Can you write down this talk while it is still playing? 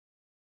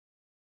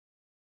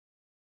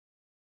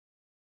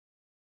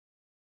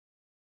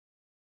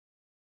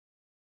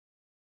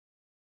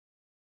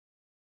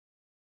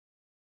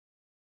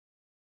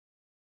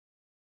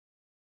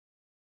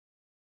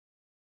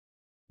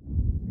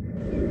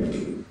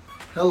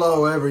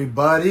Hello,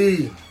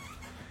 everybody.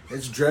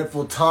 It's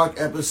Dreadful Talk,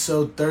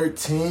 episode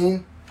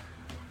 13.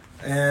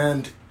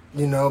 And,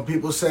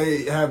 people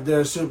say have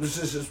their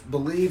superstitious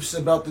beliefs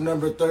about the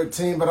number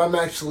 13, but I'm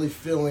actually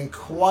feeling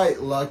quite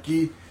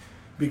lucky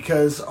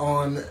because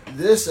on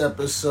this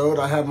episode,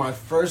 I have my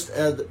first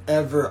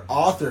ever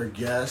author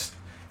guest,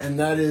 and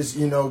that is,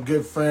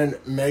 good friend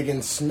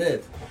Megan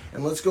Smith.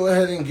 And let's go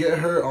ahead and get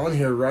her on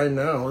here right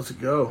now. Let's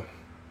go.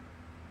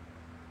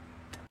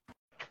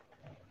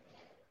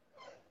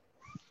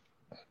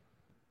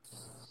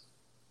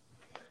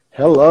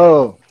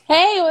 Hello.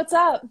 Hey, what's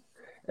up?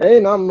 Hey,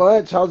 not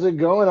much. How's it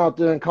going out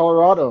there in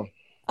Colorado?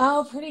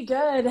 Oh, pretty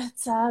good.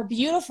 It's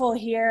beautiful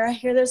here. I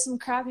hear there's some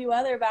crappy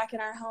weather back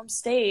in our home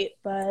state,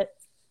 but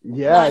not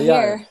Yeah.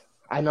 here.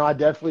 I know I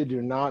definitely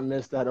do not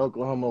miss that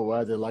Oklahoma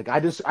weather. Like I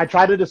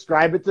try to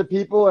describe it to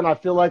people and I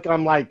feel like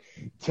I'm like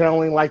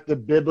telling like the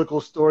biblical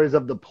stories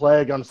of the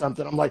plague on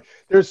something. I'm like,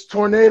 there's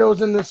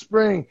tornadoes in the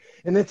spring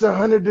and it's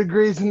 100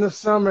 degrees in the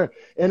summer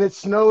and it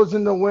snows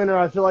in the winter.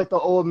 I feel like the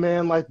old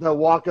man, like the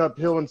walk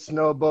uphill and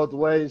snow both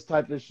ways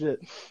type of shit.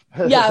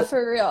 Yeah,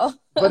 for real.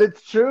 But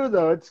it's true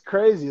though. It's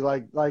crazy.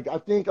 Like I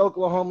think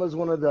Oklahoma is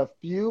one of the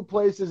few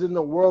places in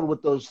the world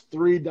with those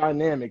three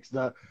dynamics: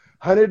 the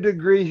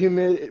 100-degree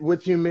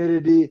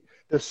humidity,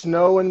 the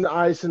snow and the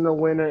ice in the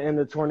winter, and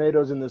the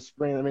tornadoes in the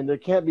spring. I mean, there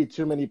can't be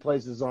too many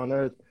places on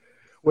earth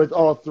with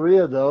all three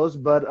of those.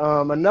 But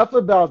enough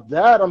about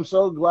that. I'm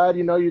so glad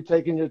you're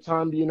taking your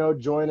time to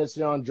join us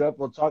here on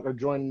Dreadful Talk, or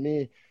join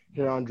me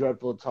here on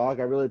Dreadful Talk.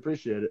 I really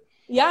appreciate it.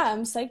 Yeah,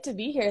 I'm psyched to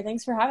be here.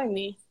 Thanks for having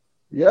me.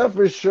 Yeah,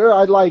 for sure.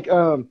 I'd like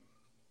from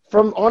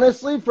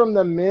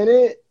the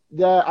minute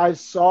that I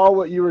saw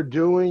what you were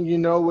doing,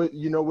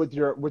 with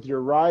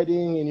your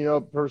writing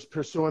and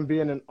pursuing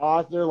being an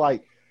author,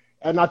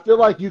 and I feel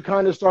like you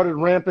kind of started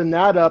ramping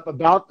that up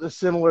about the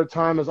similar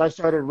time as I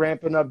started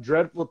ramping up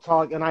Dreadful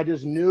Talk, and I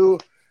just knew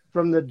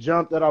from the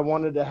jump that I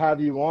wanted to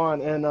have you on,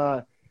 and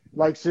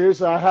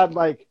seriously, I had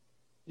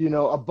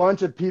a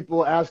bunch of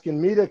people asking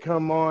me to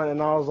come on,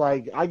 and I was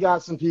like, I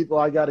got some people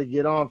I got to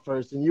get on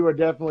first, and you were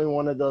definitely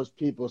one of those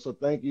people. So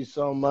thank you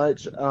so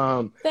much.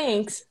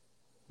 Thanks.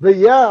 But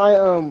yeah,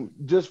 I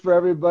just for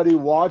everybody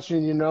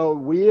watching,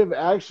 we have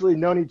actually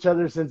known each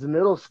other since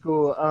middle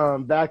school,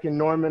 back in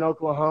Norman,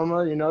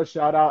 Oklahoma.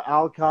 Shout out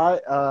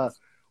Alcott.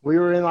 We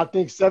were in, I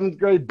think, 7th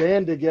grade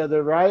band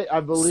together, right?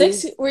 I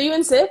believe. Were you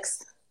in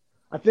sixth?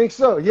 I think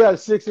so. Yeah,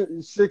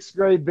 sixth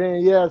grade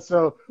band. Yeah,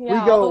 so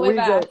yeah, all the way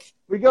back.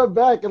 We go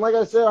back, and like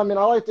I said, I mean,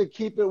 I like to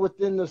keep it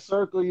within the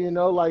circle,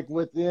 like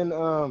within.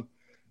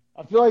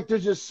 I feel like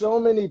there's just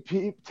so many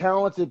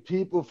talented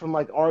people from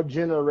like our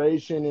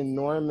generation in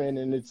Norman,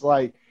 and it's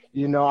like,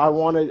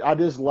 I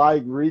just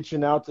like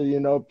reaching out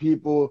to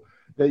people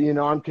that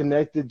I'm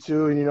connected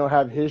to and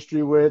have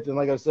history with, and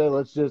like I said,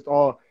 let's just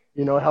all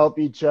help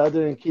each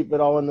other and keep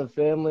it all in the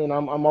family, and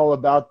I'm all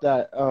about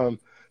that.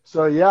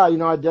 So yeah,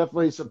 I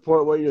definitely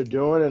support what you're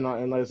doing,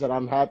 and like I said,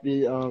 I'm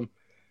happy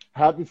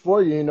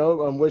for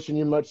you. I'm wishing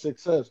you much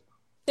success.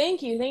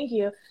 Thank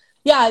you.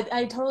 Yeah,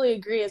 I totally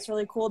agree. It's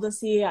really cool to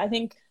see. I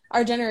think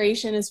our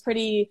generation is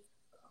pretty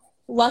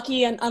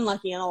lucky and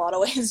unlucky in a lot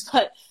of ways,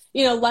 but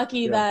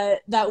lucky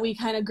that we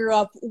kind of grew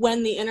up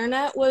when the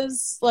internet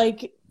was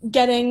like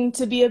getting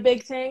to be a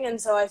big thing, and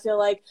so I feel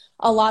like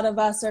a lot of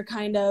us are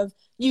kind of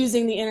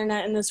using the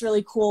internet in this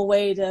really cool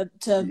way to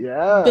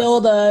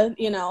build our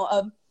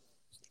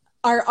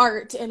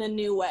art in a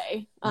new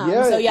way.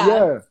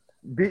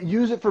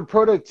 Use it for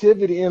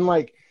productivity, and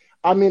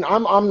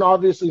I'm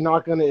obviously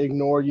not going to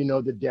ignore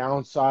the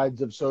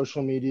downsides of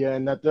social media,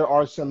 and that there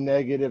are some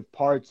negative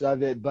parts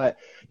of it, but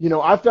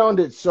I found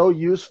it so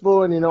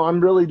useful, and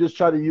I'm really just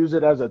trying to use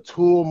it as a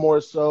tool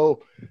more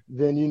so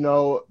than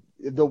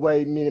the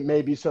way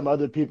maybe some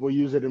other people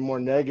use it in more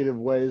negative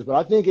ways. But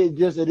I think it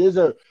is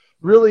a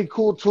really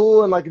cool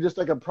tool, and just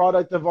like a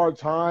product of our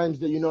times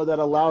that that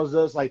allows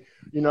us,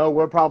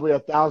 we're probably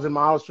 1,000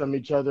 miles from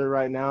each other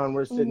right now, and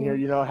we're sitting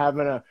here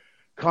having a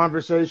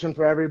conversation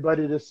for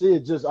everybody to see.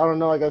 It's just, I don't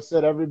know, like I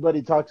said,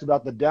 everybody talks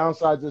about the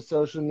downsides of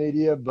social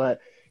media, but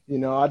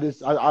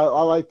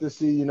I like to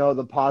see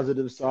the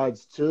positive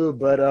sides too.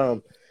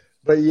 But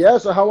yeah,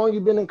 so how long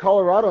you been in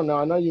Colorado now?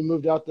 I know you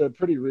moved out there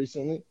pretty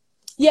recently.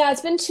 Yeah,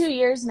 it's been 2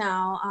 years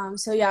now.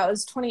 So yeah, it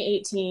was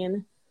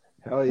 2018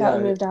 Hell yeah, that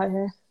we moved out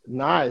here.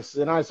 Nice.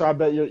 So I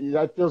bet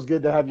that feels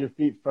good to have your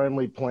feet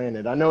firmly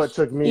planted. I know it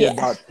took me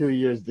about 2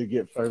 years to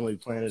get firmly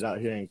planted out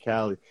here in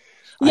Cali.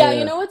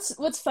 Yeah,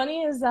 what's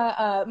funny is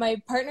that my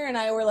partner and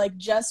I were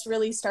just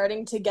really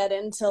starting to get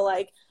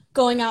into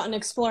going out and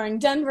exploring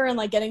Denver and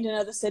getting to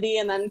know the city,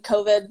 and then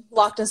COVID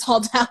locked us all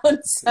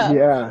down. So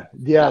yeah,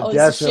 that was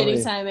definitely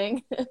shitty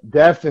timing.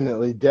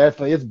 Definitely.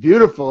 It's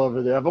beautiful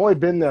over there. I've only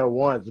been there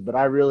once, but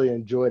I really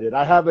enjoyed it.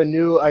 I have a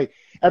new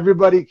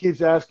everybody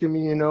keeps asking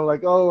me,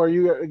 oh, are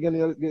you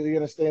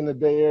gonna stay in the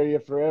Bay Area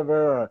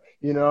forever, or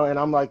and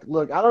I'm like,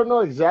 look, I don't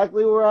know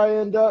exactly where I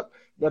end up,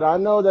 but I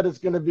know that it's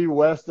going to be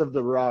west of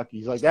the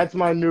Rockies. That's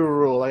my new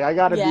rule. I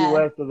got to be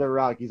west of the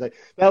Rockies.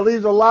 That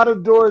leaves a lot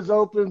of doors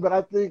open, but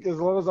I think as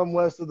long as I'm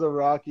west of the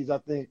Rockies, I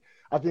think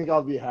I think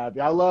I'll be happy.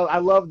 I love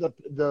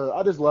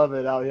I just love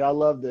it out here. I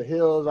love the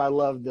hills. I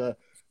love the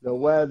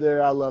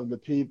weather. I love the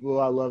people.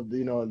 I love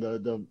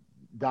the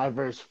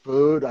diverse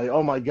food.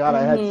 Oh my God,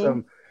 I had Mm-hmm.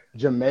 some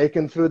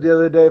Jamaican food the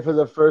other day for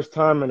the first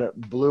time, and it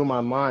blew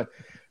my mind.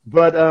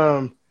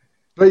 But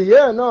but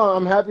yeah, no,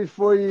 I'm happy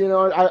for you. You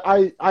know,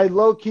 I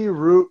low key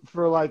root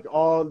for like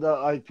all the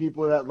like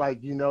people that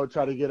like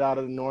try to get out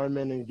of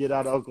Norman and get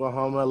out of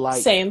Oklahoma.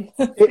 Like Same.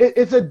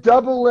 it's a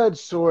double-edged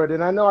sword,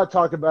 and I know I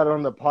talk about it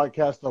on the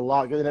podcast a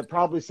lot, and it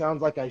probably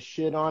sounds like I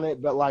shit on it,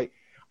 but like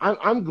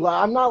I'm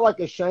glad I'm not like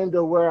ashamed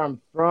of where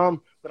I'm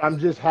from, but I'm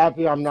just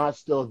happy I'm not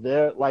still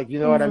there. Like you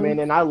know what I Mm-hmm. mean?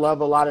 And I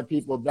love a lot of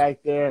people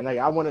back there, and like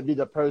I want to be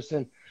the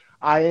person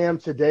I am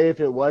today if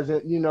it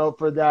wasn't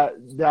for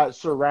that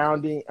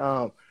surrounding.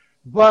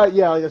 But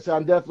yeah, like I said,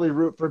 I'm definitely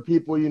root for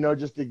people,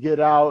 just to get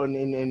out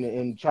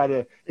and try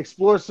to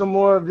explore some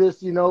more of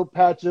this,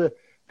 patch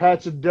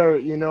of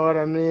dirt, you know what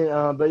I mean?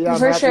 But yeah, I'm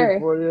For happy sure.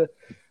 for you.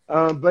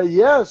 But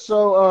yeah,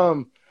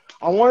 so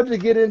I wanted to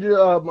get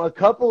into a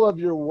couple of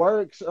your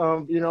works.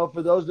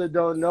 For those that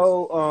don't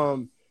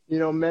know,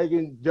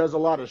 Megan does a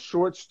lot of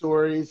short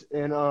stories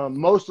and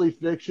mostly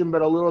fiction,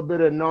 but a little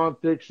bit of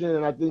nonfiction.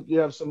 And I think you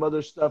have some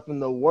other stuff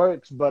in the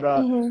works. But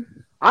Mm-hmm.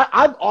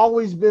 I've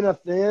always been a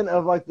fan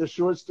of like the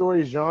short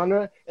story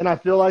genre, and I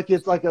feel like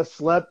it's like a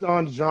slept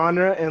on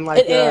genre, and like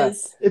It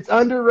is. it's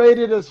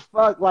underrated as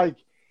fuck. Like,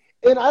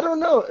 and I don't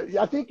know,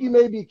 I think you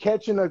may be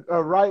catching a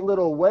right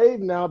little wave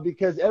now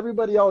because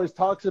everybody always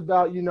talks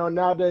about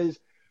nowadays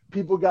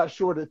people got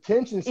short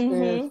attention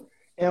spans, Mm-hmm.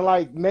 and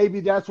like maybe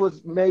that's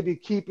what's maybe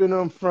keeping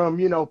them from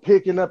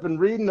picking up and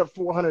reading a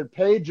 400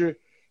 pager.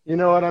 You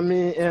know what I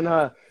mean? And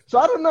so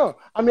I don't know.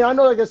 I mean, I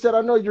know, like I said,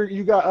 I know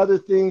you got other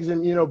things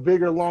and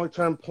bigger long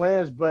term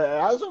plans, but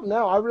as of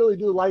now, I really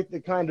do like the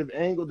kind of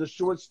angle, the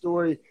short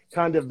story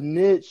kind of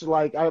niche.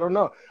 Like I don't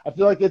know, I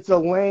feel like it's a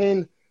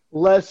lane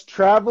less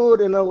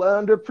traveled and an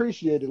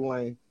underappreciated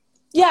lane.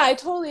 Yeah, I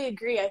totally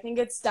agree. I think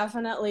it's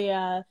definitely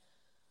a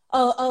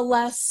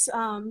less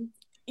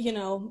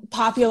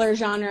popular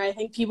genre. I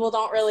think people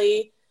don't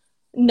really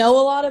know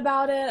a lot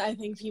about it. I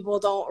think people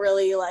don't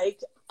really like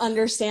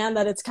understand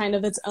that it's kind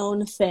of its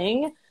own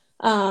thing.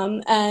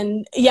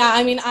 And yeah,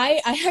 I mean,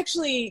 I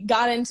actually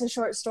got into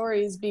short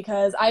stories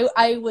because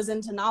I was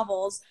into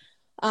novels.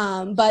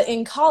 But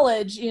in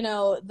college,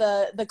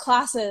 the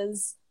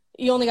classes,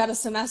 you only got a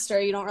semester,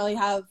 you don't really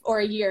have, or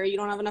a year, you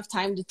don't have enough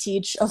time to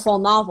teach a full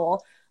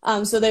novel.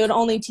 So they would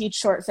only teach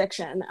short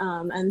fiction.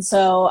 And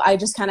so I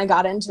just kind of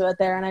got into it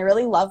there and I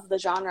really love the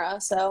genre.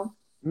 So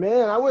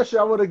Man, I wish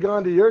I would have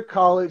gone to your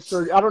college.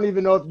 So I don't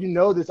even know if you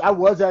know this. I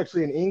was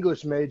actually an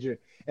English major,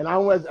 and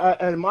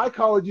and my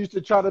college used to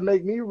try to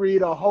make me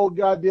read a whole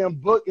goddamn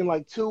book in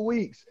like 2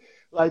 weeks.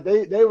 Like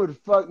they would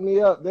fuck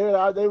me up. They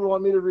would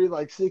want me to read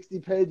like 60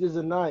 pages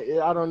a night.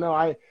 I don't know.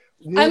 I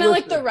meant Needless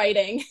like the to,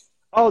 writing.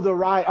 oh, the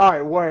right. All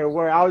right,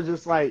 word. I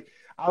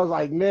was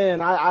like, man,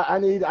 I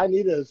need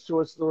a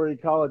short story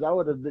college. I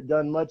would have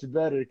done much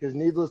better because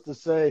needless to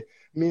say,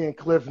 me and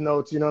Cliff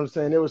Notes, you know what I'm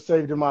saying? It was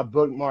saved in my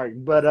bookmark.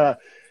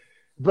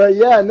 But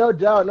yeah, no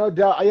doubt, no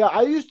doubt. Yeah,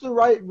 I used to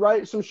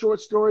write some short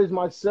stories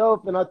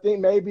myself, and I think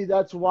maybe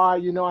that's why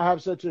I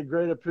have such a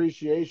great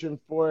appreciation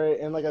for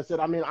it. And like I said,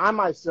 I mean, I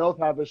myself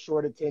have a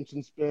short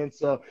attention span,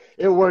 so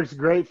it works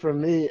great for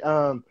me.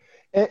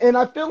 And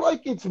I feel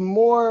like it's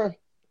more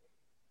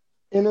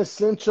and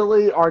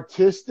essentially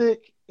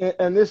artistic.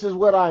 And this is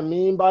what I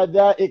mean by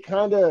that. It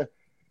kind of,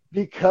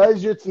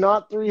 because it's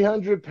not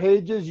 300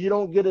 pages, you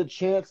don't get a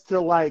chance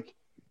to like,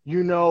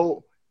 you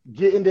know,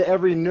 get into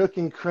every nook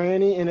and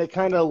cranny. And it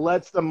kind of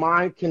lets the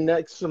mind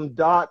connect some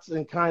dots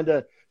and kind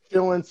of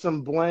fill in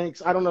some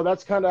blanks. I don't know.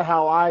 That's kind of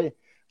how I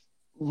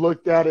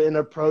looked at it and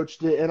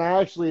approached it. And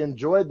I actually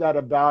enjoyed that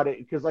about it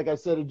because, like I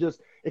said,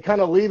 it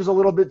kind of leaves a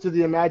little bit to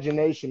the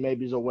imagination,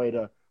 maybe is a way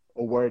to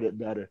word it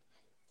better.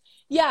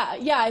 Yeah,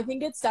 I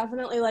think it's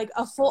definitely like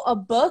a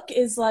book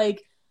is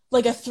like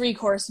a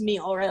three-course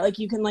meal, right? Like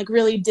you can like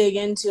really dig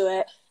into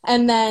it.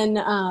 And then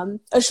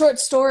a short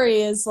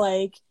story is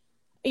like,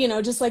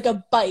 just like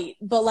a bite,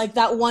 but like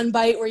that one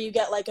bite where you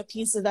get like a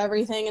piece of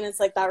everything and it's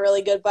like that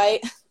really good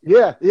bite.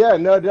 Yeah,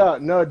 no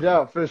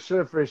doubt, for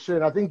sure, for sure.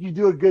 And I think you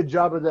do a good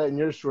job of that in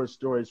your short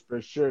stories,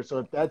 for sure. So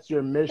if that's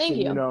your Thank mission,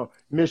 you.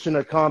 mission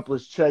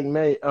accomplished,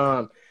 checkmate.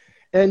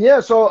 And yeah,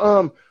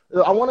 so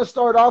I want to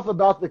start off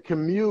about the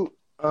commute.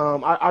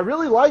 I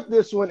really like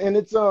this one, and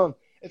it's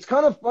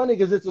kind of funny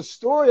because it's a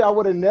story I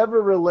would have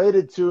never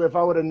related to if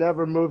I would have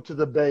never moved to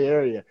the Bay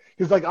Area.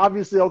 Because like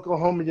obviously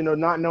Oklahoma,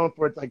 not known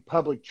for its like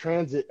public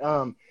transit.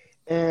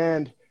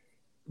 And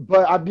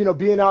but I,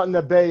 being out in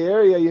the Bay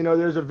Area,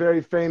 there's a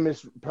very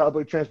famous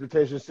public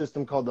transportation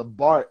system called the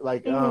BART.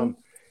 Like Hmm.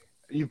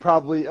 you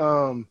probably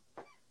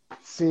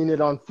seen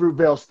it on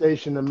Fruitvale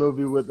Station, the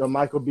movie with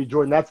Michael B.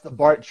 Jordan. That's the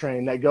BART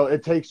train that go.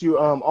 It takes you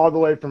all the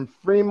way from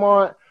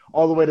Fremont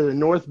all the way to the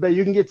North Bay.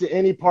 You can get to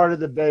any part of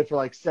the Bay for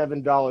like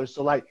 $7.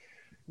 So like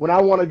when I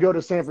want to go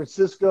to San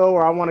Francisco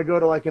or I want to go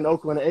to like an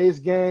Oakland A's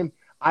game,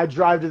 I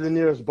drive to the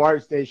nearest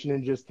BART station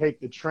and just take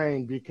the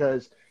train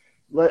because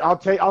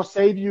I'll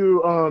save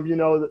you, you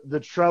know, the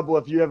trouble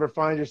if you ever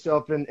find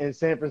yourself in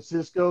San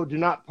Francisco. Do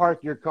not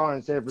park your car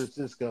in San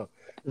Francisco.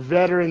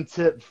 Veteran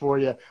tip for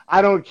you.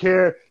 I don't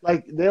care.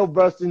 Like, they'll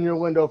bust in your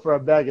window for a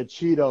bag of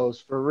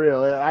Cheetos, for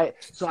real.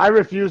 So I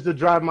refuse to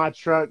drive my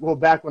truck. Well,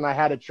 back when I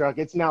had a truck,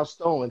 it's now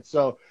stolen.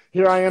 So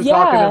here I am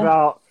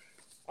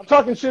I'm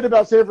talking shit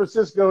about San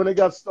Francisco, and it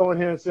got stolen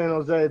here in San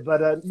Jose.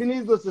 But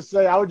needless to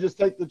say, I would just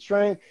take the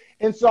train.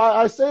 And so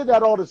I say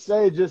that all to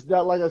say just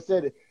that, like I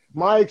said,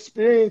 my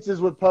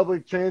experiences with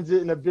public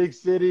transit in a big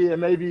city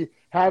and maybe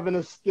having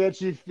a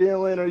sketchy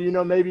feeling, or, you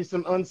know, maybe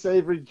some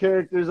unsavory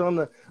characters on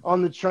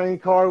the train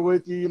car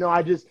with you, you know,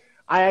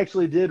 I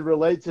actually did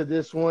relate to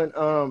this one.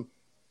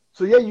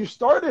 So yeah, you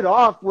started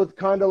off with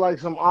kind of like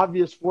some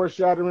obvious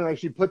foreshadowing, like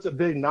she puts a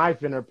big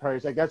knife in her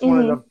purse. Like that's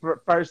one of the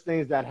first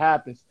things that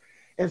happens.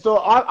 And so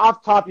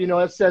off top, you know,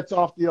 it sets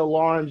off the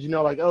alarms, you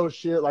know, like, oh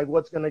shit, like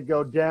what's going to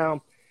go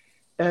down.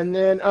 And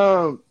then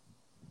I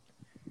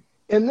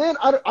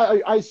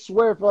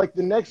swear for like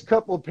the next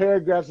couple of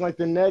paragraphs, like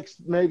the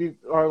next maybe,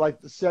 or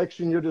like the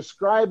section, you're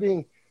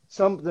describing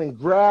something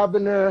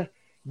grabbing her,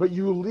 but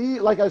you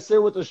leave, like I said,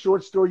 with a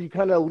short story, you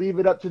kind of leave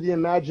it up to the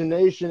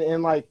imagination.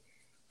 And like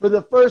for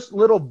the first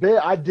little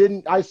bit,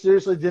 I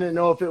seriously didn't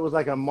know if it was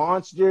like a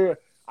monster.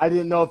 I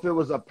didn't know if it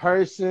was a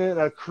person,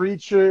 a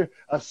creature,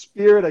 a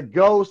spirit, a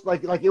ghost.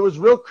 Like it was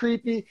real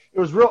creepy. It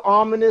was real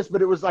ominous,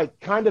 but it was like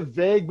kind of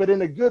vague, but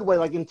in a good way,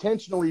 like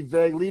intentionally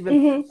vague,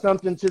 leaving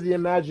something to the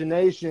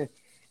imagination.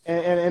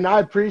 And I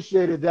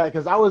appreciated that,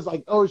 because I was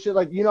like, oh shit,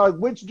 like, you know, like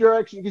which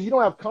direction, because you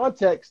don't have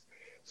context.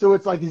 So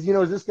it's like, you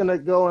know, is this going to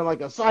go in like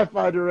a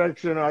sci-fi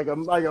direction, or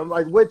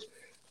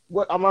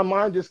my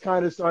mind just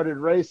kind of started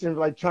racing,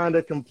 like trying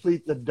to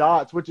complete the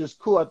dots, which is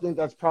cool. I think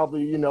that's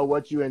probably, you know,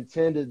 what you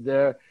intended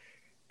there.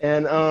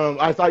 And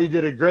I thought you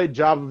did a great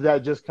job of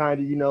that, just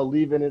kind of, you know,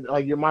 leaving it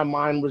like my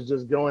mind was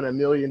just going a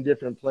million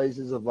different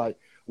places of like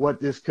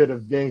what this could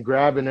have been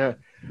grabbing her.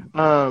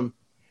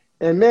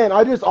 And man,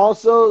 I just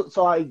also,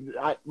 so I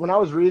when I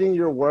was reading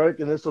your work,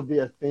 and this will be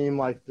a theme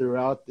like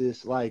throughout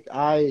this, like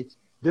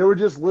there were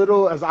just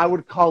little, as I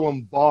would call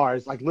them,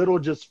 bars, like little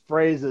just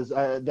phrases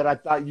that I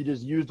thought you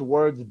just used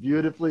words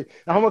beautifully.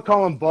 And I'm gonna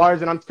call them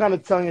bars, and I'm kind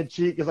of tongue in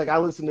cheek because like I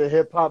listen to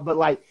hip hop, but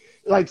like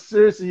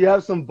seriously, you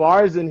have some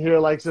bars in here,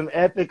 like some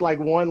epic, like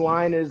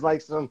one-liners,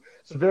 like some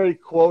very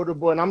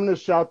quotable, and I'm gonna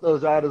shout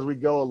those out as we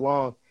go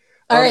along.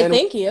 All right,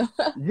 thank you.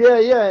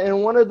 yeah,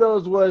 and one of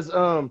those was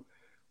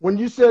when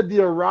you said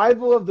the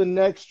arrival of the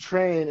next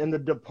train and the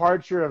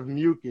departure of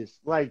mucus.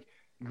 Like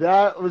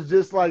that was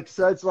just like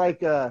such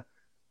like a,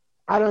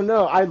 I don't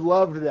know, I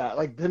loved that.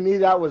 Like to me,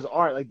 that was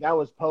art. Like that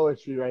was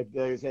poetry right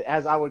there.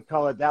 As I would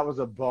call it, that was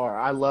a bar.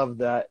 I love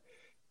that.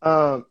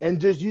 And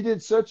just you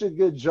did such a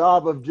good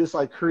job of just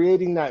like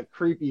creating that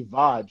creepy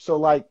vibe. So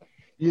like,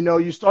 you know,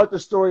 you start the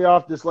story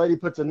off, this lady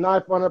puts a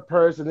knife on her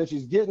purse, and then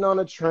she's getting on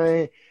a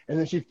train, and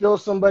then she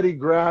feels somebody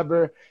grab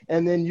her,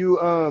 and then you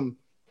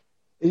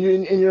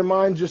in your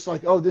mind just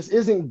like, oh, this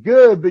isn't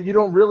good, but you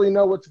don't really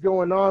know what's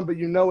going on, but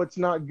you know it's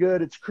not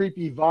good. It's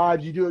creepy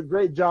vibes. You do a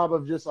great job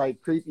of just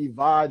like creepy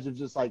vibes of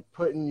just like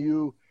putting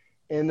you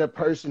in the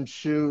person's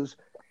shoes.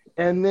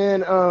 And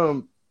then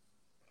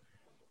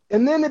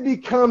it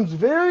becomes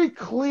very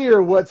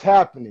clear what's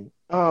happening.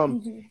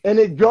 And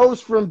it goes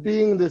from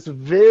being this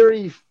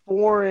very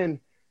foreign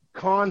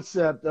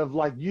concept of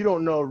like, you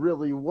don't know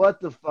really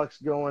what the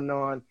fuck's going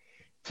on,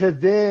 to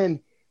then,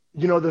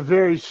 you know, the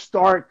very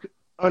stark,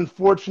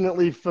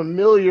 unfortunately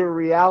familiar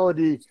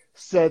reality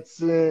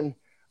sets in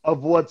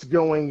of what's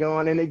going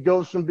on. And it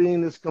goes from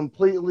being this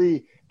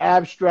completely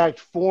abstract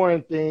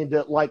foreign thing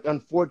that like,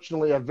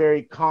 unfortunately, a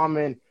very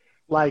common,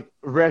 like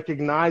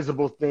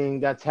recognizable thing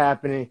that's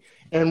happening.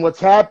 And what's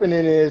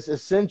happening is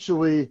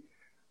essentially,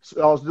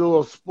 I'll do a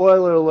little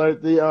spoiler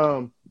alert.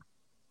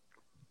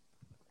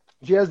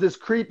 She has this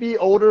creepy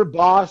older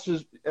boss,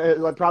 who's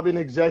like probably an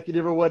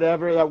executive or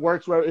whatever that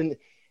works where,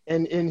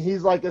 and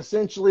he's like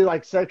essentially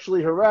like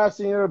sexually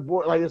harassing her,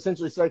 like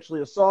essentially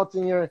sexually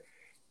assaulting her,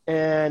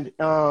 and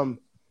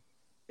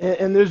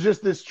there's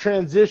just this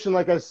transition,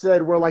 like I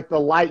said, where like the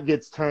light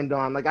gets turned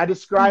on. Like I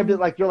described it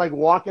like you're like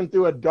walking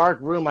through a dark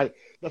room. Like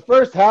the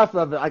first half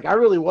of it, like I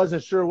really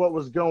wasn't sure what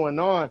was going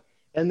on.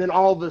 And then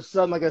all of a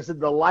sudden, like I said,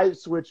 the light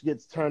switch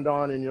gets turned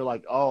on, and you're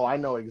like, oh, I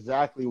know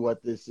exactly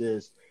what this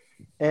is.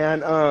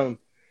 And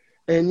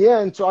yeah,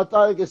 and so I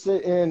thought, like I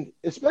said, and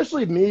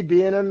especially me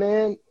being a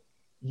man,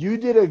 you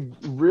did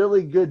a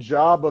really good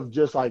job of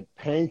just like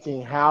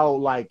painting how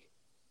like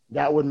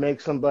that would make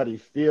somebody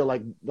feel,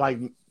 like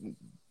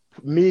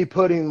me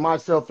putting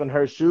myself in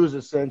her shoes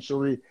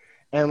essentially.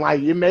 And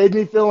like, it made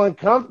me feel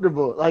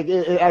uncomfortable. Like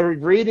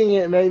reading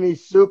it made me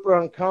super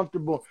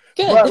uncomfortable,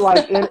 good. But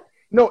like,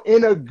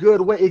 in a good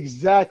way.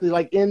 Exactly.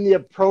 Like in the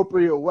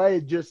appropriate way.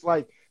 Just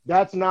like,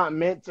 that's not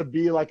meant to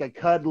be like a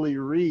cuddly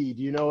read,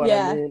 you know what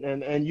I mean?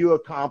 And you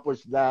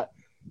accomplished that,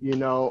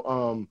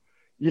 to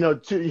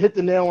hit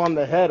the nail on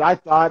the head, I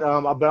thought,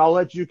 but I'll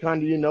let you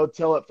kind of,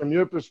 tell it from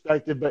your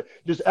perspective. But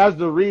just as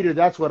the reader,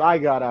 that's what I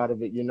got out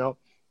of it,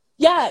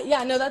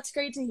 Yeah, no, that's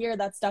great to hear.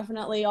 That's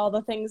definitely all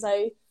the things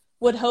I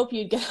would hope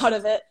you'd get out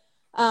of it.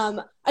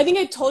 I think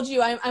I told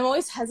you I'm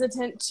always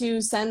hesitant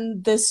to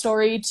send this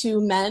story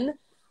to men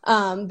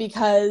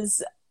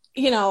because,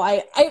 you know,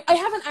 I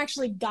haven't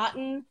actually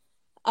gotten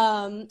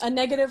a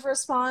negative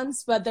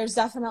response, but there's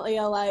definitely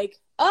a like,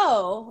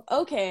 oh,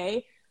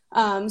 okay.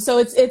 So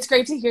it's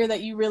great to hear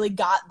that you really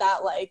got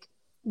that, like,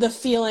 the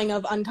feeling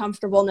of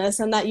uncomfortableness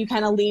and that you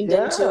kind of leaned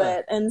into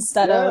it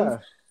instead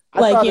of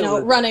like, you know,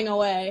 running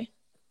away.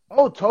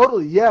 Oh,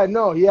 totally. Yeah,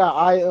 no, yeah.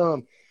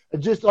 I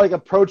just like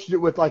approached it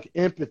with like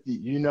empathy,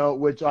 you know,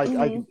 which I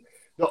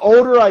the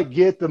older I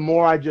get, the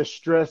more I just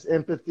stress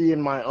empathy in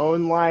my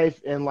own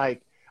life. And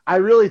like, I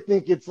really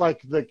think it's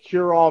like the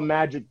cure-all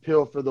magic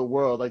pill for the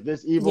world. Like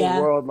this evil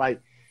world,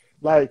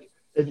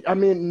 I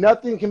mean,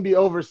 nothing can be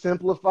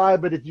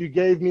oversimplified, but if you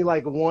gave me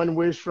like one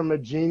wish from a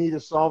genie to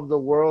solve the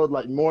world,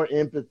 like more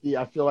empathy,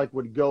 I feel like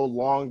would go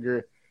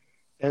longer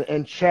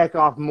and check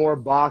off more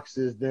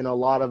boxes than a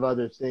lot of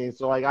other things.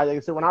 So like I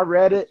said, when I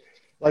read it,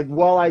 like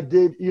while I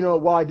did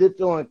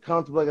feel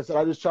uncomfortable, like I said,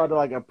 I just tried to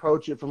like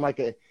approach it from like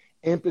an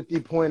empathy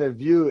point of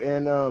view.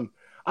 And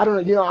I don't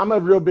know, you know, I'm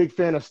a real big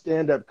fan of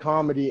stand-up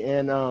comedy,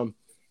 and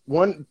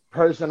one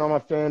person I'm a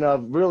fan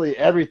of really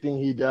everything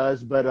he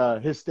does,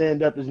 but his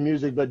stand-up is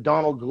music. But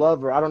Donald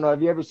Glover, I don't know,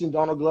 have you ever seen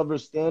Donald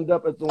Glover's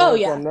stand-up at the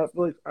one on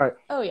Netflix? All right.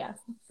 Oh yeah,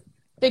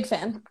 big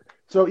fan.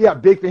 So yeah,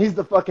 big fan. He's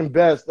the fucking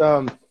best.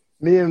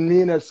 Me and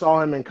Nina saw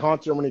him in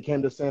concert when he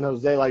came to San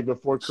Jose, like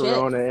before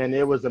Corona, and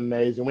it was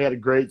amazing. We had a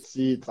great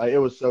seats. Like it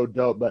was so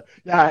dope. But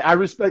yeah, I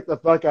respect the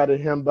fuck out of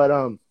him. But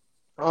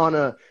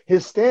on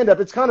his stand-up,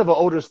 it's kind of an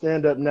older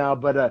stand-up now,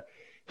 but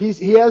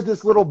he has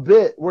this little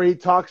bit where he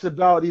talks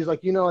about, he's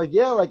like, you know, like,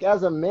 yeah, like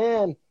as a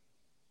man,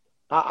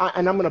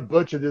 and I'm gonna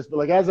butcher this, but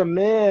like as a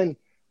man,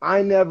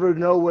 I never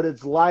know what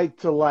it's like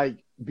to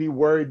like be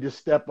worried to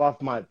step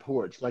off my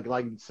porch, like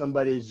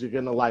somebody's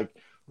gonna like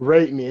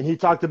rape me. And he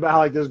talked about how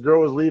like this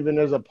girl was leaving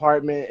his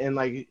apartment, and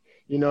like,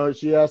 you know,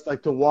 she asked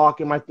like to walk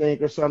him, I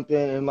think, or something,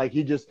 and like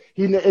it just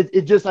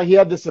like he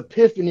had this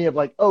epiphany of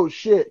like, oh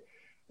shit,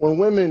 when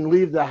women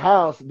leave the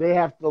house, they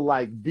have to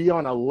like be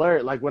on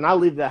alert. Like when I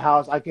leave the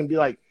house, I can be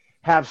like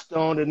half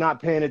stoned and not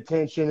paying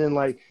attention and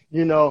like,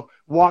 you know,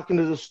 walking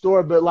to the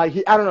store. But like,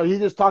 I don't know, he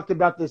just talked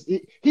about this.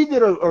 He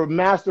did a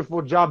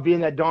masterful job being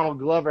that Donald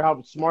Glover,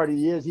 how smart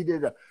he is. He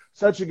did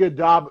such a good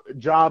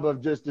job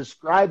of just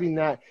describing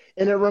that.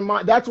 And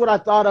that's what I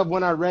thought of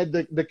when I read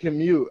the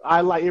Commute.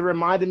 It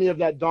reminded me of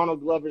that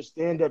Donald Glover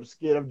stand-up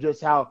skit of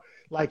just how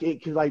like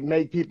it could like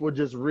make people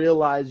just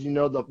realize, you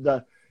know,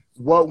 the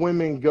what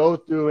women go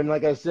through. And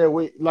like I said,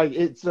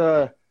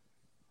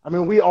 I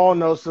mean, we all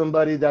know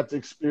somebody that's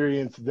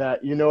experienced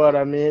that, you know what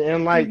I mean?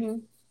 And like,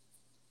 and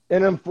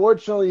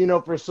unfortunately, you know,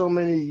 for so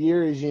many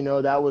years, you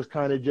know, that was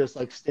kind of just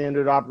like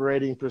standard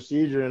operating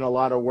procedure in a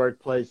lot of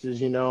workplaces,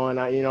 you know. And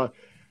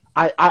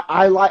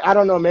I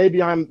don't know,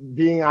 maybe I'm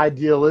being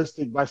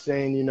idealistic by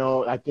saying, you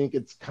know, I think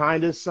it's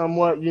kind of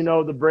somewhat, you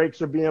know, the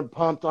brakes are being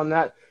pumped on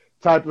that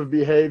type of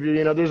behavior.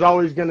 You know, there's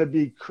always going to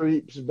be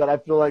creeps, but I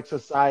feel like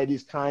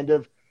society's kind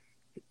of,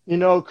 you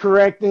know,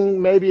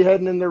 correcting, maybe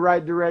heading in the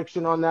right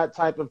direction on that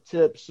type of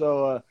tip.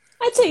 So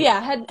I'd say,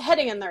 yeah,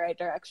 heading in the right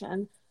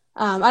direction.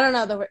 I don't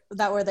know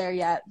that we're there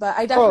yet, but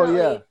I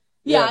definitely,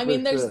 I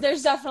mean,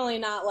 there's definitely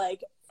not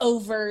like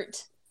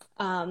overt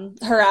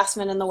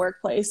harassment in the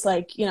workplace,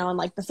 like, you know, in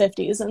like the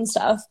 50s and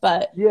stuff.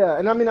 But yeah,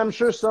 and I mean, I'm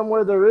sure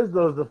somewhere there is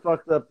the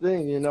fucked up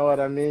thing, you know what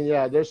I mean?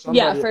 Yeah, there's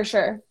somebody. Yeah, for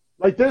sure.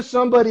 Like there's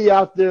somebody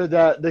out there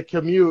that the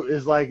Commute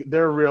is like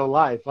their real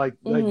life. Like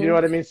you know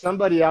what I mean?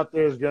 Somebody out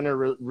there is going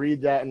to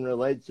read that and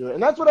relate to it.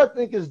 And that's what I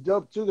think is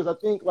dope too, because I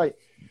think like,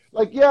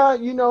 yeah,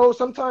 you know,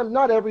 sometimes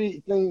not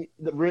everything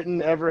that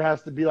written ever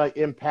has to be like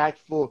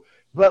impactful,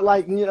 but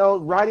like, you know,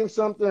 writing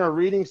something or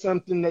reading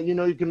something that, you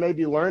know, you can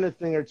maybe learn a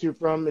thing or two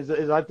from is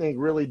I think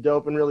really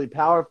dope and really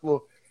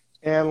powerful.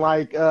 And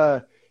like,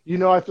 you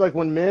know, I feel like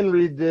when men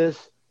read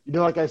this, you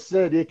know, like I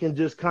said, it can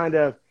just kind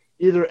of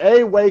either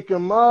A, wake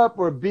them up,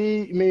 or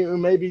B,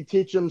 maybe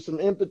teach them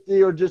some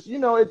empathy, or just, you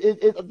know, I think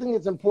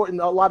it's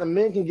important. A lot of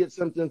men can get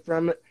something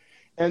from it.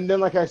 And then,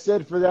 like I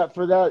said, for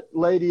that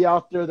lady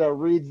out there that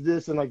reads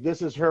this and like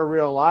this is her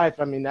real life,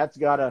 I mean, that's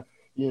gotta,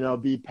 you know,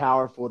 be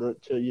powerful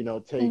to you know,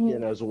 take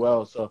in as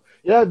well. So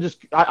yeah,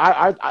 just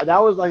I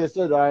that was, like I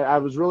said, I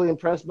was really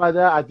impressed by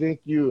that. I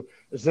think you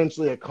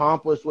essentially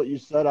accomplished what you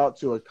set out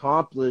to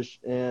accomplish,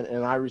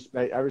 and I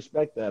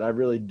respect that. I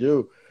really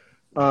do.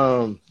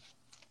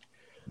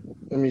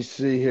 Let me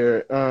see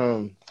here.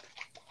 Oh,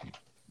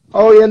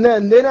 and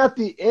then at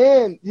the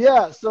end,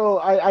 yeah. So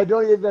I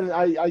don't even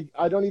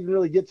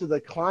really get to the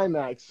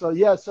climax. So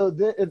yeah. So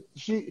then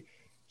she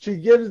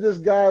gives this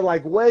guy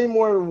like way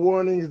more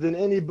warnings than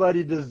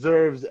anybody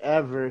deserves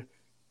ever,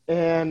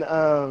 and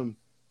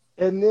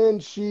then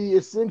she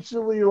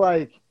essentially,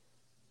 like,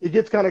 it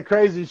gets kind of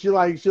crazy. She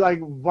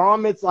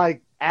vomits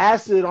like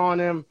acid on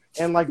him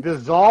and like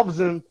dissolves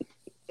him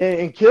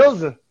and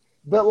kills him.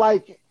 But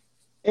like.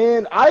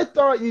 And I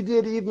thought you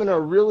did even a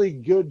really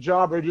good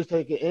job, or just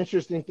like an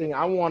interesting thing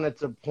I wanted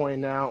to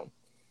point out,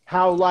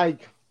 how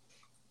like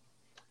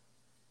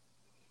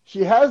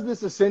she has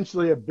this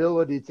essentially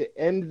ability to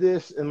end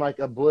this and like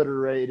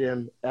obliterate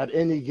him at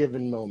any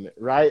given moment,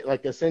 right?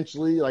 Like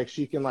essentially, like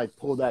she can like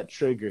pull that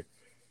trigger,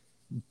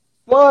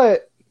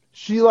 but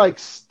she like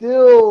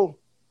still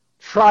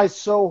tries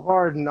so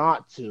hard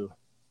not to,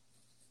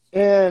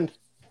 and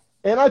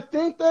I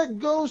think that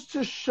goes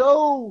to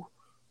show,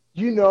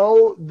 you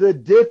know, the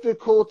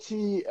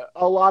difficulty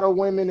a lot of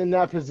women in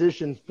that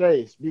position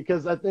face,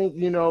 because I think,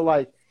 you know,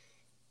 like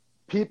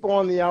people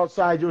on the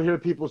outside, you'll hear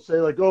people say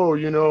like, oh,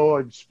 you know,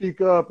 I'd speak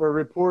up or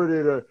report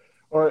it,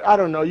 or I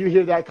don't know, you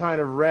hear that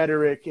kind of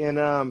rhetoric. And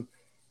I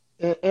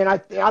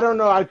don't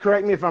know, I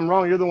correct me if I'm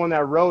wrong, you're the one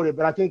that wrote it,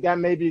 but I think that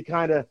maybe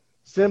kind of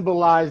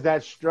symbolize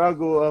that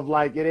struggle of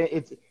like,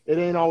 it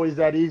ain't always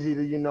that easy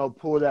to, you know,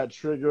 pull that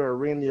trigger or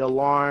ring the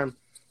alarm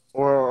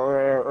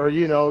or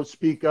you know,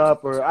 speak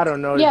up, or I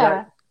don't know.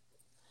 Yeah.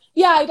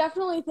 Yeah, I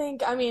definitely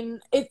think, I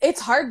mean,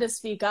 it's hard to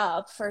speak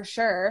up for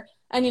sure.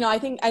 And, you know, I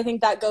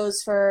think that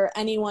goes for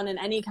anyone in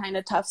any kind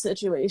of tough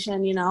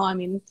situation, you know, I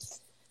mean,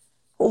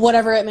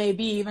 whatever it may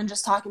be, even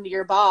just talking to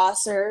your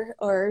boss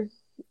or,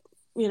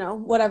 you know,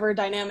 whatever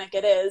dynamic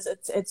it is,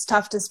 it's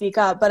tough to speak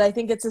up. But I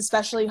think it's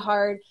especially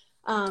hard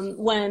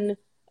when,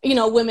 you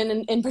know,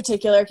 women in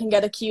particular can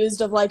get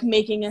accused of like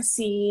making a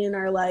scene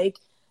or like,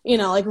 you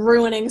know, like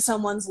ruining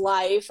someone's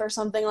life or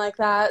something like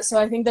that. So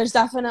I think there's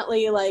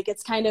definitely like,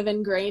 it's kind of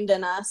ingrained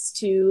in us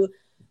to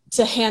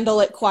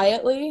handle it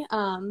quietly.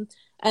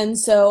 And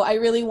so I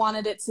really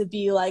wanted it to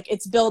be like,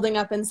 it's building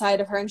up inside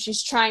of her and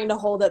she's trying to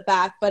hold it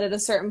back. But at a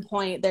certain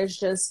point, there's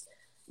just,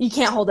 you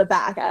can't hold it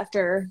back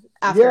after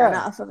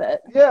enough of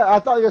it. Yeah. I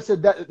thought you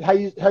said that how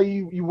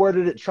you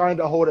worded it, trying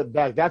to hold it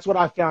back. That's what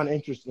I found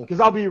interesting. Cause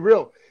I'll be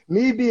real,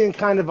 me being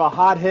kind of a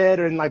hothead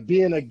and like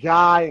being a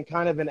guy and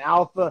kind of an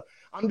alpha,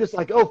 I'm just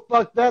like, oh,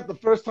 fuck that. The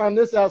first time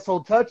this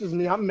asshole touches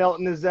me, I'm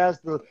melting his ass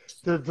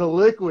to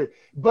liquid.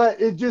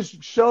 But it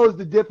just shows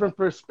the different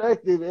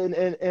perspective.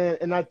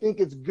 And I think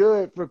it's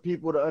good for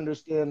people to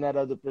understand that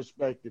other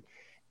perspective.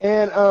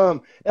 And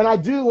I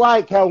do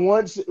like how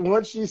once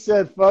she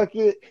said, fuck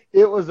it,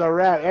 it was a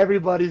wrap.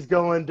 Everybody's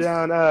going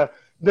down.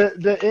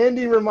 The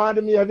ending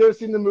reminded me, have you ever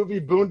seen the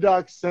movie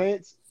Boondock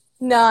Saints?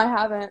 No, I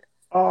haven't.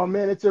 Oh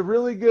man, it's a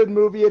really good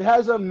movie. It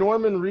has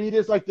Norman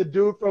Reedus, like the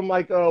dude from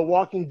like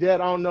Walking Dead.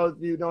 I don't know if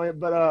you know him,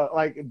 but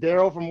like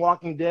Daryl from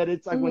Walking Dead.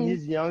 It's like when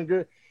he's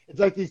younger. It's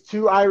like these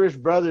two Irish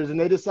brothers, and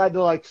they decide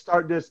to like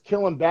start just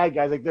killing bad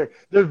guys. Like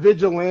they're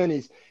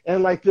vigilantes,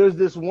 and like there's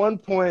this one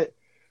point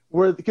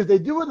where, because they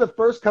do it the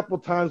first couple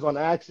times on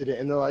accident,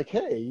 and they're like,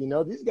 hey, you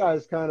know, these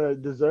guys kind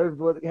of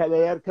deserved what they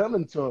had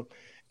coming to them.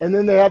 And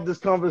then they have this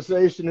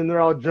conversation and they're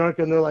all drunk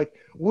and they're like,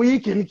 we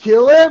can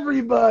kill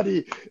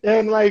everybody.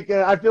 And like,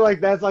 I feel like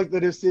that's like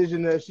the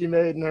decision that she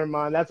made in her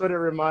mind. That's what it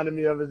reminded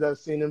me of, is that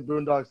scene in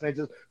Boondock Saints.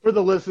 Just for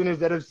the listeners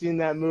that have seen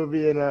that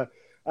movie. And I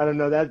don't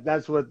know,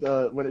 that's what,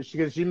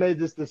 she made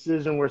this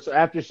decision where, so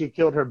after she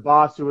killed her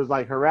boss who was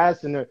like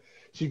harassing her,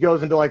 she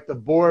goes into like the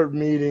board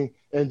meeting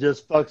and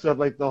just fucks up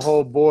like the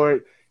whole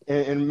board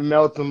and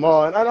melts them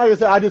all. And like I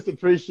said, I just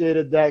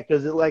appreciated that,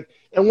 because it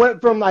went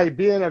from like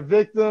being a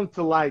victim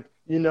to like,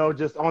 you know,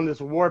 just on this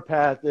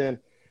warpath. And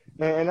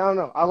I don't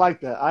know, I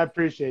like that. I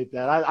appreciate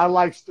that. I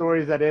like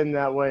stories that end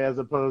that way as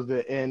opposed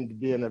to end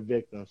being a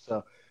victim.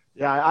 So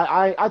yeah,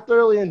 I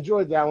thoroughly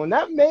enjoyed that one.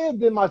 That may have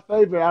been my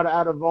favorite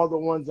out of all the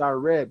ones I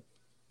read.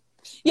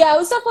 Yeah, it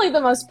was definitely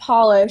the most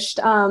polished.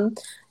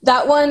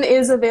 That one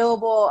is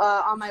available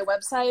on my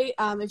website.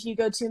 If you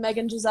go to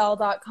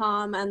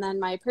megangiselle.com and then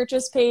my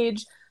purchase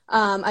page,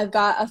 I've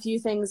got a few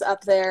things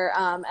up there,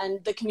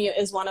 and The Commute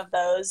is one of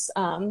those.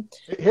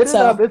 Hit it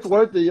up. It's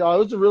worth it, y'all. It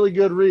was a really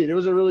good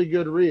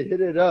read.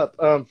 Hit it up,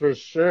 for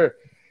sure.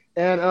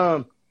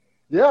 And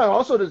yeah,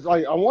 also just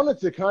like, I wanted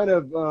to kind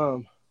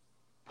of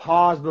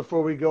pause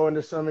before we go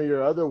into some of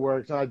your other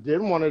works. And I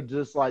did want to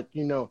just like,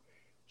 you know,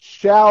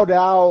 shout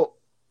out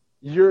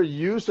your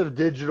use of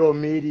digital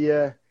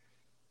media,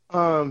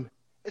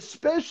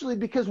 especially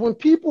because when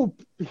people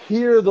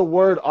hear the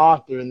word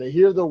author and they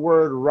hear the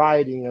word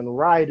writing and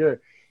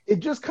writer, it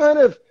just kind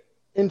of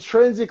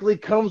intrinsically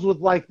comes with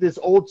like this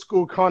old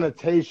school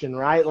connotation,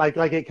 right? Like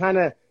it kind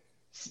of,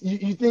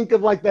 you think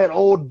of like that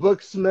old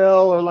book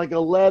smell or like a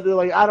leather,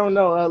 like, I don't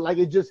know, like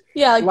it just.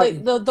 Yeah,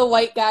 like the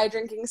white guy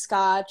drinking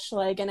scotch,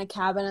 like in a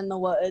cabin in the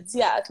woods.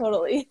 Yeah,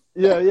 totally.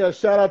 Yeah,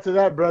 shout out to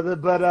that, brother.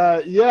 But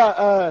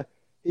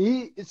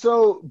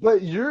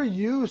but your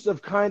use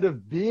of kind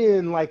of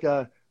being like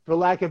a, for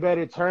lack of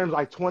better terms,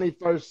 like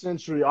 21st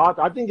century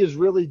author, I think is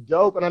really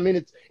dope. And I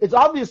mean, it's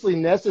obviously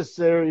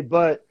necessary,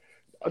 but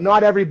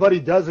not everybody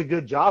does a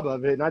good job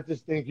of it. And I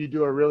just think you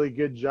do a really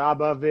good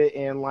job of it.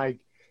 And like,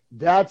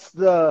 that's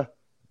the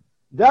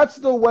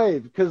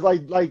wave. Because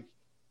like,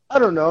 I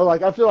don't know,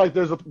 like, I feel like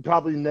there's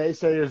probably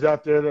naysayers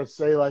out there that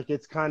say like,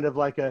 it's kind of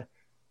like a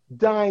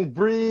dying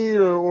breed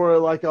or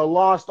like a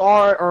lost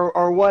art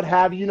or what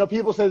have you. You know,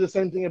 people say the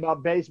same thing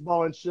about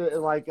baseball and shit.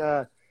 And like,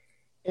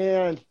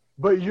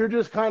 but you're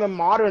just kind of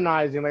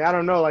modernizing. Like, I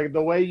don't know, like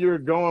the way you're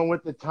going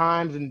with the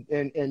times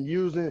and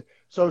using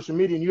social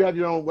media, and you have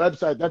your own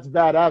website. That's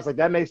badass. Like,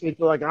 that makes me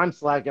feel like I'm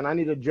slacking. I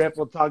need a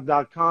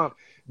dreadfultalk.com.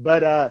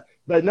 But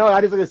no,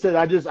 like I said,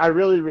 I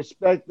really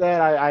respect that.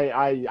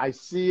 I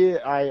see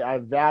it. I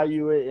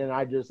value it. And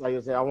I just, like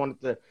I said, I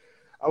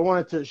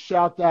wanted to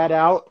shout that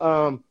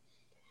out.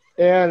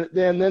 And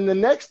then the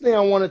next thing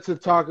I wanted to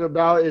talk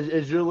about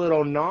is your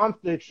little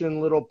nonfiction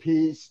little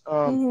piece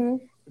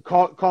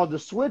called The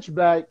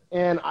Switchback.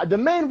 And the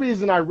main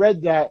reason I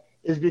read that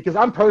is because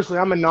I'm a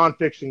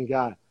nonfiction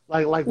guy.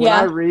 Like when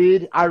I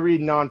read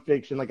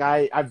nonfiction. Like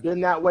I've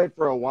been that way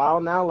for a while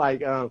now.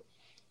 Like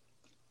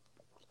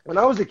when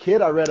I was a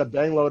kid, I read a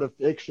bang load of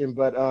fiction,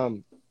 but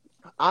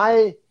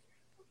I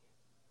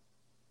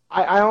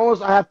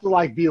almost have to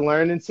like be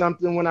learning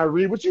something when I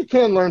read, which you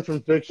can learn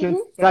from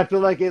fiction, but I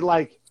feel like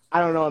I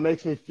don't know, it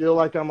makes me feel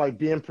like I'm like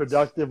being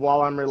productive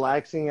while I'm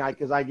relaxing.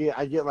 Because I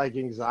get like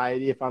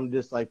anxiety if I'm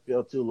just like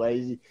feel too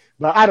lazy.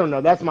 But I don't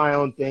know, that's my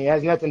own thing. It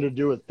has nothing to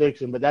do with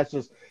fiction, but that's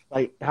just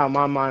like how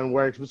my mind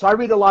works. But so I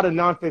read a lot of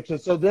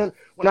nonfiction. So then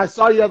when I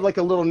saw you had like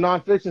a little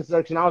nonfiction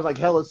section, I was like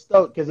hella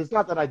stoked, because it's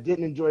not that I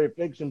didn't enjoy your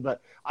fiction, but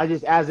I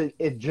just, as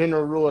a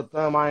general rule of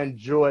thumb, I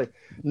enjoy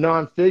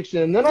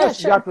nonfiction. And then I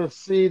got to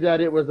see that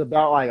it was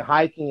about like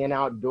hiking and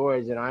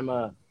outdoors, and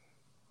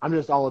I'm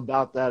just all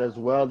about that as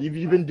well. Have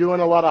you been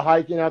doing a lot of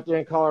hiking out there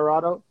in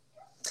Colorado?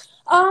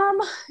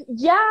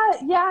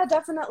 Yeah,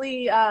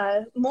 definitely.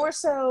 More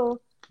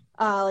so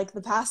like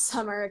the past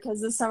summer,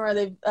 because this summer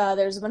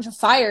there's a bunch of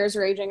fires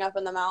raging up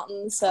in the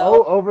mountains.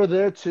 So over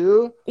there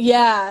too?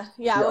 Yeah.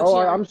 Which,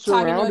 I'm surrounded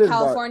talking to a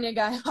California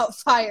guy about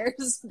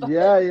fires. But...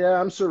 Yeah,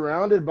 I'm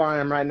surrounded by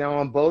them right now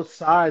on both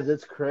sides.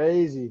 It's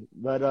crazy.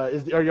 But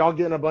are y'all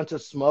getting a bunch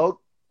of smoke?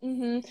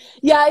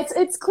 Yeah,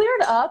 it's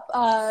cleared up,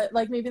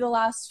 like maybe the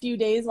last few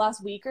days,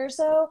 last week or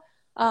so.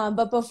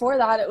 But before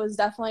that, it was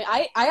definitely,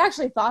 I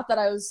actually thought that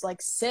I was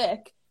like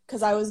sick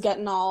because I was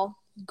getting all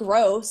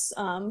gross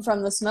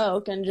from the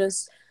smoke, and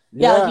just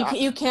like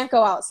you can't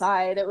go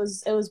outside. It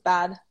was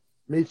bad.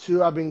 Me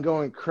too. I've been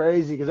going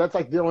crazy because that's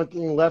like the only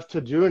thing left to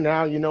do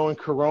now, in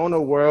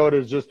Corona world,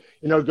 is just,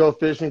 go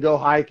fishing, go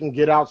hiking,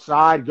 get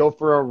outside, go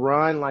for a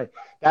run. Like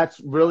that's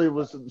really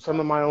was some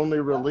of my only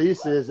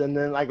releases. And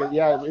then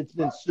it's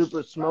been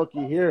super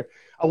smoky here.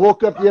 I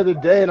woke up the other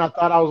day and I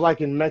thought I was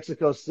like in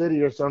Mexico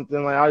City or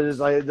something. Like I was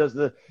like,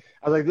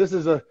 this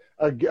is a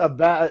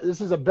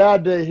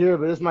bad day here,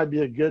 but this might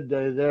be a good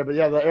day there. But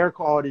yeah, the air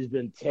quality's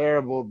been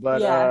terrible.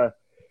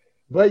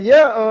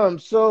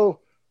 So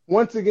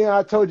once again,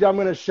 I told you I'm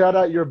going to shout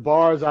out your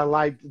bars I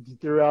liked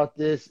throughout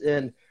this.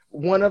 And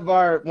one of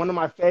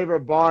my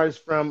favorite bars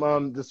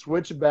from the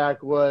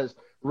Switchback was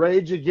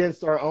 "Rage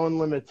Against Our Own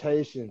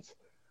Limitations."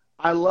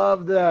 I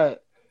love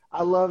that.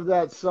 I love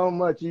that so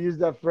much. You use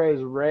that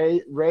phrase,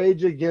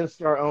 rage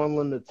against our own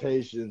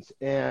limitations.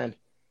 And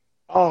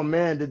oh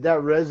man, did that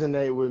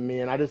resonate with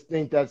me. And I just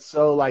think that's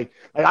so like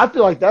I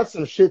feel like that's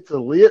some shit to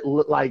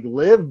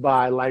live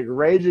by, like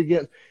rage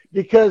against,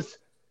 because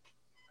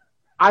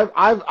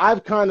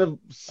I've kind of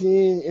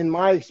seen in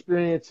my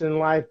experience in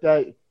life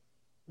that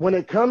when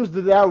it comes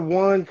to that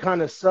one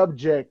kind of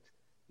subject,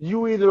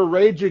 you either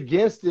rage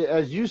against it,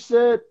 as you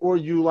said, or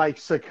you like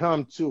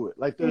succumb to it.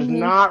 Like there's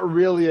not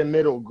really a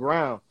middle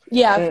ground.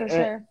 Yeah, for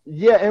sure.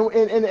 Yeah,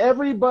 and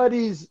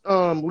everybody's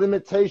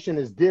limitation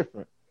is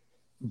different.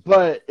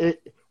 But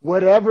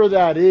whatever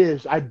that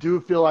is, I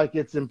do feel like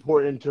it's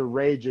important to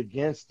rage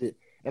against it.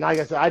 And like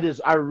I said,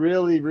 I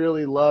really,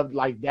 really loved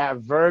like that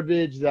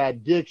verbiage,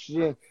 that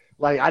diction.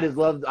 Like I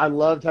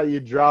loved how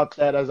you dropped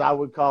that, as I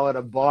would call it,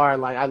 a bar.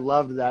 Like I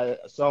loved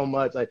that so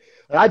much. Like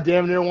I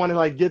damn near want to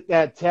like get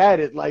that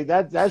tatted. Like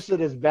that shit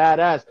is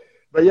badass.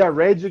 But yeah,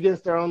 rage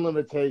against our own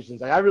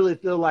limitations. Like I really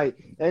feel like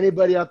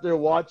anybody out there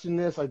watching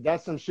this, like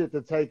that's some shit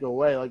to take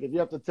away. Like if you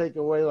have to take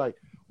away like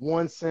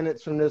one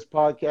sentence from this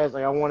podcast,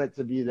 like I want it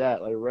to be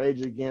that, like rage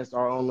against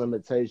our own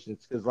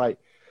limitations. Because like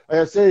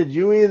I said,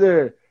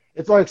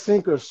 it's like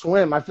sink or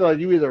swim. I feel like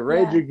you either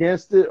rage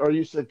against it or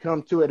you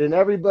succumb to it. And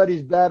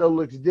everybody's battle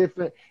looks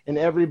different and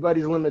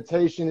everybody's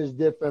limitation is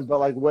different. But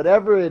like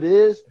whatever it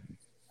is,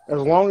 as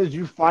long as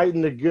you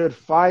fighting the good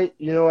fight,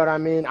 you know what I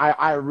mean?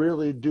 I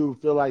really do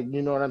feel like,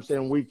 you know what I'm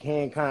saying, we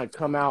can kind of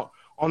come out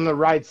on the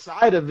right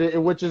side of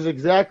it, which is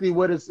exactly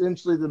what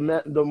essentially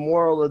the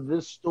moral of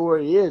this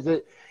story is.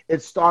 It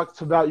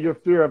talks about your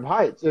fear of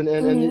heights, and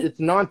it's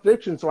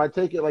nonfiction, so I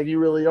take it like you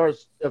really are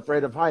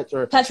afraid of heights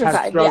or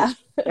petrified.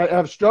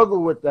 Have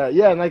struggled with that.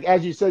 Yeah, and like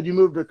as you said, you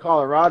moved to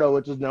Colorado,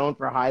 which is known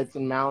for heights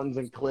and mountains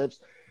and cliffs.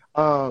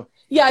 I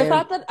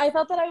thought that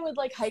I would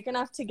like hike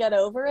enough to get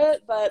over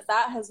it, but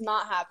that has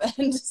not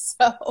happened.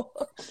 So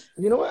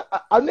you know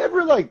what? I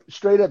never like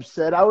straight up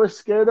said I was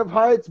scared of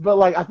heights, but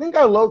like I think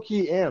I low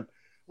key am.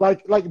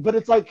 Like, but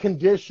it's like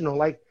conditional.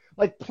 Like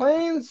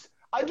planes.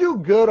 I do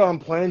good on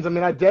planes. I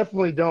mean, I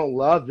definitely don't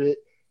love it,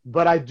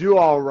 but I do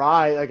all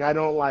right. Like, I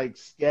don't, like,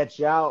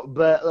 sketch out.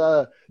 But,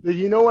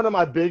 one of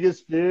my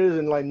biggest fears,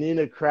 and, like,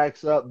 Nina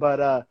cracks up,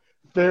 but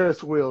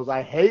Ferris wheels.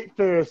 I hate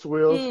Ferris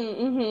wheels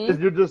Mm-hmm.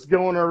 because you're just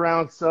going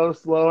around so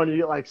slow and you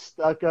get like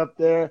stuck up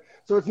there.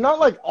 So it's not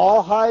like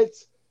all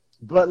heights,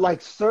 but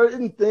like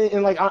certain things.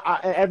 And like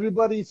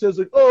everybody says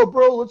like, oh,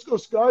 bro, let's go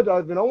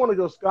skydiving. I want to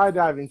go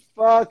skydiving.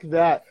 Fuck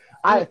that.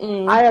 I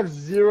Mm-mm. have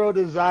zero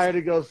desire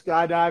to go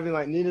skydiving.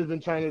 Like Nina's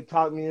been trying to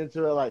talk me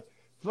into it. Like,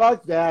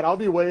 fuck that. I'll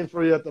be waiting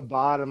for you at the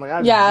bottom. Like I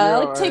have Yeah,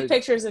 zero like take urge.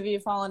 pictures of you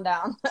falling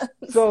down.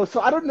 So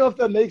I don't know if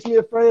that makes me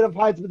afraid of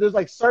heights, but there's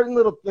like certain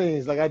little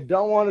things. Like I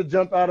don't want to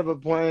jump out of a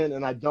plane,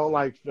 and I don't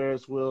like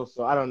Ferris wheels.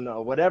 So I don't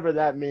know whatever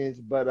that means.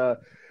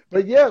 But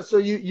yeah. So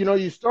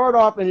you start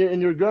off and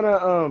you're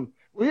gonna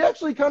will you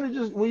actually kind of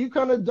just will you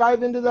kind of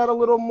dive into that a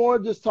little more?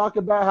 Just talk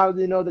about how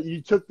that you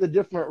took the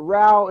different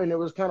route and it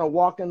was kind of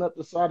walking up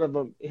the side of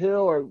a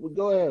hill. Or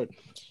go ahead.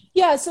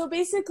 Yeah, so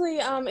basically,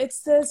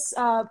 it's this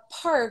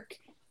park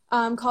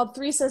called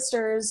Three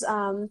Sisters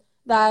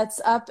that's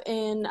up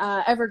in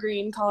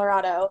Evergreen,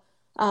 Colorado,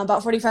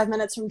 about 45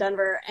 minutes from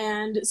Denver.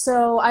 And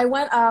so I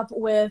went up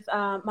with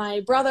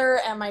my brother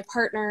and my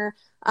partner,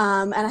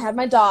 and I had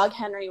my dog,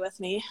 Henry, with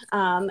me.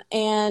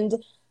 And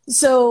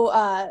so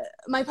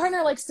my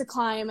partner likes to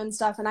climb and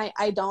stuff, and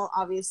I don't,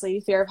 obviously,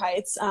 fear of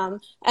heights.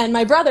 And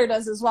my brother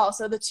does as well.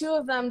 So the two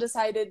of them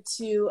decided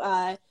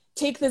to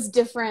take this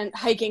different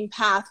hiking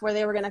path where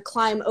they were going to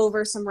climb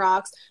over some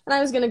rocks, and I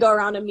was going to go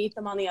around and meet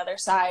them on the other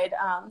side.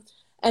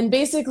 And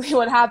basically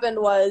what happened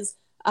was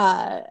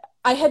I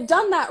had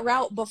done that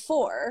route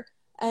before,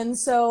 and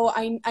so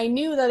I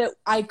knew that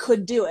I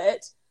could do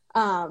it,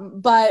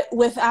 but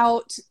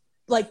without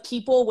like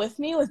people with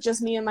me, with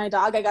just me and my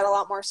dog, I got a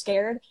lot more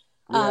scared.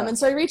 Yeah. And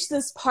so I reached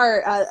this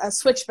part, a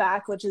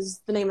switchback, which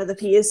is the name of the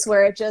piece,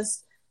 where it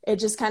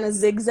just kind of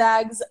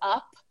zigzags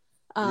up,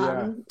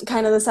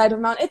 kind of the side of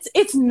a mountain.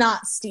 It's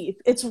not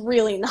steep. It's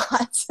really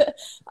not.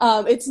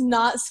 It's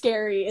not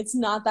scary. It's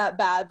not that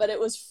bad, but it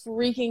was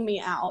freaking me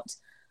out.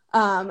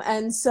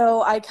 And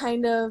so I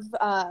kind of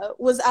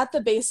was at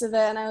the base of it,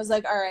 and I was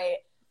like, all right,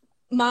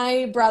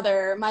 my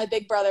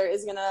big brother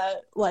is gonna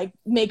like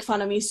make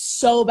fun of me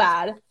so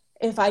bad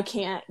if I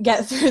can't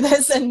get through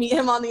this and meet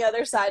him on the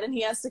other side, and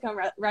he has to come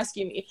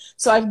rescue me.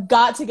 So I've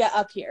got to get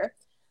up here.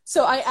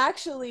 So I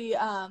actually,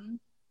 I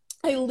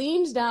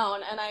leaned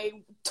down and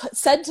I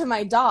said to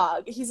my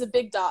dog, he's a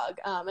big dog,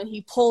 and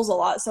he pulls a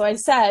lot. So I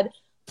said,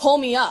 pull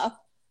me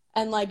up,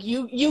 and like,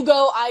 you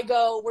go, I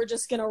go, we're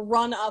just going to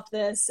run up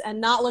this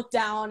and not look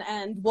down,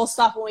 and we'll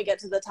stop when we get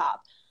to the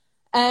top.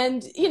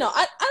 And,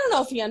 I don't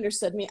know if he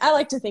understood me. I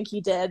like to think he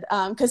did,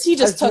 because he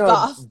just took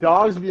off.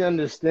 Dogs be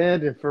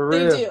understanding for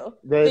They real. do.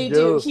 They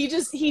do.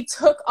 He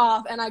took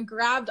off, and I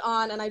grabbed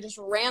on, and I just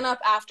ran up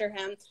after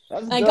him.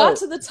 That's and I dope. got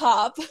to the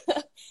top,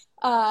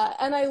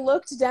 and I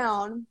looked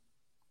down,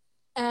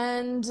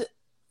 and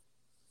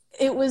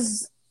it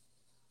was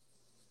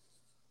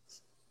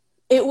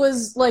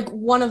like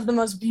one of the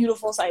most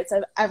beautiful sights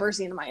I've ever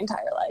seen in my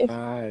entire life.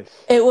 Nice.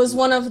 It was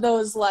one of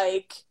those,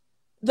 like,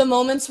 the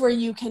moments where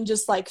you can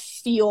just like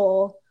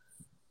feel,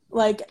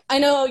 like, I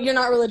know you're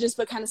not religious,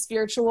 but kind of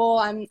spiritual.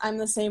 I'm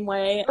the same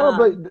way. No,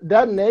 but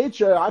that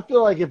nature, I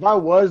feel like if I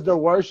was to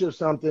worship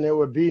something, it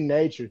would be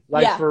nature.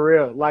 Like, Yeah. for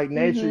real. Like,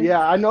 nature. Mhm.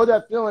 Yeah, I know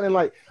that feeling. And,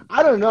 like,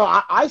 I don't know.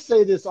 I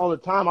say this all the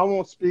time. I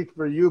won't speak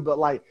for you, but,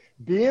 like,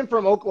 being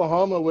from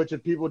Oklahoma, which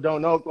if people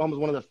don't know, Oklahoma is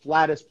one of the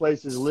flattest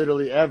places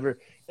literally ever.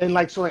 And,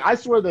 like, so, like, I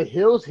swear the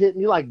hills hit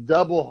me, like,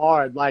 double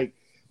hard. Like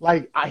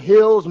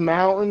hills,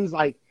 mountains,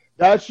 like,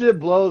 that shit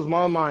blows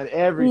my mind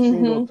every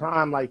single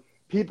time. Like,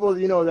 people,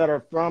 that are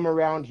from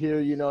around here,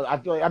 I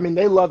feel like, I mean,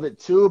 they love it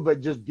too,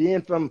 but just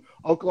being from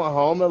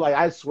Oklahoma, like,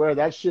 I swear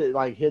that shit,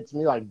 like, hits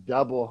me, like,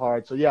 double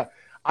hard. So, yeah,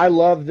 I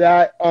love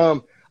that.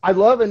 I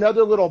love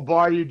another little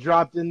bar you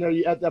dropped in there.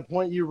 At that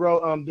point you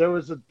wrote, there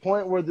was a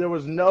point where there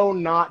was no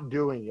not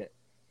doing it.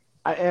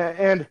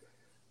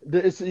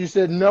 You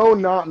said no,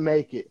 not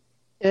make it.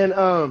 And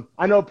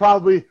I know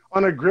probably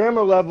on a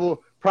grammar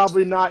level,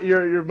 probably not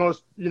your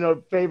most,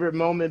 favorite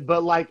moment,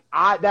 but like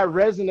that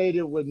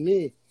resonated with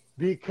me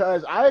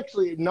because I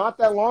actually, not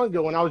that long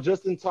ago, when I was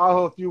just in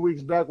Tahoe a few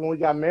weeks back when we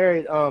got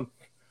married,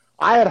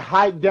 I had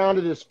hiked down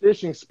to this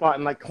fishing spot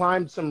and like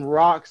climbed some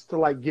rocks to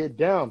like get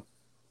down.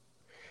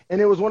 And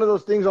it was one of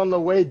those things on the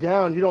way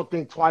down, you don't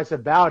think twice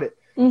about it.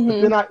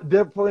 But then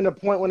there was a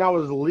point when I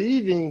was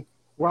leaving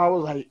where I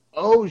was like,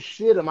 oh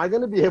shit, am I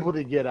going to be able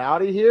to get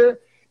out of here?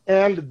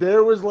 And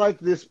there was like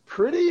this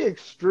pretty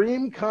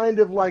extreme kind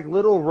of like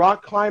little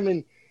rock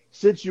climbing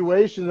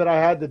situation that I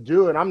had to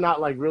do. And I'm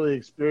not like really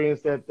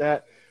experienced at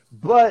that,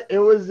 but it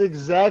was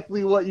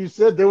exactly what you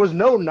said. There was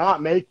no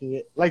not making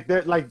it.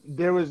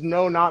 There was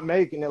no not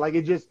making it. Like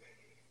it just,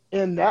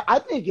 and that, I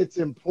think it's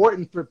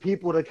important for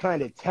people to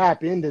kind of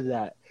tap into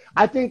that.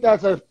 I think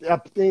that's a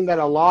thing that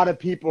a lot of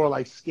people are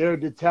like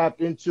scared to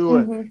tap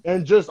into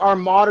and just our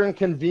modern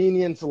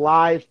convenience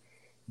life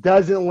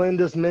doesn't lend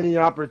us many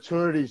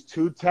opportunities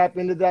to tap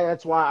into that.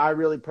 That's why I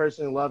really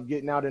personally love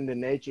getting out into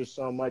nature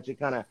so much. It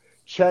kind of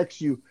checks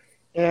you.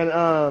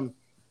 And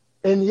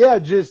and yeah,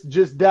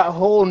 just that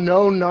whole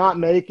no, not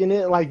making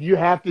it. Like you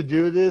have to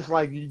do this.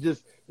 Like you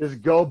just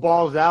go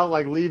balls out.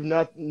 Like leave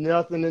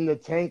nothing in the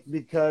tank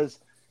because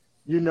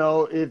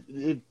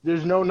if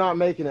there's no not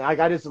making it. Like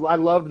I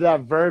loved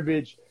that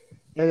verbiage,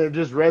 and it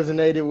just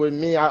resonated with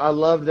me. I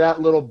love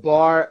that little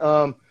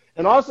bar.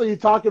 And also you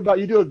talk about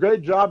you do a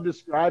great job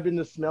describing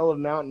the smell of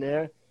mountain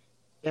air,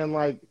 and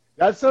like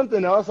that's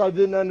something else I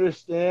didn't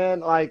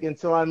understand like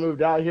until I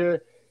moved out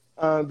here.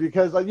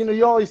 Because like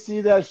you always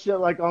see that shit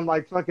like on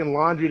like fucking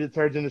laundry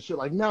detergent and shit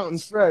like Mountain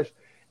Fresh,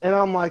 and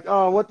I'm like,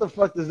 oh, what the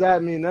fuck does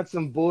that mean? That's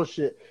some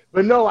bullshit.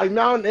 But no, like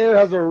mountain air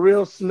has a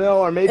real smell,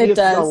 or maybe it's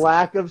a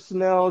lack of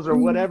smells or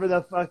whatever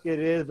the fuck it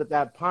is. But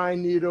that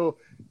pine needle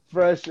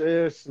fresh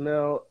air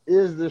smell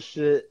is the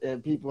shit,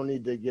 and people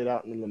need to get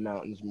out in the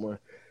mountains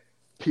more.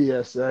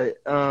 PSA.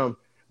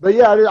 But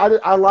yeah,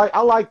 I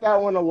like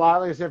that one a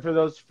lot. Like I said, for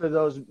those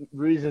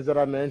reasons that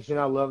I mentioned,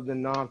 I love the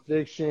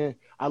nonfiction.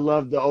 I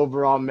love the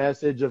overall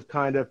message of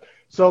kind of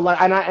so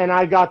like, and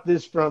I got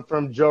this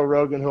from Joe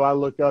Rogan, who I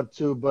look up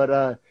to,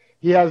 but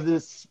he has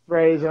this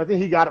phrase, and I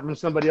think he got it from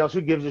somebody else. Who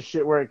gives a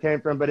shit where it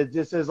came from? But it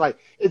just says like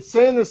it's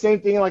saying the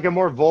same thing in like a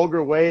more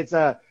vulgar way. It's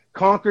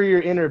conquer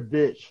your inner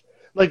bitch.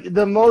 Like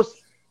the most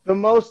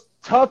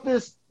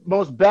toughest,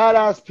 most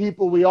badass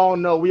people we all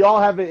know. We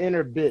all have an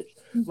inner bitch.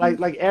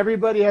 Like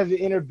everybody has an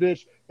inner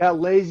bitch, that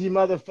lazy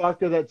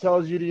motherfucker that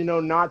tells you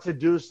to, not to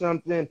do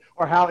something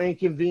or how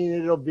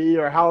inconvenient it'll be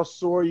or how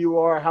sore you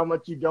are, how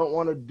much you don't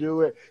want to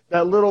do it.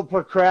 That little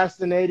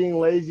procrastinating,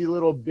 lazy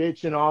little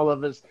bitch in all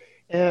of us.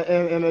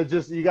 And it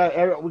just, we got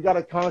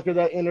to conquer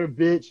that inner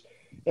bitch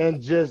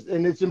and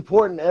it's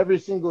important every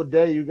single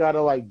day. You got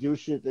to like do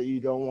shit that you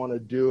don't want to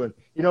do and,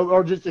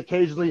 or just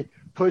occasionally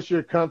push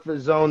your comfort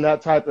zone,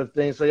 that type of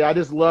thing. So yeah, I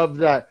just love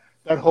that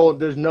whole,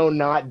 there's no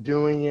not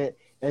doing it.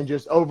 And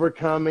just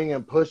overcoming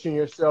and pushing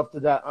yourself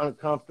to that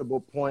uncomfortable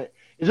point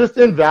is just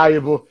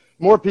invaluable.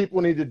 More people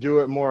need to do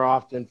it more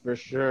often for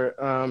sure.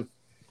 And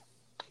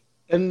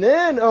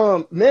then,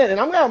 man, and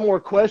I've got more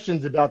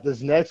questions about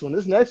this next one.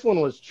 This next one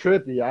was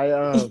trippy.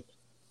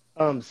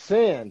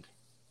 Sand.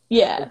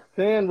 Yeah.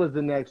 Sand was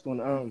the next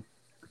one.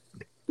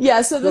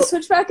 Yeah, so the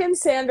Switchback and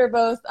Sand are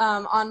both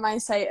on my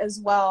site as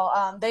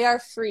well. They are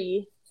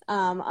free,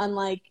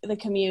 unlike the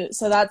Commute.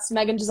 So that's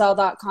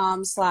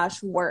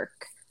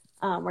megangiselle.com/work.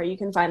 Where you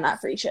can find that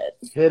free shit.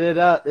 Hit it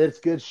up. It's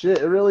good shit.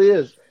 It really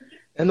is.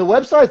 And the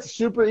website's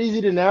super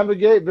easy to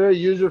navigate, very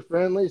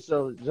user-friendly.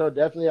 So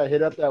definitely I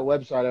hit up that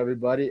website,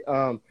 everybody.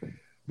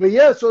 But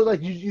yeah, so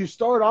like you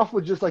start off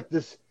with just like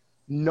this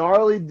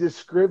gnarly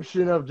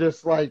description of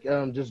just like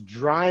just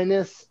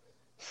dryness,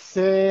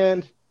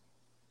 sand,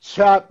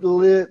 chapped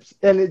lips.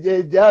 And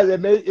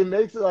it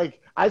makes it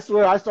like, I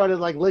swear I started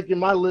like licking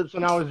my lips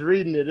when I was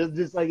reading it. It's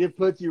just like it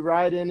puts you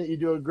right in it. You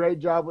do a great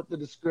job with the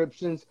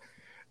descriptions.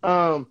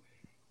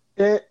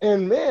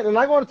 And man, and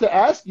I wanted to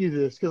ask you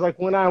this because like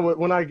when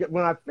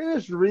I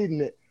finished reading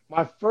it,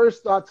 my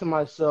first thought to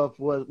myself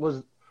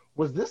was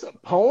this a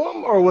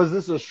poem or was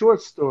this a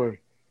short story?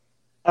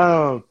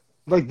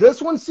 Like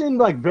this one seemed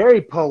like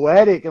very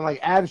poetic and like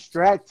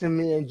abstract to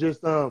me, and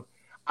just I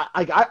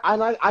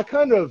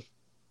kind of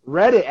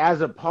read it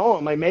as a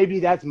poem. Like maybe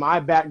that's my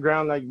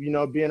background, like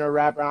being a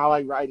rapper, and I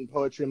like writing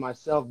poetry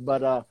myself,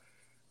 but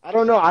I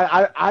don't know.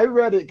 I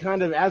read it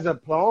kind of as a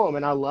poem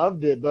and I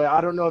loved it, but I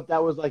don't know if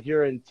that was like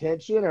your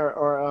intention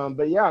or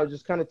but yeah, I'll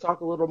just kind of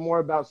talk a little more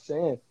about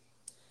Sand.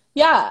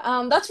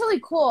 Yeah, that's really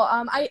cool.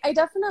 I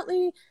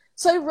definitely,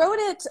 so I wrote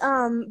it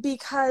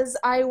because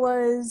I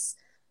was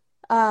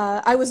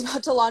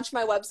about to launch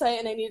my website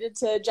and I needed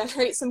to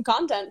generate some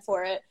content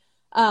for it.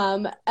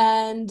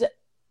 And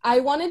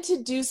I wanted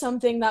to do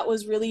something that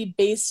was really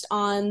based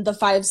on the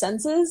five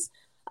senses.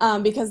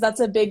 Because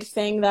that's a big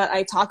thing that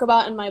I talk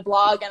about in my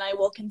blog and I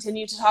will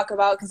continue to talk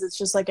about because it's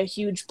just like a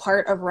huge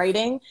part of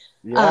writing.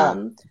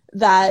 Yeah.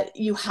 That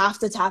you have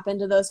to tap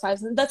into those five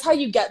senses. That's how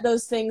you get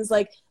those things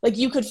like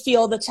you could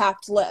feel the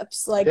chapped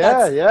lips. Like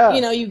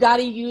you got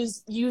to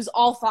use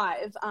all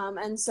five.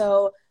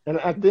 And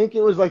I think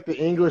it was like the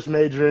English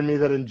major in me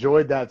that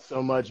enjoyed that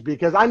so much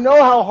because I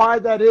know how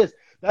hard that is.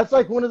 That's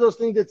like one of those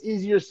things that's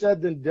easier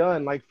said than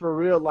done. Like for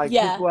real, like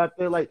people out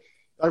there like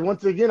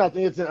once again, I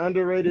think it's an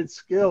underrated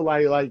skill.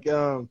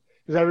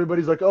 Because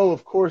everybody's like, oh,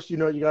 of course, you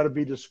got to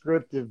be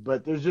descriptive,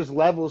 but there's just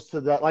levels to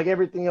that. Like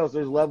everything else,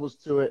 there's levels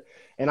to it.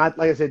 And like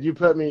I said, you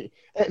put me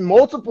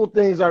multiple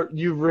things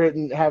you've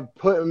written have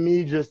put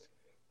me just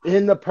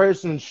in the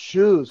person's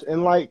shoes,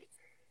 and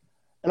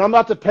I'm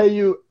about to pay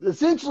you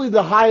essentially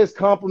the highest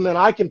compliment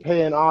I can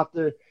pay an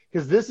author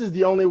because this is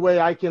the only way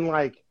I can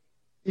like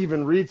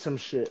even read some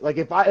shit. Like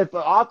if an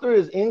author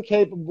is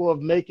incapable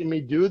of making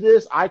me do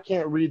this, I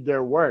can't read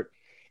their work.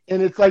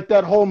 And it's like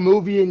that whole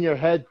movie in your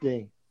head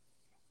thing.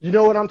 You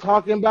know what I'm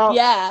talking about?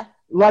 Yeah.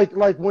 Like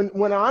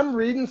when I'm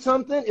reading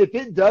something, if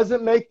it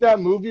doesn't make that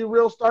movie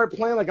reel start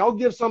playing, like I'll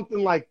give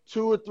something like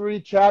 2 or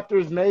 3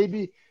 chapters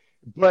maybe.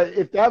 But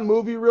if that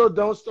movie reel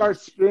don't start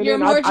spinning, you're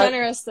more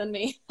generous than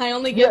me. I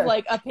only give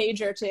like a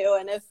page or two,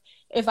 and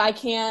if I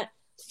can't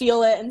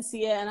feel it and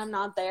see it and I'm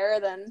not there,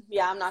 then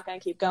yeah, I'm not going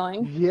to keep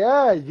going.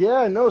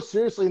 Yeah, no,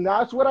 seriously. And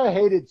that's what I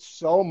hated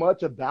so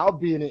much about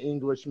being an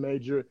English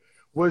major,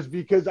 was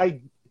because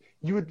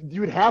you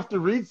would have to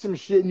read some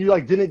shit and you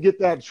like didn't get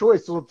that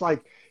choice. So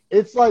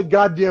it's like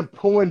goddamn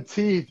pulling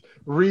teeth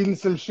reading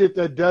some shit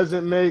that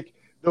doesn't make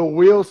the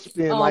wheel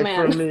spin. Oh, like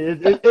man. for me,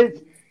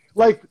 it's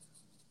like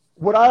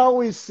what I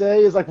always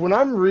say is like when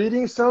I'm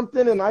reading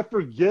something and I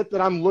forget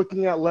that I'm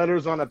looking at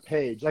letters on a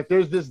page, like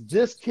there's this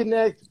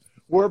disconnect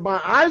where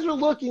my eyes are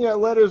looking at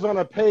letters on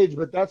a page,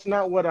 but that's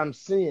not what I'm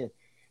seeing.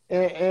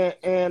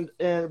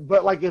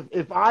 But like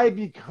if I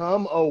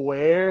become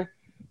aware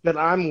that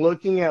I'm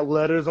looking at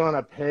letters on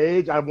a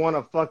page, I want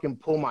to fucking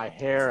pull my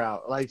hair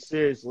out. Like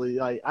seriously,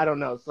 like I don't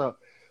know. So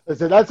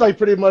that's like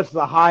pretty much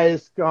the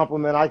highest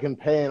compliment I can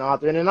pay an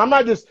author. And I'm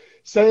not just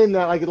saying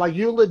that, like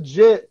you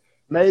legit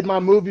made my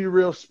movie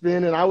reel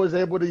spin, and I was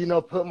able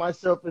to, put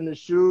myself in the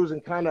shoes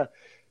and kind of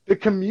the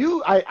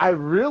commute. I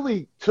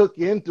really took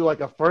in through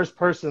like a first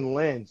person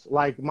lens.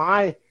 Like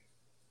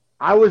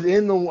I was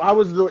in the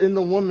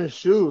woman's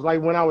shoes.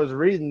 Like when I was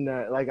reading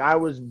that, like I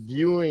was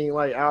viewing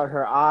like out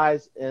her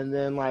eyes, and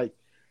then like,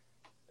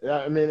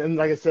 I mean, and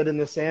like I said, in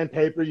the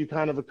sandpaper, you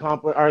kind of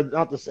accomplish, or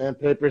not the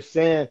sandpaper,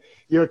 sand,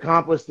 you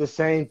accomplish the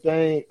same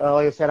thing.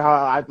 Like I said,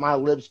 how my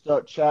lips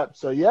felt chapped.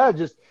 So yeah,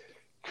 just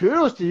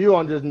kudos to you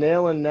on just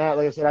nailing that.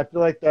 Like I said, I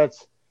feel like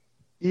that's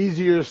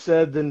easier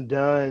said than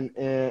done.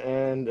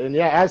 And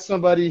yeah, as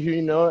somebody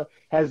who,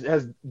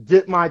 has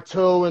dipped my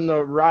toe in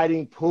the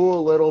writing pool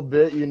a little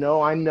bit,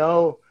 I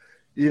know,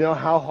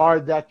 how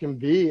hard that can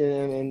be.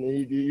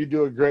 And you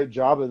do a great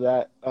job of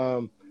that.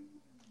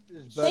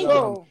 Thank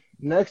you.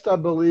 Next, I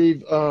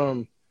believe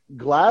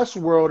Glass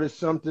World is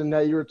something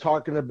that you were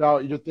talking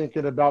about. You're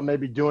thinking about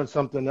maybe doing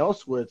something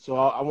else with. So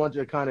I want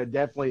you to kind of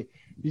definitely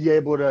be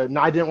able to.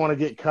 No, I didn't want to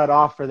get cut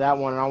off for that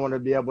one, and I want to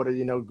be able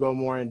to, go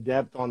more in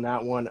depth on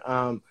that one.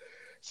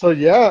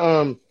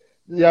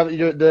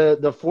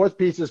 The fourth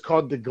piece is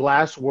called The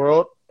Glass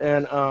World,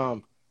 and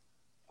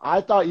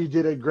I thought you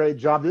did a great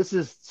job.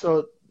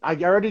 I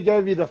already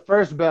gave you the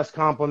first best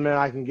compliment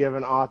I can give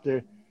an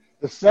author.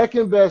 The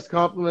second best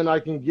compliment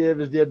I can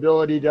give is the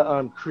ability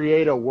to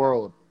create a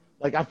world.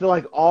 Like I feel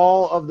like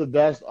all of the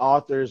best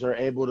authors are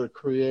able to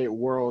create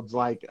worlds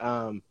like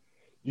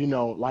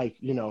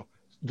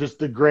just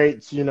the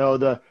greats,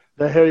 the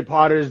Harry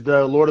Potters,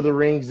 the Lord of the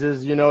Rings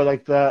is,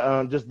 like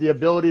the just the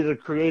ability to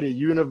create a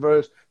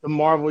universe, the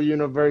Marvel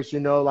universe,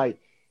 like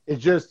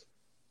it's just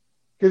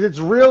because it's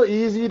real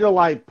easy to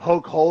like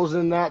poke holes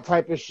in that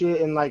type of shit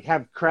and like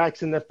have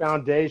cracks in the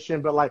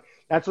foundation. But like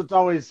that's what's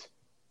always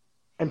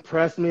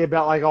impressed me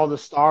about like all the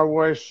Star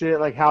Wars shit,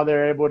 like how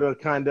they're able to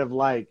kind of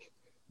like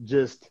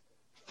just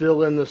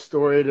fill in the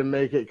story to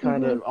make it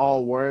kind of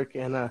all work.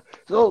 And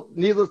so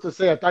needless to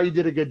say, I thought you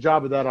did a good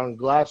job of that on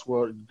Glass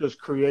World,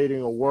 just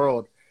creating a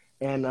world.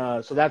 And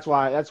so that's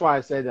why I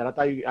say that.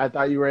 I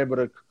thought you were able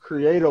to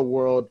create a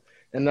world,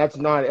 and that's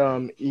not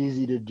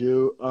easy to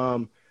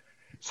do.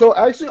 So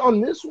actually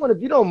on this one,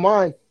 if you don't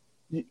mind,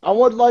 I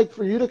would like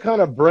for you to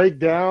kind of break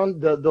down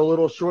the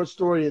little short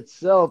story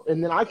itself,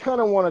 and then I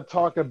kind of want to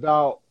talk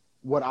about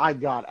what I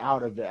got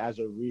out of it as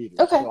a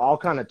reader. Okay. So I'll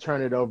kind of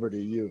turn it over to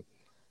you.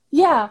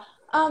 Yeah.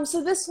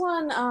 So this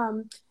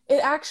one,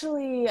 it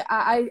actually,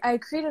 I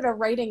created a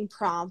writing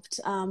prompt,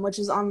 which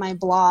is on my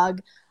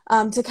blog,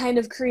 to kind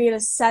of create a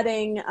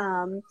setting,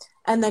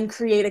 and then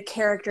create a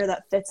character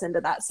that fits into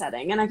that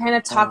setting. And I kind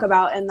of talk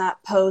about in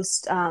that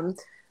post,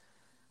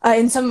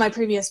 in some of my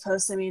previous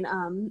posts, I mean,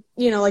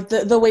 like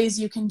the ways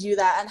you can do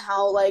that and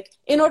how, like,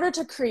 in order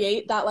to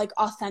create that, like,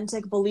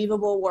 authentic,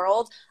 believable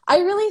world, I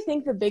really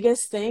think the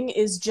biggest thing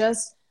is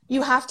just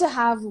you have to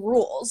have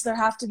rules. There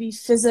have to be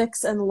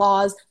physics and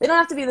laws. They don't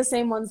have to be the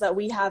same ones that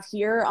we have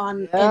here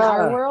in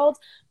our world,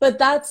 but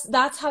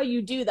that's how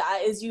you do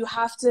that, is you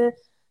have to,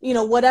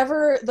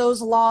 whatever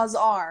those laws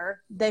are,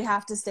 they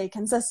have to stay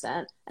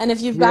consistent. And if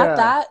you've got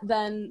that,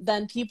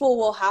 then people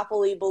will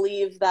happily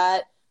believe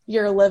that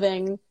you're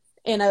living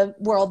in a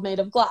world made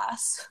of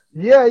glass.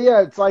 Yeah.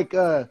 It's like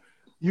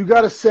you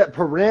got to set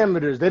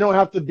parameters. They don't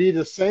have to be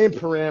the same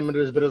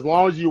parameters, but as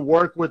long as you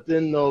work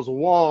within those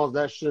walls,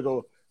 that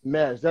shit'll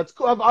mesh. That's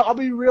cool. I'll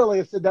be real. Like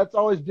I said, that's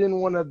always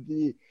been one of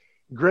the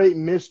great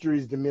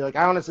mysteries to me. Like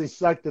I honestly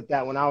sucked at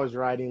that when I was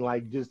writing,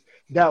 like just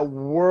that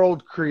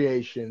world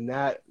creation,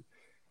 that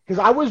because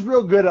I was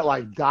real good at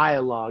like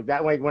dialogue.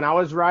 That like when I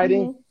was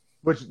writing,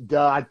 which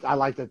I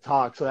like to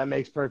talk, so that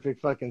makes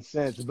perfect fucking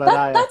sense.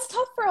 But that's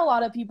tough for a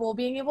lot of people,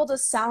 being able to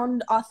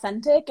sound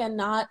authentic and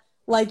not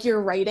like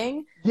you're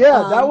writing.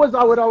 Yeah, that was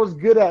what I was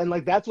good at, and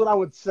like that's what I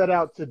would set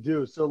out to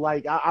do. So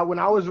like I when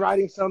I was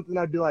writing something,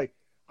 I'd be like,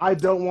 I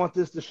don't want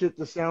this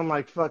to sound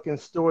like fucking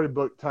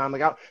storybook time.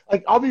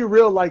 I'll be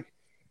real, like,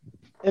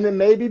 and it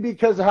may be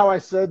because of how I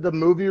said the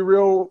movie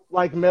reel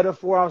like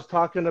metaphor I was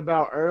talking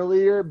about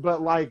earlier,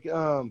 but like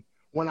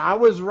when I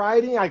was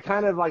writing, I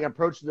kind of like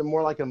approached it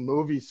more like a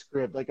movie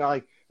script.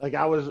 I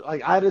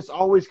just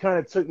always kind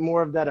of took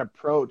more of that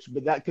approach,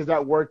 but that because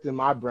that worked in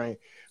my brain.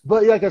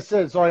 But like I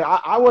said, sorry,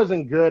 I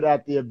wasn't good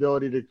at the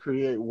ability to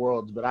create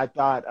worlds, but I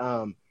thought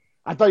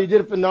you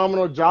did a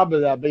phenomenal job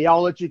of that. But yeah,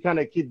 I'll let you kind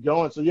of keep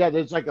going. So yeah,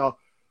 there's like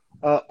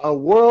a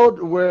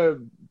world where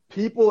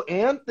people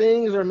and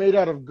things are made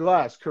out of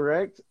glass,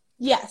 correct?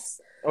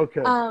 Yes.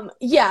 Okay.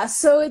 Yeah,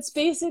 so it's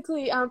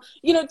basically,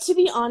 to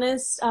be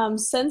honest,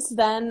 since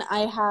then I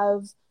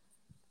have,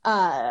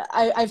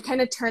 I've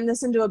kind of turned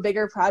this into a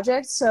bigger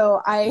project.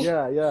 So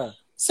Yeah.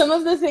 some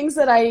of the things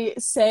that I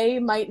say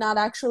might not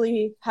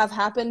actually have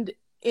happened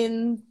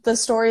in the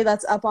story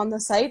that's up on the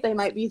site. They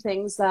might be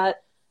things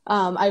that,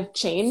 I've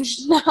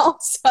changed now.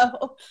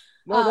 So,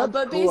 No, that's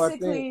but cool, I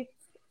basically, think.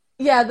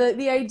 yeah,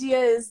 the idea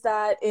is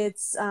that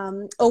it's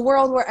a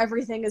world where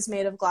everything is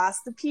made of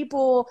glass. The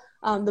people,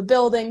 the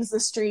buildings, the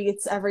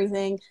streets,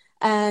 everything.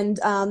 And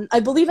I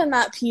believe in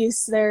that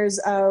piece, there's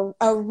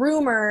a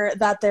rumor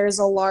that there's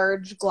a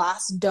large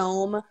glass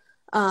dome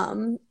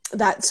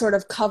that sort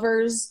of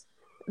covers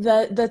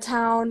the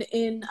town.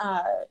 In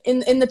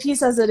the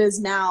piece as it is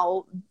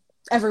now,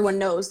 everyone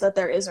knows that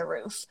there is a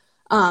roof.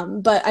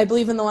 But I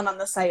believe in the one on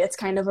the site, it's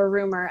kind of a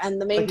rumor. And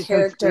the main Like a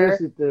character,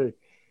 conspiracy theory.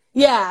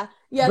 yeah,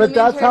 the But main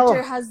that's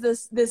character how. has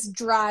this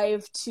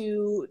drive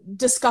to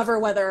discover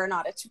whether or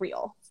not it's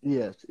real.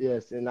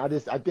 Yes, and I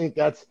think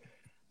that's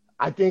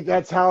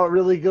how it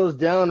really goes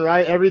down,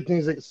 right?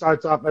 Everything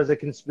starts off as a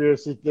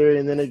conspiracy theory,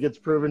 and then it gets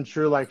proven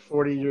true like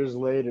 40 years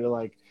later.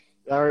 Like,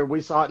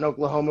 we saw it in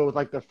Oklahoma with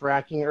like the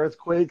fracking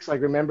earthquakes.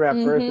 Like, remember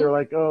at first they Mm-hmm. were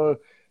like, "Oh,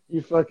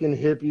 you fucking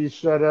hippies,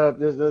 shut up.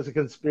 There's a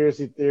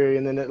conspiracy theory,"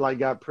 and then it like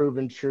got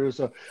proven true.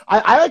 So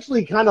I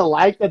actually kind of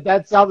like that.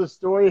 That's how the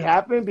story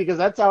happened because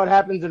that's how it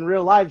happens in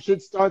real life.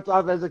 Shit starts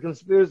off as a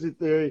conspiracy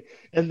theory,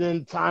 and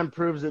then time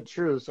proves it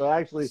true. So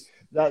actually,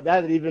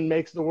 that even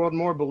makes the world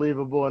more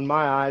believable in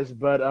my eyes.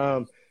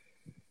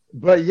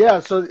 But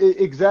yeah, so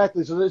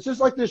exactly. So it's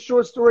just like this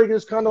short story,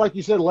 just kind of like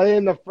you said,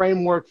 laying the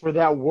framework for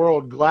that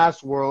world,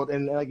 glass world,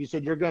 and like you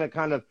said, you're going to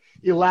kind of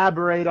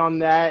elaborate on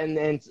that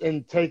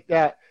and take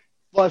that,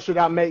 flush it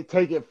out,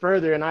 take it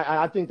further. And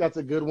I think that's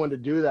a good one to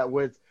do that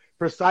with,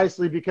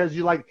 precisely because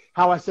you like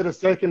how I said a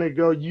second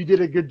ago, you did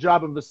a good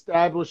job of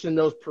establishing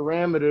those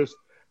parameters.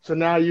 So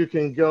now you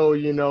can go,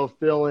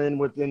 fill in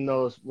within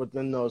those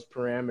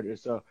parameters.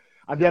 So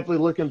I'm definitely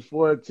looking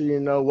forward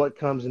to, what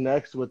comes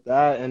next with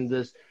that. And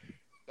this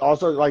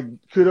also, like,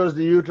 kudos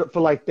to you for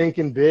like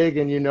thinking big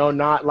and,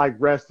 not like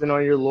resting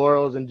on your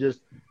laurels and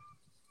just,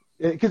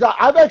 because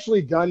I've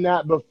actually done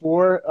that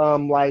before.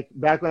 Like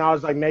back when I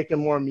was like making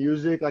more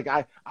music, like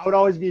I would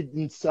always be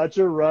in such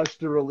a rush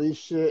to release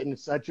shit and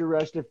such a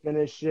rush to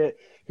finish shit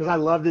because I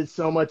loved it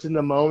so much in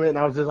the moment. And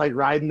I was just like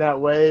riding that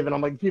wave and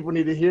I'm like, people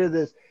need to hear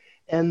this.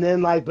 And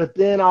then but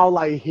then I'll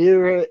like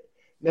hear it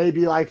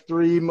maybe like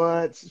 3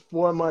 months,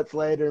 4 months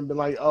later and be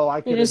like, oh, I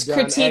You're could have just done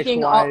X,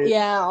 critiquing all, Y.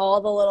 yeah, all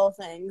the little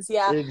things.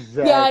 Yeah.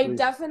 Yeah, I Exactly.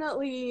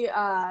 definitely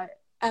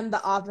am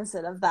the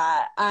opposite of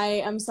that.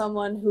 I am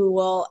someone who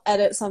will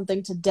edit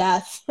something to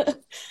death.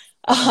 That's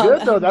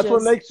good though. And That's what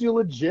just makes you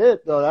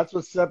legit though. That's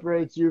what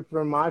separates you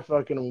from my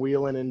fucking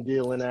wheeling and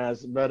dealing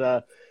ass.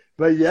 But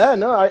yeah,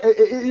 no,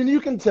 and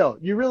you can tell.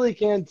 You really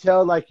can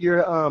tell. Like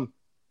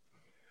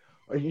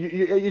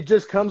it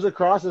just comes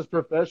across as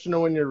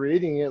professional when you're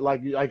reading it.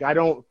 Like I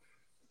don't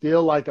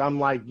feel like I'm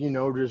like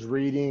just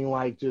reading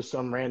like just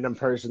some random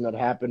person that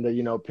happened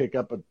to pick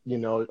up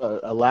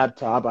a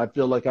laptop. I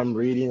feel like I'm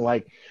reading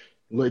like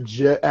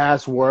legit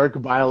ass work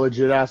by a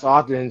legit ass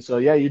author. And so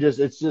yeah,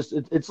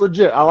 it's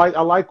legit. I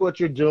like what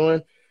you're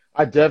doing.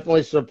 I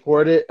definitely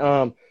support it.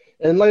 And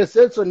like I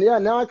said, so yeah,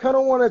 now I kind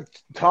of want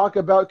to talk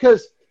about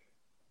because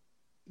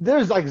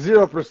there's like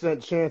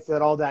 0% chance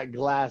that all that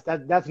glass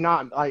that's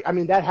not like I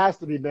mean that has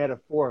to be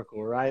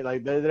metaphorical, right?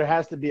 Like there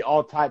has to be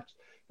all types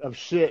of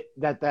shit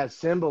that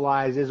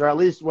symbolizes, or at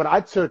least what I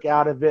took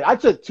out of it. I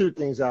took two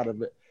things out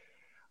of it.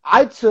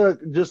 I took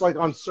just like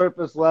on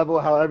surface level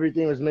how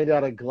everything was made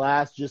out of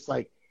glass, just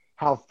like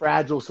how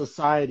fragile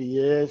society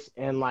is,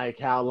 and like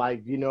how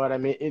like you know what I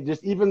mean. It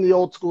just even the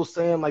old school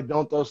saying like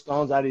don't throw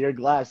stones out of your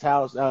glass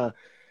house,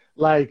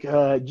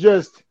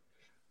 just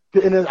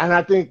and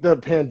I think the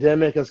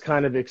pandemic has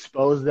kind of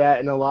exposed that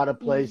in a lot of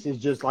places,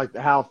 just like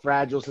how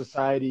fragile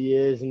society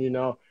is, and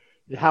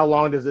how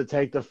long does it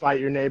take to fight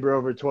your neighbor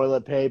over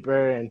toilet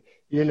paper, and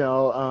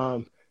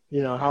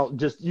how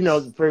just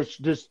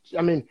first just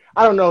I mean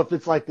I don't know if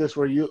it's like this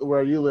where you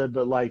live,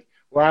 but like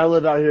where I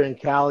live out here in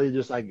Cali,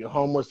 just like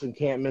homeless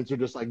encampments are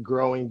just like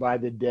growing by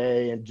the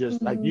day, and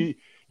just like mhm.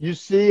 you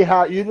just see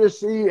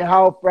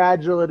how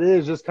fragile it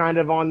is, just kind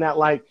of on that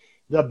like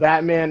the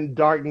Batman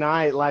Dark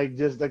Knight, like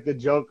just like the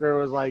Joker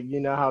was like,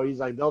 how he's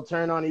like they'll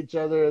turn on each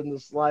other in the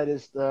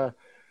slightest given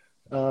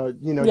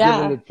the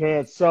Yeah.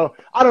 chance. So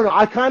I don't know.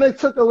 I kind of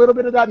took a little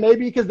bit of that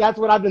maybe because that's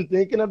what I've been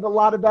thinking of a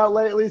lot about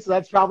lately. So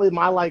that's probably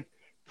my like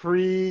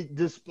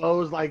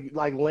predisposed like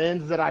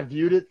lens that I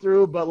viewed it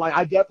through. But like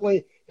I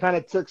definitely kind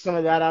of took some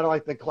of that out of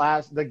like the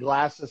glass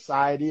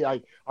society.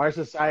 Like our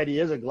society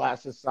is a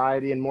glass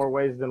society in more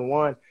ways than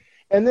one.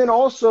 And then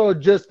also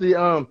just the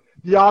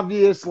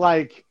obvious,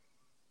 like,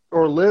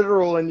 or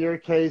literal in your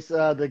case,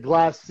 the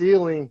glass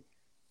ceiling.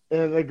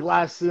 And the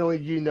glass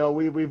ceiling,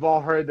 we've all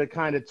heard the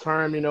kind of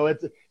term,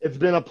 it's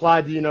been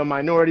applied to,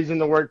 minorities in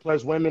the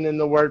workplace, women in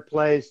the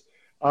workplace,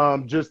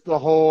 just the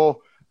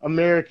whole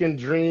American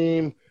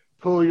dream,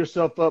 pull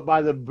yourself up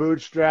by the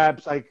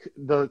bootstraps, like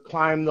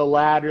climb the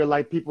ladder.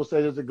 Like people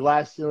say there's a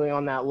glass ceiling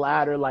on that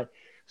ladder. Like,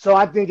 so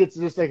I think it's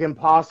just like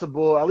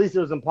impossible, at least it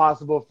was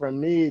impossible for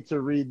me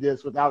to read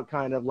this without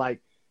kind of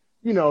like,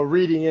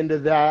 reading into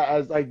that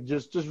as like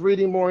just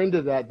reading more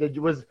into that.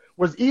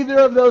 Was either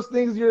of those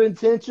things your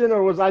intention,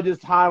 or was I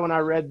just high when I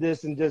read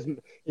this and just,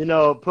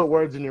 put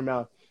words in your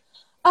mouth?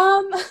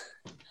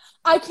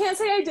 I can't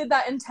say I did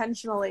that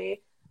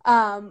intentionally.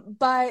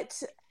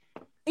 But,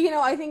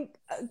 I think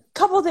a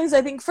couple of things.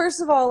 I think,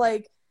 first of all,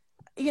 like,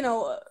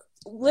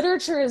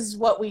 literature is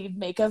what we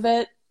make of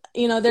it.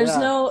 There's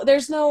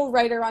no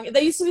right or wrong.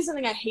 That used to be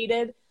something I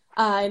hated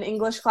in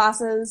English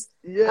classes.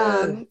 It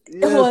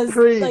was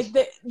preach.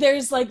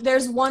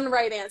 There's one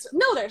right answer.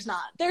 No, there's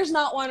not. There's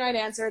not one right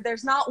answer.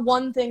 There's not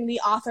one thing the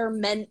author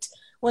meant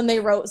when they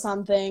wrote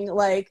something.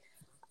 Like,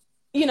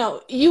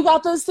 you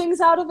got those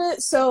things out of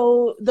it,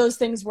 so those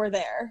things were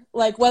there.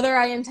 Like, whether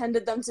I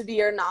intended them to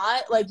be or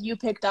not, like, you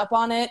picked up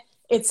on it.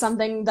 It's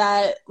something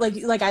that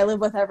like I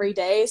live with every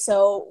day.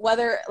 So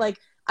whether, like,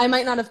 I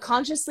might not have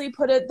consciously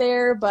put it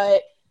there,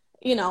 but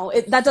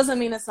that doesn't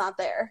mean it's not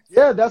there.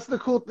 Yeah, that's the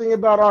cool thing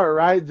about art,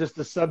 right? Just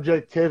the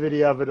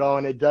subjectivity of it all,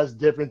 and it does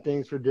different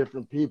things for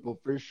different people,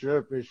 for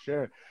sure.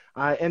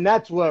 And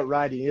that's what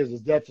writing is.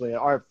 It's definitely an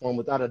art form,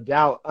 without a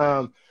doubt.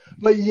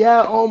 But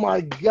yeah, oh my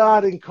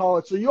God, in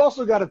college. So you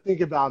also got to think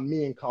about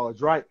me in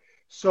college, right?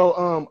 So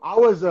I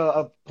was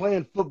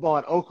playing football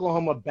at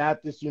Oklahoma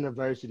Baptist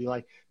University,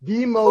 like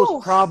the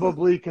most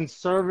probably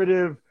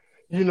conservative,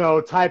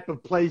 type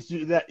of place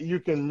that you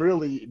can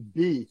really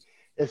be,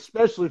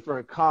 especially for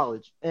a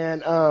college.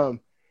 And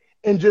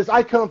just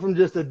I come from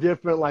just a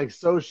different like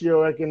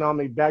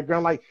socioeconomic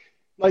background.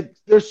 Like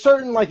there's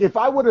certain, like if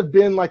I would have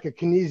been like a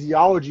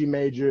kinesiology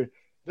major,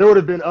 there would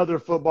have been other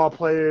football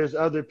players,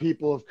 other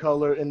people of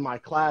color in my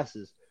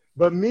classes.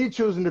 But me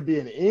choosing to be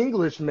an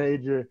English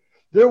major,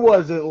 there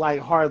wasn't like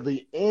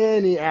hardly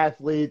any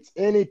athletes,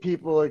 any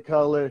people of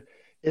color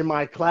in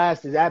my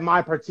classes at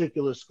my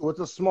particular school. It's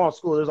a small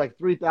school. There's like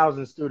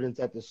 3,000 students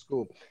at the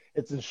school.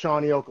 It's in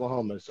Shawnee,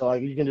 Oklahoma. So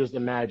like you can just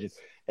imagine.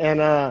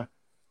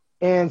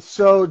 And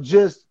so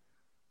just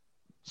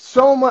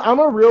so much, I'm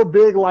a real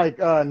big like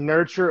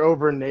nurture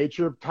over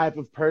nature type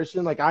of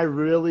person. Like I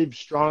really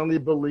strongly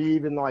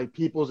believe in like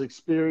people's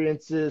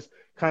experiences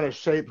kind of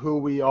shape who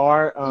we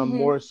are,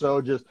 more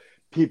so just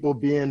people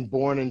being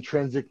born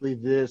intrinsically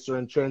this or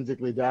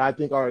intrinsically that. I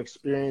think our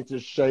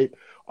experiences shape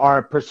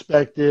our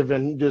perspective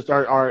and just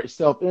our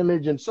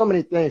self-image and so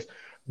many things.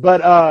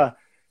 But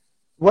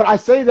what I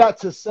say that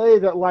to say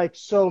that, like,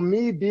 so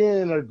me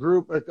being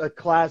in a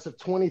class of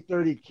 20,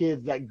 30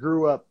 kids that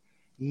grew up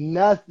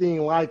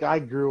nothing like I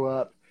grew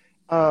up,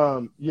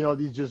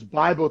 these just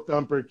Bible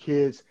thumper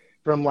kids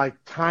from like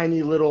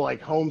tiny little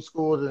like home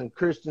schools and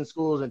Christian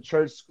schools and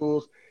church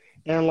schools.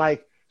 And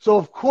like, so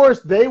of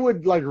course they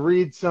would like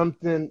read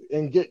something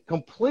and get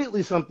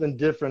completely something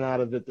different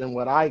out of it than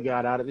what I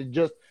got out of it.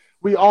 Just,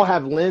 we all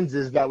have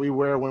lenses that we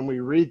wear when we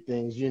read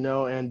things,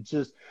 and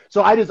just,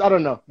 so I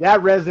don't know.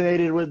 That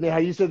resonated with me. How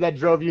you said that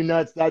drove you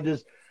nuts. That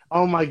just,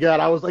 oh my God.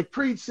 I was like,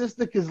 preach,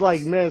 sister. Cause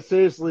like, man,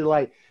 seriously,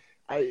 like,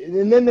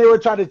 and then they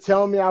would try to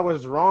tell me I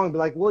was wrong. But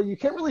like, well, you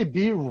can't really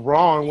be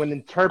wrong when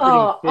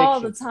interpreting fiction. All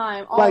the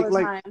time.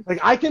 Like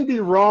I can be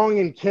wrong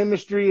in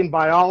chemistry and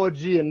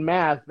biology and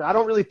math, but I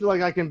don't really feel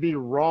like I can be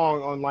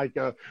wrong on like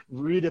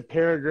read a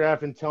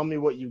paragraph and tell me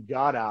what you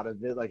got out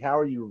of it. Like, how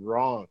are you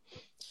wrong?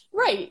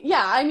 Right.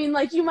 Yeah. I mean,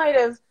 like you might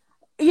have,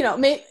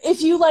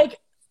 if you like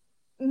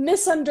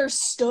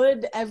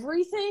misunderstood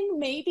everything,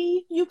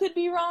 maybe you could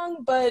be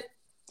wrong, but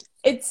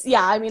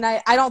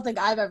I don't think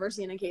I've ever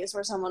seen a case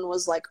where someone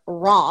was like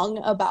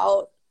wrong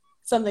about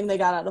something they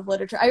got out of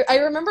literature. I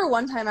remember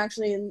one time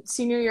actually in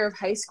senior year of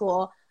high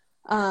school,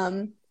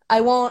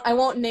 I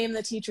won't name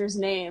the teachers'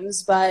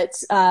 names, but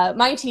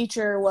my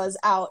teacher was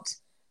out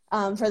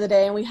for the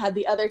day and we had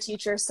the other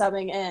teacher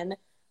subbing in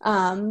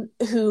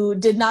who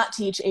did not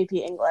teach AP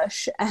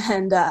English.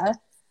 And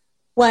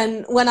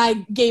when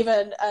I gave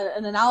an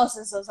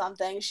analysis of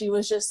something, she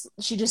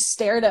just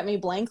stared at me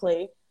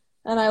blankly.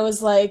 And I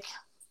was like,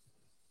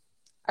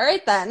 all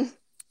right then,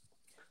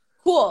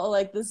 cool.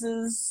 Like, this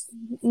is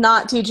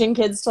not teaching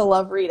kids to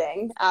love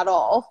reading at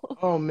all.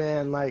 Oh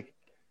man. Like,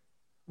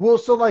 well,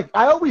 so like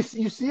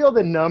you see all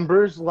the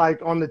numbers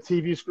like on the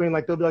TV screen,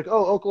 like they'll be like,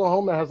 oh,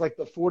 Oklahoma has like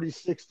the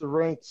 46th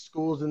ranked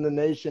schools in the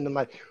nation. And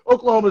like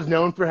Oklahoma's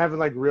known for having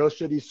like real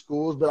shitty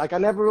schools, but like I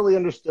never really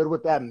understood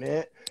what that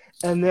meant.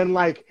 And then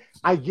like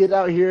I get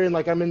out here and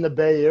like I'm in the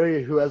Bay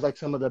Area, who has like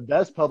some of the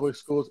best public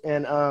schools,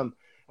 and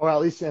or at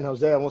least San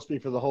Jose. I won't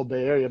speak for the whole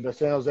Bay Area, but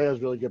San Jose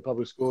has really good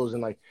public schools.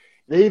 And like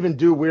they even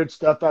do weird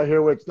stuff out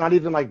here where it's not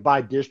even like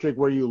by district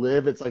where you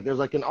live. It's like there's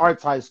like an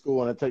arts high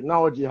school and a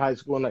technology high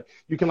school, and like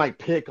you can like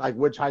pick like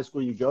which high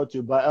school you go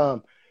to.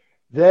 But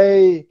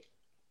they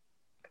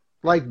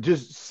like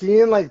just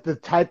seeing like the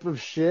type of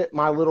shit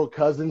my little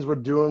cousins were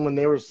doing when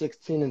they were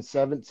 16 and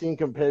 17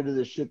 compared to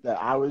the shit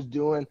that I was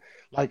doing.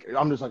 Like,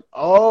 I'm just like,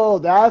 oh,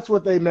 that's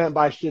what they meant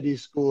by shitty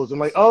schools. I'm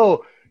like,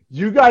 oh,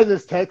 you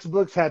guys'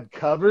 textbooks had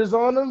covers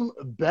on them?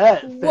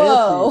 Bet.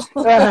 Whoa.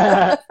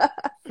 Fancy.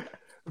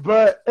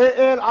 But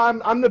and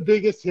I'm the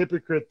biggest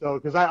hypocrite though,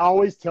 because I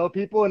always tell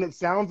people, and it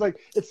sounds like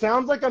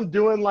I'm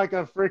doing like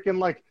a freaking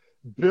like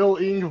Bill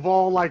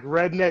Engvall like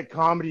redneck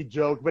comedy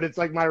joke, but it's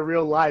like my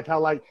real life. How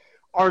like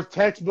our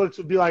textbooks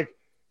would be like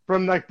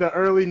from like the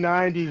early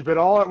 90s,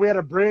 but we had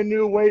a brand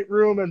new weight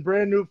room and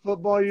brand new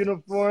football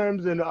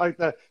uniforms and like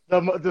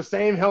the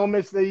same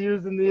helmets they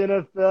use in the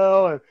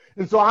NFL,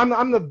 and so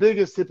I'm the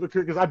biggest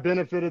hypocrite because I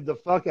benefited the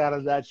fuck out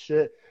of that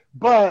shit.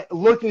 But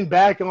looking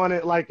back on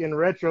it, like in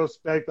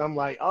retrospect, I'm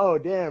like, oh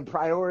damn,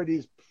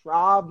 priorities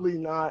probably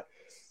not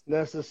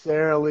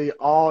necessarily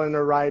all in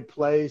the right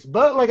place.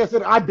 But like I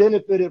said, I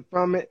benefited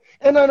from it,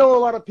 and I know a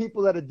lot of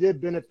people that it did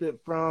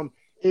benefit from.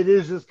 It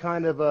is just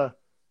kind of a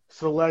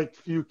select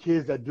few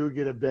kids that do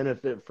get a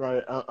benefit from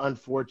it,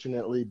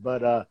 unfortunately.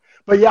 But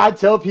yeah, I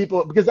tell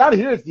people, because out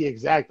here it's the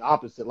exact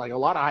opposite. Like a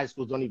lot of high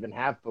schools don't even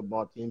have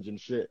football teams and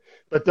shit,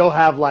 but they'll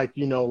have like,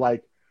 you know,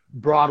 like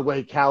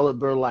Broadway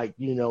caliber, like,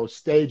 you know,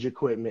 stage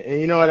equipment.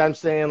 And you know what I'm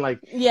saying? Like,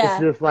 Yeah.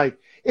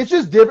 It's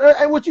just different.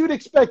 And what you'd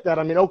expect that.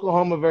 I mean,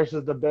 Oklahoma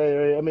versus the Bay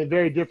Area, I mean,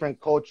 very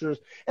different cultures.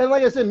 And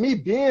like I said, me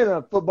being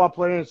a football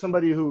player and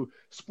somebody who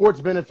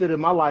sports benefited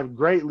my life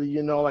greatly,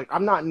 you know, like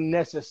I'm not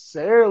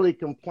necessarily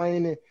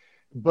complaining,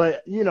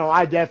 but, you know,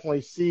 I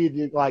definitely see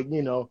the, like,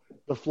 you know,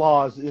 the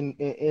flaws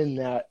in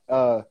that,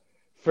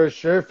 for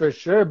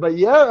sure. But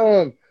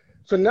yeah,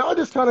 so now I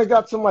just kind of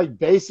got some like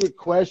basic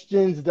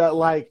questions that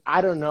like,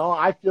 I don't know.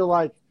 I feel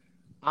like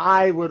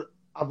I've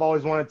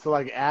always wanted to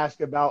like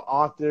ask about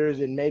authors,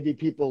 and maybe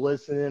people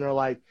listening are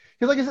like,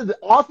 because like I said, the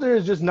author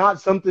is just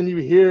not something you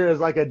hear as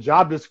like a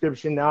job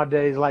description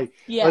nowadays. Like,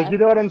 you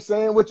know what I'm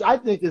saying? Which I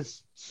think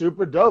is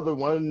super dope. And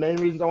one of the main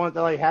reasons I wanted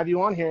to like have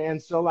you on here.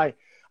 And so like,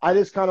 I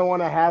just kind of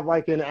want to have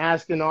like an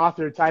ask an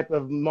author type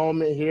of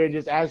moment here and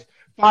just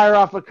fire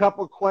off a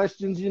couple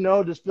questions, you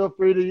know, just feel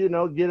free to, you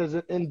know, get as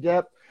in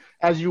depth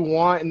as you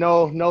want.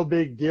 No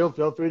big deal.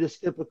 Feel free to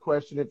skip a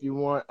question if you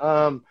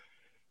want.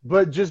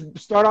 But just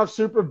start off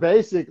super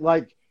basic.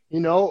 Like,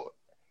 you know,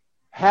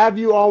 have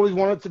you always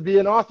wanted to be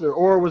an author,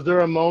 or was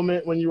there a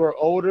moment when you were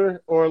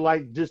older, or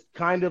like just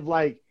kind of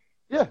like,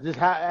 yeah, just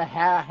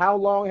how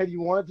long had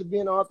you wanted to be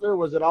an author?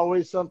 Was it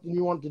always something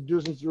you wanted to do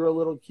since you were a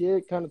little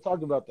kid? Kind of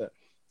talk about that.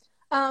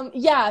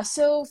 Yeah,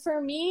 so for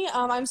me,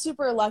 I'm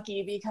super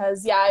lucky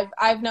because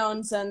I've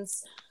known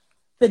since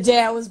the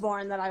day I was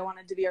born that I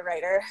wanted to be a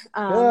writer.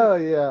 Oh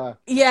yeah.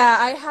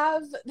 Yeah,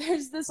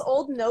 there's this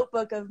old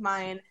notebook of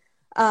mine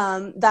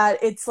that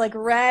it's like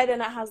red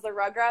and it has the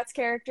Rugrats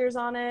characters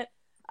on it.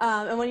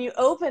 And when you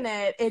open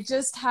it, it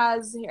just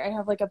has, here I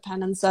have like a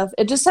pen and stuff.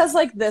 It just has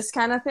like this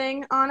kind of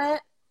thing on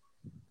it.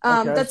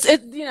 Okay. That's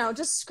it, you know,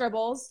 just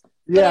scribbles.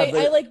 Yeah,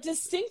 but I like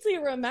distinctly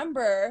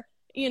remember,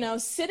 you know,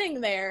 sitting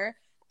there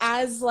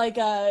as like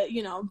a,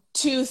 you know,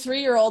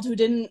 2-3-year-old who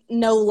didn't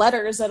know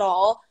letters at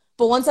all.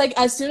 But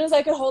as soon as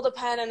I could hold a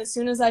pen and as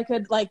soon as I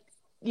could like,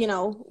 you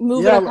know,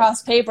 move it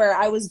across paper,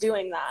 I was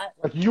doing that.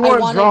 Like you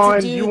weren't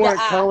drawing, you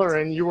weren't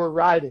coloring, you were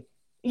writing.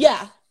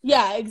 Yeah,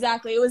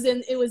 exactly. It was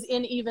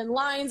in even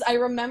lines. I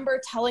remember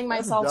telling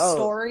myself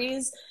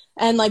stories,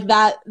 and like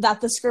that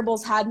the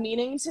scribbles had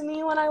meaning to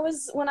me when I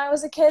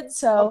was a kid.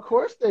 So of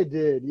course they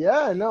did.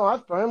 Yeah, no, I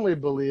firmly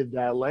believe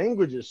that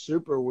language is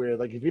super weird.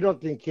 Like if you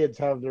don't think kids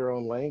have their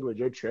own language,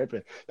 you're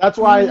tripping. That's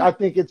why I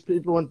think it's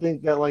people and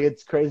think that like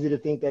it's crazy to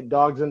think that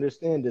dogs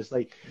understand this.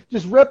 Like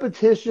just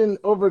repetition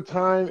over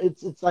time.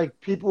 It's like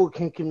people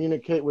can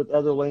communicate with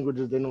other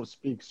languages they don't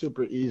speak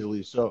super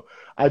easily. So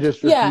I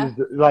just refuse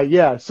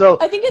to, So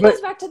I think it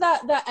goes back to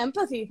that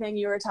empathy thing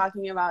you were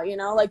talking about. You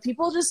know, like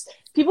people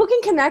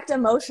can connect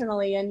emotionally,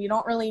 and you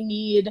don't really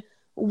need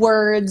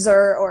words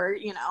or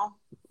you know,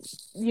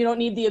 you don't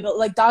need the ability.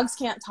 Like dogs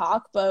can't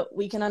talk, but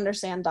we can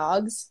understand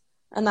dogs,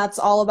 and that's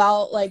all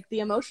about like the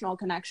emotional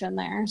connection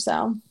there.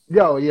 So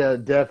yeah,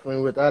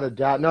 definitely, without a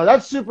doubt. No,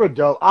 that's super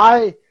dope.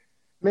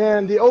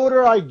 Man, the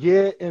older I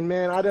get, and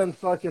man, I done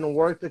fucking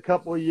worked a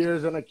couple of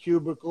years in a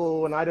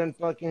cubicle, and I done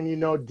fucking, you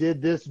know,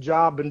 did this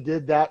job and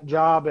did that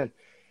job, and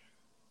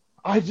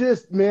I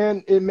just,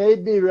 man, it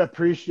made me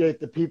appreciate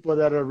the people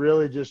that are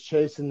really just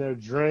chasing their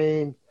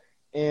dream,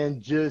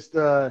 and just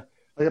like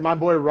my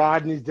boy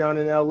Rodney's down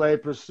in LA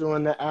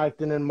pursuing the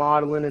acting and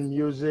modeling and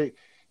music.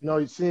 You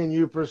know, seeing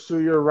you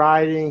pursue your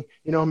writing,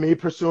 you know, me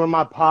pursuing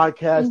my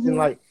podcasting,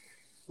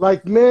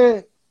 like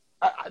man,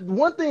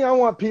 one thing I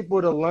want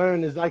people to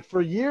learn is like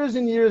for years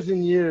and years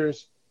and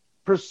years,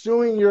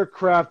 pursuing your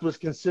craft was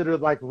considered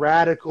like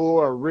radical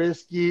or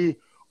risky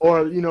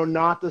or, you know,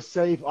 not the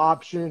safe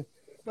option.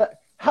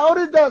 But how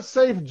did that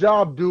safe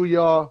job do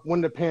y'all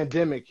when the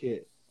pandemic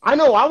hit? I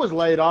know I was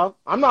laid off.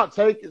 I'm not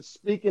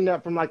speaking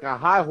that from like a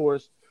high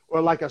horse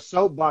or like a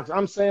soapbox.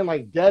 I'm saying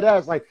like dead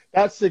ass, like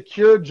that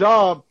secure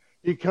job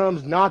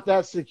becomes not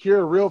that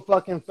secure real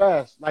fucking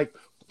fast. Like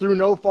through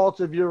no fault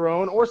of your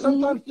own, or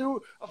sometimes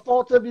through a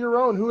fault of your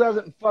own. Who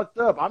hasn't fucked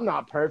up? I'm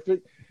not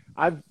perfect.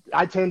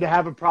 I tend to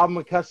have a problem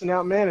with cussing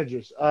out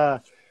managers.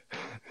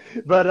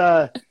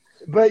 But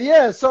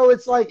yeah, so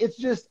it's like, it's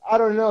just, I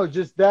don't know,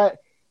 just that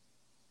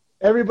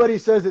everybody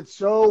says it's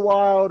so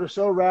wild or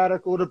so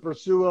radical to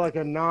pursue like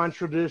a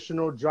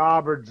non-traditional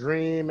job or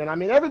dream. And I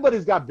mean,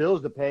 everybody's got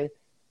bills to pay.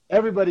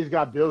 Everybody's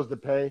got bills to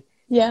pay.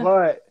 Yeah.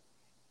 But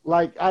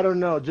like, I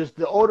don't know, just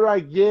the older I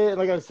get,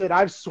 like I said,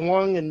 I've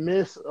swung and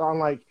missed on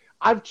like,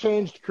 I've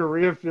changed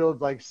career fields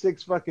like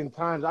 6 fucking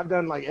times. I've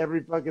done like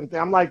every fucking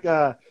thing.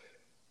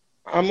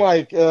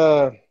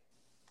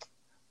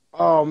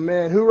 Oh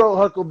man, who wrote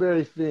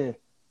Huckleberry Finn?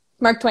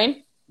 Mark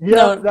Twain?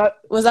 Yeah, no,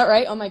 was that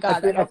right? Oh my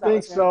God. I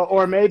think so.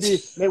 Or maybe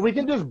we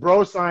can just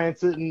bro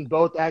science it and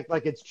both act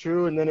like it's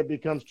true and then it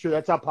becomes true.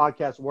 That's how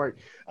podcasts work.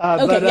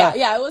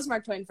 Yeah, it was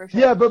Mark Twain for sure.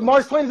 Yeah, but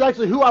Mark Twain is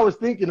actually who I was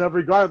thinking of,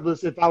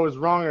 regardless if I was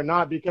wrong or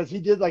not, because he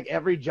did like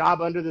every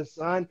job under the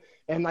sun.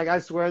 And like, I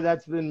swear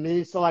that's been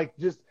me. So like,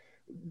 just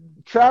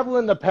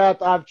traveling the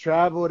path I've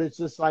traveled, it's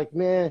just like,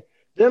 man,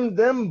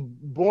 them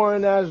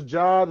boring ass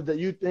jobs that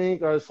you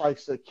think are like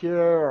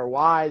secure or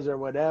wise or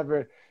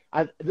whatever.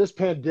 This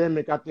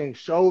pandemic, I think,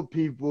 showed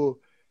people,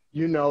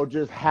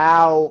 just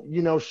how,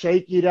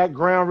 shaky that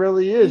ground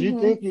really is.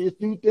 Mm-hmm.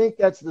 You think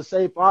that's the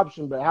safe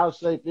option, but how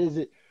safe is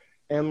it?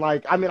 And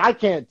like, I mean, I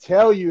can't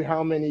tell you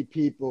how many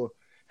people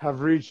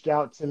have reached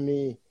out to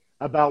me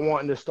about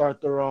wanting to start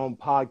their own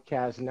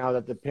podcast now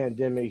that the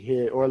pandemic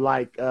hit, or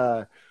like,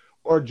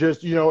 or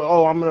just,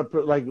 oh, I'm going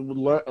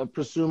to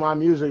pursue my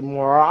music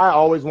more. Or I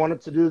always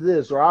wanted to do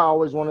this, or I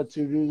always wanted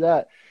to do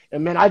that.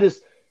 And man,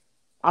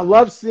 I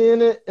love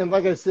seeing it. And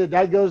like I said,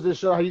 that goes to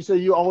show how you say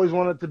you always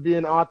wanted to be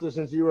an author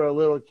since you were a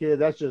little kid.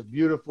 That's just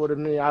beautiful to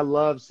me. I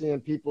love seeing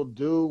people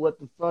do what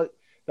the fuck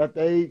that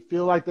they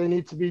feel like they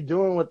need to be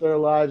doing with their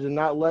lives and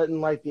not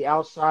letting like the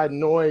outside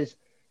noise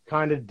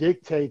kind of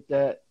dictate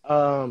that.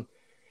 And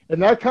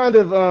that kind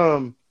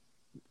of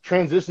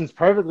transitions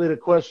perfectly to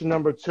question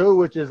number 2,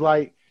 which is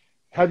like,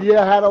 have you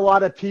had a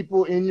lot of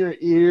people in your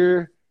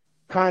ear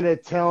kind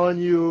of telling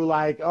you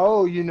like,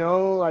 oh,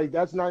 like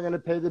that's not going to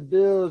pay the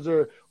bills,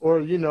 or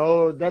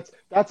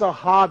that's a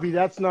hobby,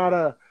 that's not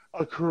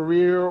a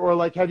career, or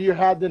like, have you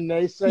had the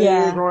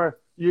naysayers or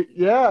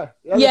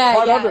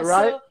part of it,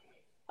 right?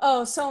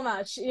 So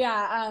much.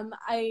 Yeah.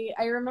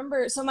 I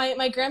remember, so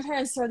my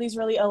grandparents throw these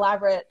really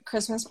elaborate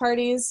Christmas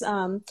parties.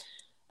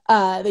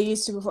 They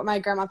used to before my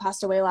grandma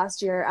passed away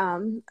last year.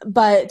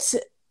 But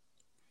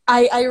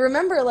I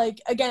remember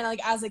like, again, like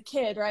as a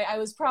kid, right, I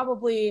was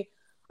probably,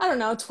 I don't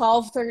know,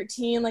 12,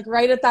 13, like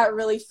right at that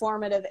really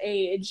formative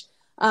age.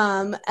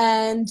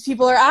 And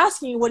people are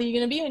asking, what are you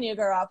going to be when you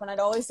grow up? And I'd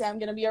always say, I'm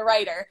going to be a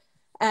writer.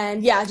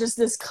 And yeah, just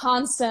this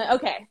constant,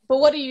 okay, but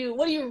what are you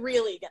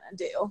really going to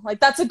do?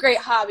 Like, that's a great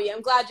hobby.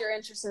 I'm glad you're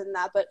interested in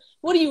that, but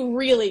what are you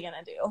really going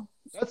to do?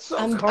 That's so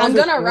I'm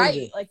going to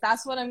write. Like,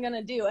 that's what I'm going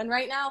to do. And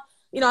right now,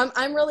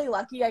 I'm really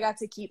lucky. I got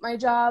to keep my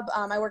job.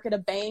 I work at a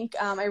bank.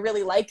 I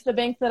really like the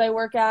bank that I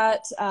work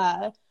at.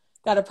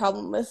 Got a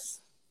problem with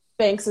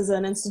banks as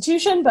an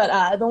institution,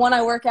 but the one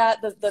I work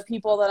at, the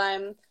people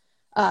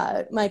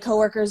that my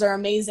coworkers are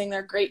amazing.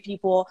 They're great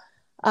people.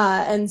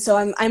 And so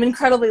I'm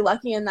incredibly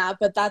lucky in that,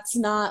 but that's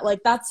not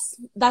like, that's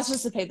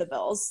just to pay the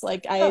bills.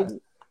 Like I write,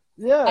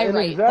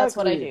 exactly. That's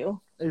what I do.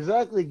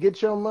 Exactly.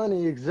 Get your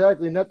money.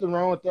 Exactly. Nothing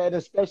wrong with that.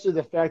 Especially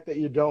the fact that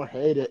you don't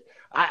hate it.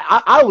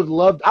 I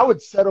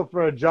would settle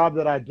for a job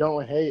that I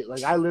don't hate.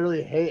 Like, I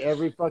literally hate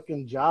every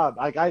fucking job.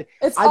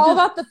 It's all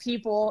about the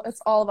people.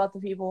 It's all about the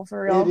people,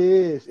 for real.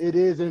 It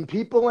is. And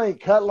people ain't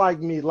cut like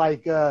me.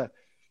 Like,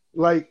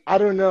 I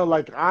don't know,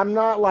 like, I'm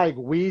not like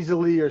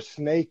weaselly or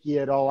snaky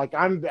at all. Like,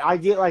 I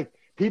get like,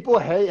 people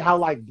hate how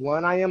like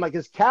blunt I am. Like,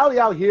 it's Cali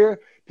out here.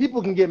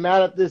 People can get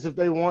mad at this if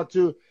they want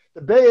to.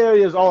 The Bay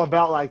Area is all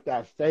about like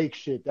that fake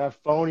shit, that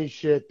phony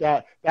shit,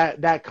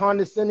 that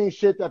condescending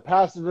shit, that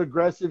passive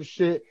aggressive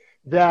shit,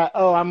 that,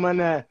 oh, I'm going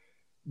to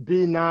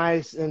be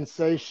nice and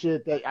say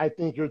shit that I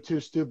think you're too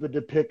stupid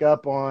to pick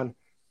up on.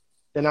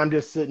 And I'm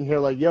just sitting here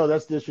like, yo,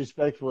 that's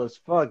disrespectful as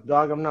fuck,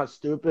 dog. I'm not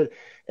stupid.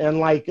 And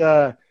like,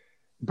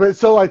 but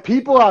so like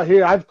people out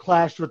here, I've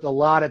clashed with a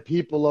lot of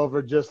people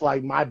over just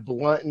like my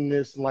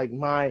bluntness and like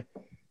my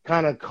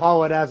kind of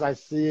call it as I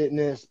see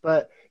itness.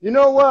 But you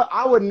know what?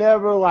 I would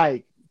never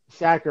like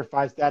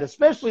sacrifice that,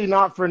 especially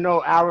not for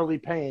no hourly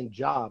paying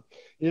job.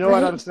 You know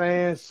what I'm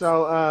saying?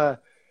 So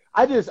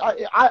I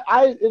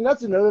and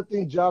that's another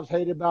thing jobs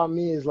hate about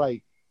me is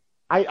like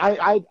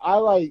I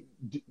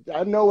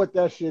know what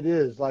that shit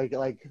is. Like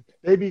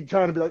they be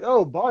trying to be like,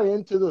 oh, buy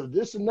into the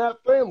this and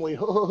that family,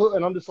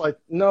 and I'm just like,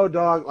 no,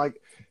 dog.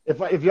 Like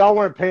if y'all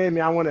weren't paying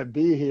me, I wouldn't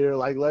be here.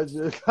 Like, let's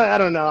just, I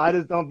don't know. I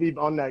just don't be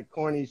on that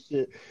corny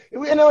shit.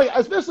 And like,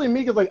 especially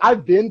me, because like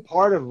I've been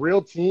part of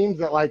real teams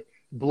that like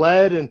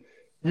bled and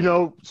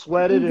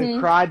sweated and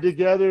cried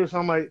together. So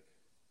I'm like,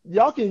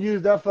 y'all can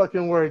use that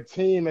fucking word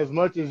team as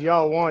much as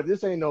y'all want.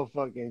 This ain't no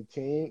fucking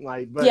team.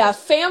 Like, but Yeah,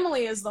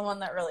 family is the one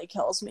that really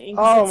kills me.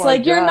 'Cause oh it's my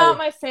like, you're not God.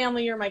 my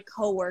family, you're my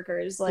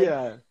coworkers. Like,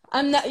 Yeah.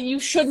 I'm not, you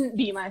shouldn't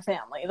be my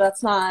family.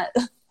 That's not,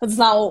 that's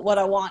not what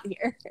I want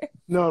here.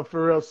 No,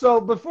 for real. So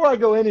before I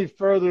go any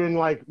further in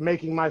like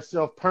making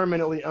myself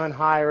permanently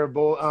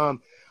unhireable,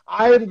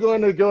 I am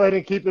going to go ahead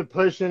and keep it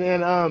pushing.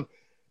 And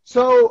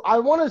so I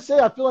want to say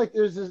I feel like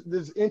there's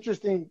this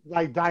interesting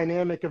like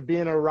dynamic of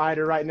being a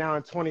writer right now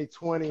in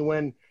 2020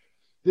 when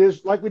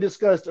there's like we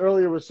discussed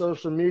earlier with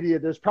social media,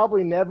 there's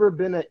probably never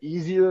been an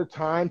easier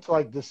time to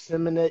like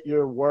disseminate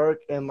your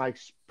work and like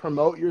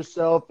promote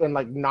yourself and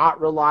like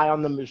not rely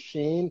on the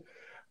machine.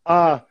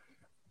 Uh,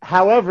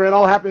 However, it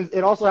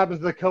also happens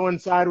to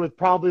coincide with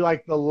probably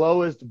like the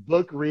lowest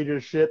book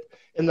readership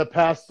in the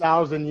past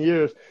 1,000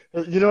 years.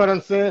 You know what I'm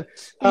saying?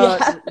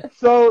 Yeah.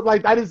 So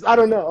like I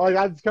don't know. Like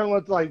I just kind of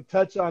want to like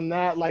touch on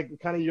that, like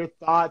kind of your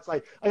thoughts.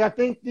 Like I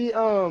think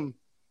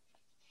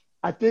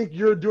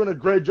you're doing a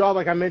great job,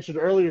 like I mentioned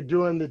earlier,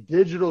 doing the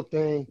digital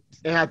thing,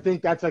 and I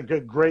think that's like a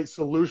great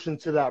solution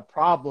to that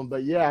problem.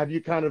 But yeah, have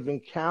you kind of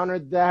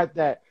encountered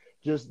that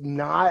just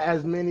not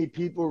as many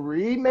people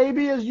read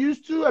maybe as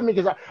used to? I mean,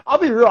 because I'll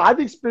be real, I've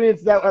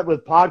experienced that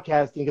with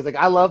podcasting because like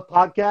I love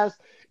podcasts.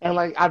 And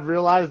like I've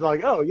realized,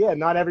 like, oh yeah,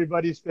 not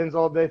everybody spends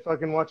all day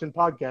fucking watching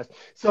podcasts.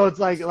 So it's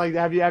like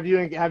have you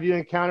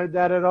encountered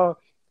that at all?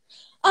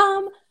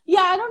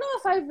 Yeah, I don't know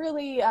if I've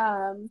really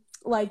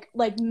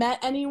like met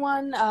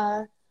anyone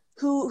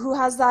who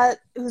has that,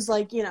 who's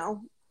like, you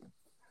know,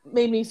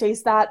 made me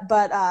face that,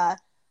 but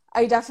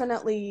I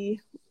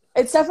definitely,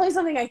 it's definitely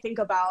something I think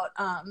about.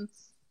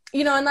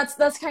 You know, and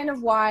that's kind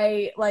of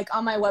why, like,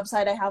 on my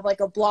website I have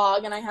like a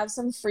blog and I have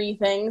some free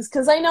things,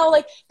 because I know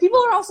like people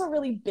are also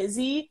really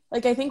busy.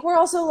 Like, I think we're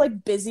also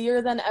like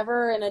busier than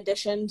ever, in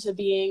addition to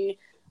being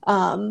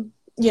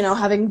you know,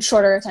 having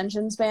shorter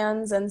attention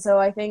spans. And so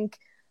I think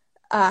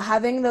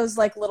having those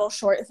like little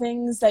short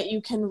things that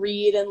you can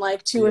read in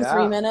like 2 or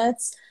 3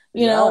 minutes,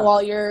 you know, Yeah.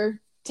 while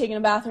you're taking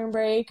a bathroom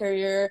break, or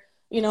you're,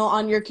 you know,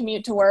 on your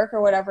commute to work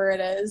or whatever it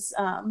is.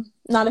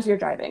 Not if you're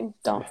driving.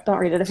 Don't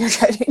read it if you're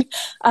driving.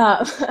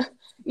 Um,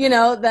 you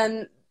know,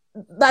 then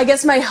I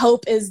guess my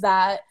hope is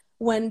that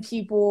when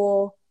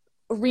people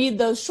read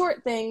those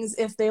short things,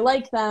 if they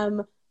like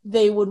them,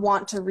 they would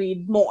want to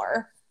read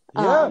more.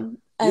 Yeah. And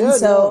Yeah.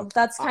 so No.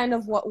 that's kind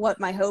of what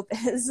my hope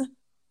is.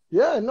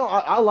 Yeah, no,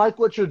 I like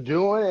what you're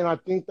doing, and I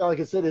think that, like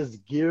I said, is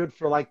geared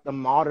for like the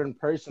modern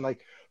person,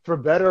 like for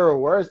better or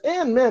worse.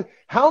 And man,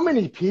 how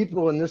many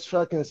people in this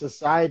fucking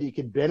society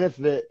could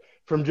benefit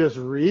from just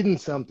reading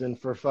something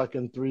for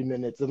fucking 3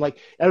 minutes? And like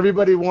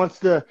everybody wants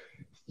to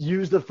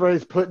use the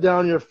phrase "put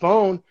down your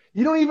phone."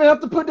 You don't even have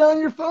to put down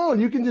your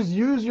phone. You can just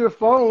use your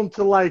phone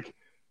to like,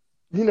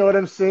 you know what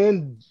I'm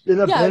saying,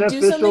 in a Yeah,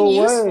 do something beneficial way.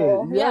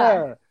 useful. Yeah.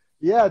 Yeah.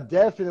 Yeah,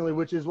 definitely.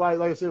 Which is why,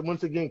 like I said,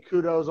 once again,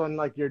 kudos on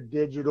like your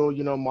digital,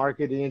 you know,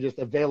 marketing and just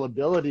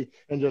availability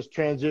and just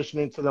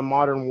transitioning to the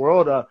modern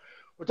world.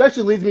 Which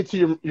actually leads me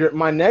to your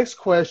my next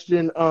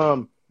question.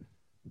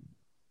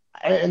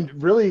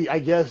 And really, I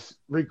guess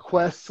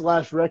request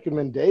slash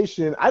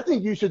recommendation. I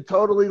think you should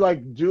totally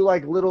like do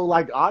like little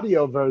like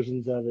audio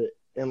versions of it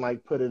and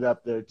like put it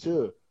up there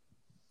too. What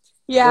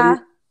do Yeah. you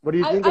what do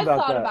you think I've about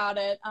thought that? about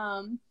it.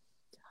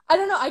 I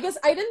don't know. I guess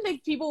I didn't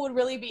think people would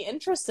really be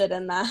interested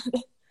in that.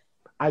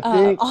 I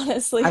think I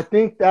Honestly.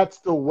 think that's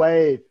the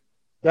way.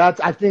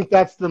 I think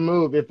that's the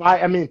move.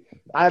 I mean,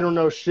 I don't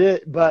know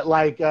shit, but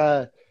like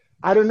I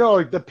don't know,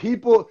 like the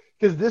people,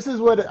 because this is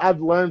what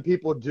I've learned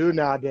people do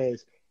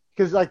nowadays.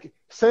 Because like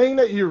saying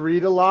that you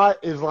read a lot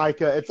is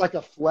like it's like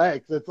a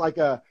flex. It's like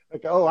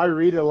oh, I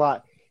read a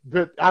lot.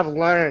 But I've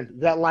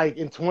learned that like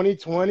in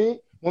 2020,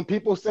 when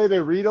people say they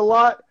read a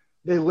lot,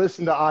 they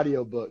listen to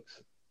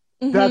audiobooks.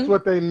 That's Hmm.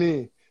 what they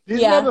mean.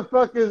 These Yeah.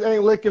 motherfuckers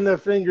ain't licking their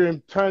finger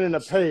and turning a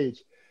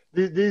page.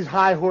 These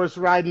high horse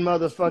riding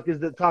motherfuckers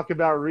that talk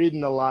about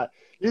reading a lot.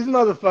 These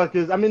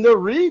motherfuckers, I mean, they're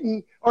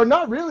reading or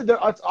not really. They're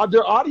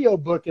audio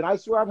booking. I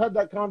swear I've had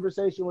that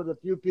conversation with a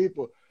few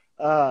people.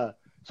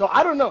 So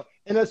I don't know,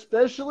 and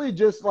especially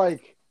just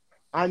like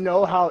I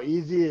know how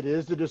easy it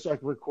is to just like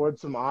record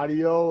some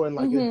audio and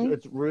like Hmm.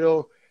 it's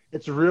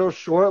real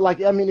short.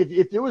 Like I mean,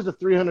 if it was a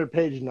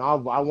 300-page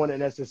novel, I wouldn't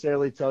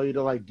necessarily tell you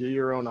to like do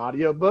your own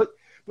audiobook.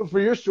 But for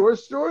your short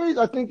stories,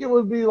 I think it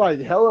would be like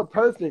hella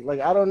perfect. Like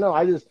I don't know,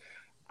 I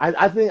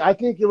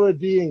think it would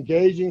be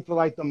engaging for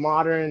like the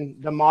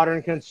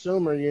modern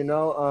consumer. You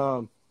know,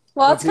 Well,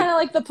 when that's kind people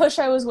of like the push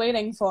I was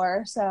waiting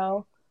for.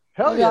 So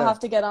hell maybe I'll yeah. have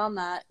to get on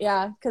that.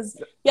 Yeah.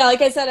 Because, yeah,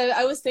 like I said,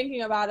 I was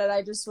thinking about it.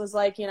 I just was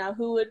like, you know,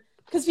 who would,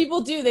 because people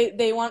do,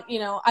 they want, you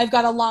know, I've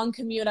got a long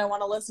commute. I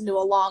want to listen to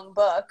a long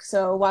book.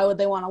 So why would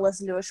they want to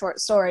listen to a short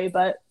story?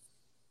 But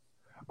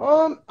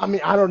I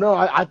mean, I don't know.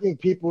 I think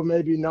people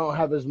maybe don't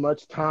have as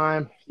much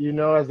time,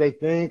 as they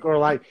think, or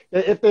like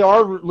if they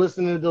are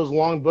listening to those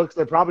long books,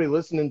 they're probably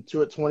listening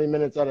to it 20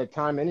 minutes at a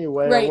time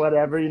anyway, or Right.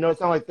 whatever.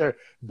 It's not like they're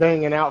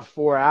banging out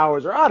 4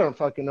 hours, or I don't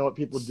fucking know what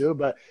people do,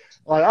 but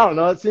like, I don't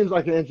know. It seems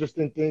like an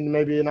interesting thing,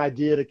 maybe an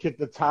idea to kick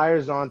the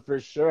tires on for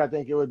sure. I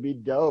think it would be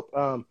dope.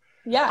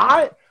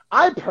 Yeah.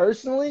 I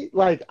personally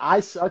like I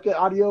suck at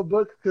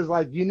audiobooks because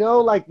like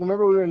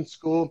remember we were in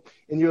school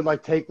and you would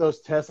like take those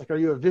tests like are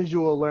you a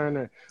visual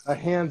learner, a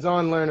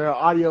hands-on learner, an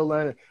audio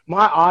learner?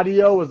 My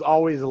audio was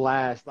always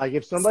last. Like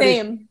if somebody's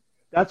Same.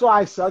 that's why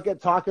I suck at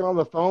talking on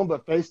the phone,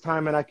 but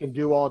FaceTime and I can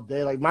do all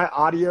day. Like my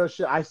audio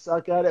shit, I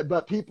suck at it,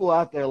 but people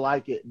out there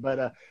like it.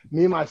 But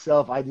me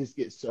myself, I just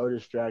get so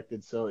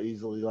distracted so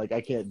easily. Like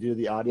I can't do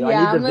the audio. I Yeah,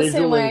 need the I'm the same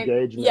visual way.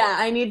 engagement. Yeah,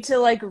 I need to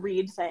like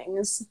read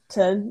things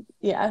to,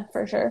 yeah,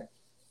 for sure.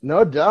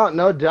 No doubt,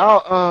 no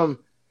doubt.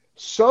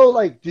 So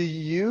like, do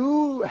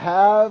you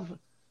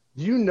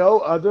know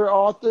other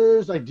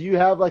authors? Like, do you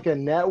have like a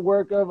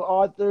network of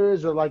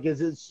authors, or like, is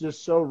it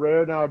just so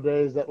rare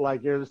nowadays that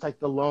like you're just like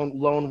the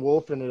lone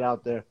wolf in it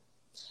out there?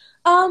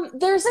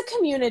 There's a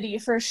community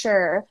for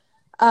sure.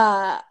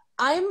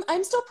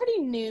 I'm still pretty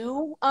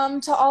new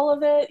to all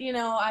of it.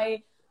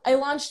 I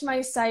launched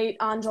my site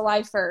on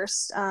July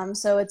 1st.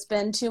 So it's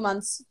been 2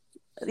 months.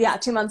 Yeah,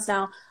 2 months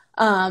now.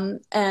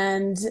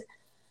 And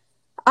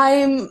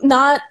I'm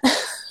not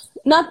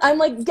not I'm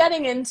like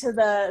getting into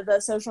the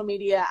social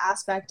media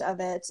aspect of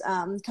it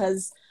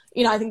because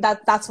I think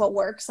that's what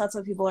works. That's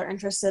what people are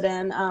interested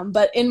in.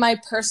 But in my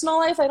personal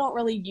life, I don't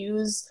really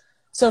use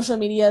social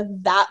media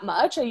that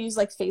much. I use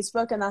like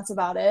Facebook, and that's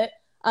about it.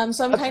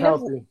 So That's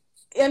healthy.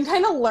 I'm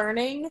kind of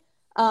learning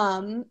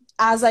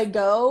as I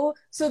go.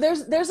 So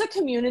there's a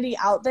community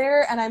out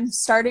there, and I'm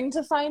starting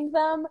to find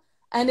them.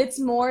 And it's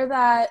more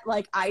that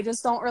like I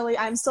just don't really.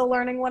 I'm still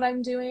learning what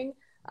I'm doing.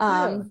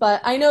 Yeah.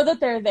 But I know that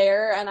they're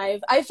there, and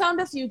I've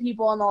found a few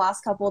people in the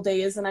last couple of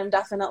days, and I'm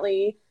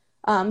definitely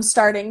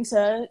starting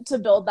to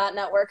build that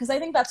network because I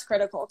think that's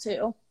critical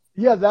too.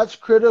 Yeah, that's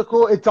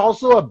critical. It's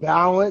also a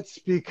balance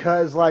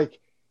because, like,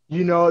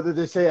 that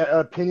they say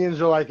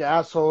opinions are like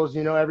assholes.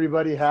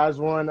 Everybody has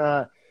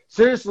one.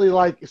 Seriously,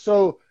 like,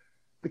 so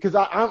because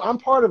I'm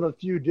part of a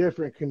few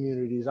different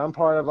communities. I'm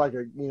part of like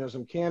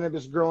some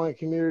cannabis growing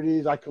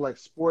communities. I collect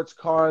sports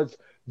cards,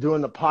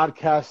 doing the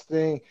podcast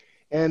thing,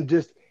 and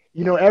just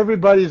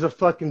everybody's a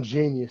fucking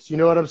genius. You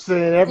know what I'm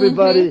saying?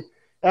 Mm-hmm.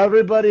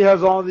 Everybody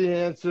has all the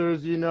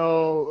answers.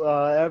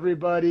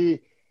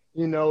 Everybody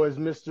is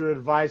Mr.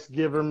 Advice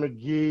Giver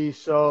McGee.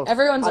 So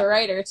Everyone's I, a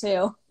writer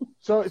too.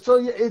 so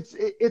yeah,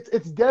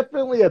 it's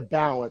definitely a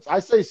balance. I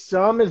say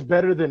some is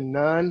better than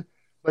none,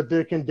 but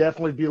there can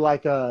definitely be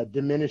like a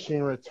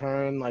diminishing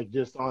return, like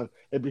just on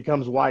it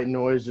becomes white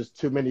noise, just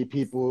too many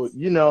people,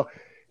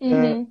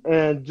 Mm-hmm.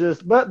 and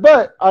just but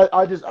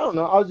I don't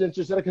know. I was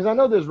interested because I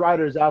know there's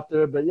writers out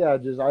there, but yeah,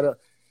 just I don't.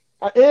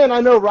 And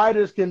I know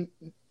writers can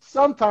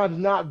sometimes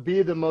not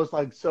be the most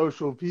like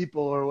social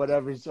people or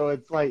whatever. So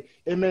it's like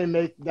it may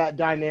make that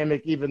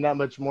dynamic even that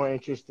much more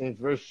interesting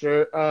for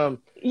sure.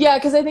 Yeah,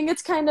 because I think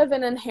it's kind of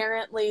an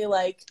inherently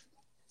like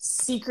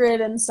secret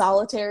and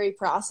solitary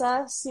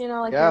process.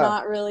 Like you're Yeah,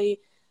 not really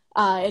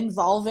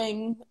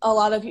involving a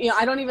lot of.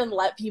 I don't even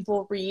let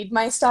people read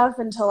my stuff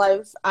until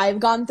I've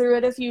gone through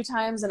it a few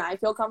times and I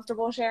feel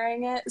comfortable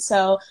sharing it.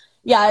 So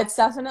yeah, it's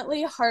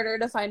definitely harder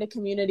to find a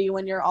community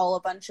when you're all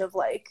a bunch of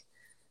like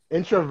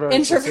introverts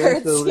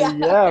introverts. essentially. Yeah,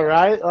 Yeah,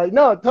 right. Like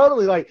no,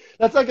 totally. Like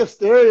that's like a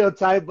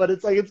stereotype, but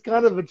it's like it's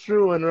kind of a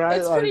true one, right?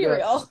 it's Like pretty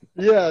real.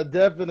 yeah,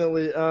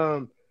 definitely.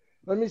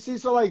 Let me see.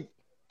 So like,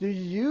 do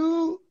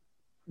you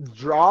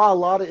draw a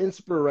lot of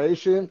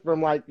inspiration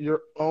from like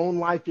your own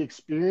life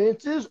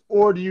experiences,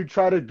 or do you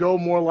try to go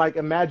more like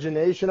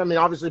imagination? I mean,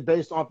 obviously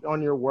based off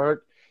on your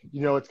work,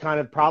 it's kind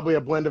of probably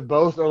a blend of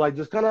both, or like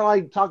just kind of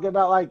like talk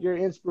about like your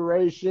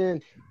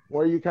inspiration,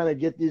 where you kind of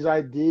get these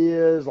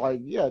ideas,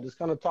 like yeah, just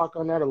kind of talk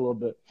on that a little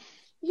bit.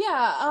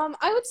 Yeah,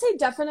 I would say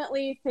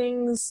definitely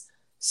things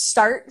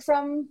start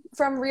from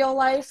real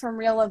life, from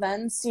real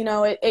events.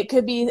 It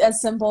could be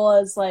as simple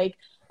as like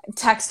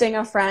texting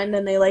a friend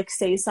and they like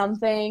say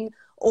something,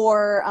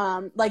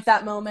 or like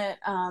that moment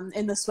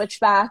in the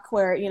switchback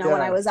where when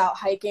I Yeah, was out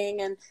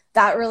hiking and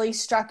that really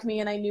struck me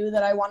and I knew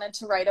that I wanted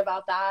to write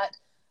about that.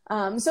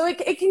 So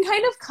it can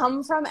kind of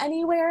come from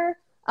anywhere,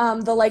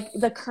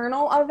 the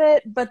kernel of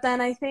it, but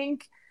then I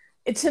think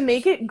to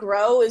make it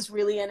grow is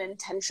really an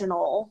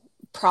intentional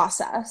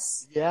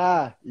process.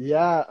 yeah,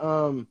 yeah.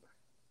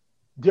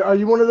 Are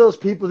you one of those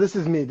people? This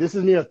is me. This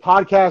is me with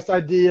podcast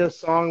ideas,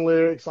 song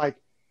lyrics. Like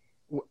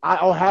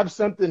I'll have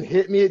something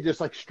hit me. It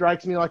just like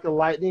strikes me like a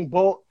lightning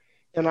bolt.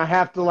 And I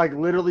have to like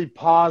literally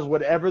pause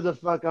whatever the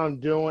fuck I'm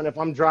doing. If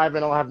I'm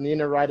driving, I'll have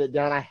Nina write it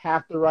down. I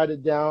have to write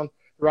it down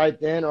right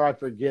then or I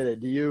forget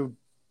it. Do you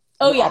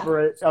Oh yeah.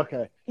 operate?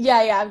 Okay. Yeah,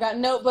 I've got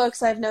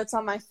notebooks, I have notes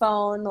on my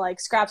phone, like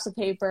scraps of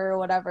paper or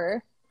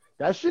whatever.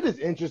 That shit is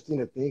interesting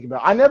to think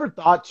about. I never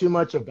thought too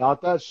much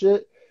about that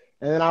shit.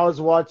 And then I was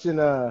watching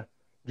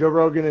Joe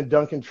Rogan and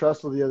Duncan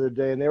Trussell the other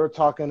day, and they were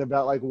talking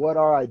about like what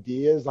are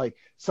ideas. Like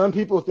some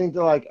people think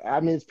they're like, I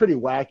mean, it's pretty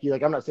wacky.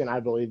 Like I'm not saying I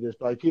believe this,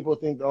 but like people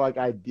think they're like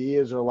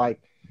ideas or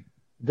like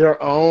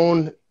their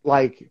own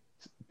like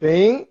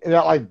thing and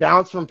that like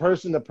bounce from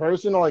person to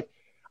person. Or like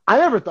I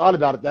never thought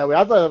about it that way.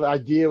 I thought the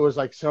idea was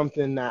like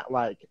something that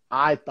like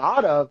I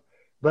thought of,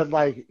 but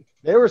like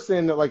they were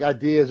saying that like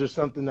ideas are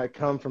something that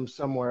come from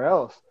somewhere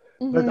else.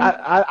 But Mm-hmm.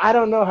 I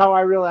don't know how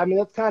I really, I mean,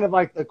 that's kind of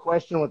like the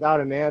question without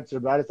an answer,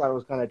 but I just thought it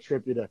was kind of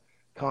trippy to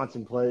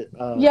contemplate.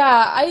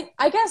 Yeah,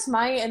 I guess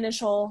my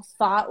initial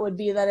thought would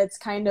be that it's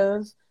kind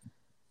of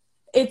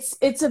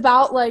it's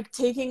about like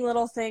taking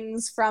little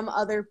things from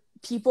other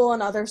people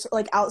and other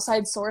like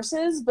outside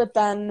sources, but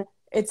then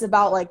it's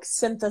about like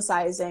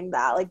synthesizing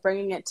that, like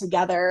bringing it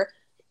together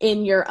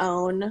in your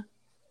own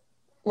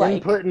like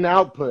Input and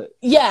output.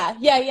 yeah,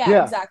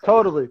 Yeah, exactly.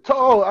 totally.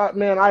 Oh,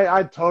 man,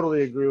 I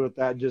totally agree with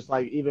that. Just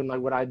like even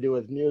like what I do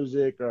with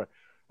music, or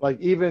like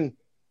even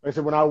like I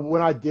said,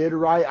 when I did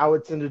write, I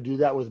would tend to do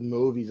that with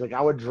movies. Like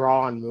I would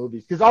draw on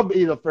movies because I'll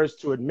be the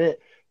first to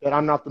admit that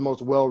I'm not the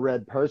most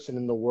well-read person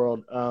in the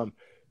world.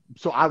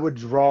 So I would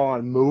draw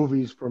on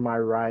movies for my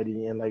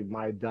writing and like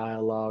my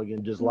dialogue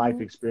and just life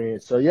Hmm.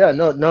 experience. So yeah,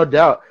 no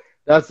doubt.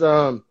 That's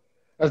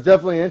that's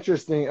definitely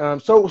interesting.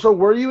 So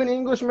were you an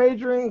English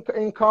major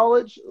in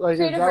college? Like, is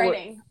Creative that what?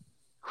 writing.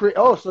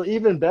 Oh, so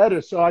even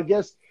better. So I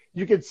guess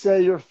you could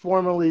say you're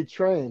formally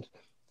trained.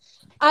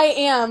 I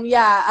am,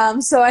 yeah.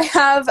 So I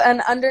have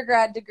an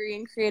undergrad degree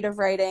in creative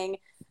writing,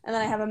 and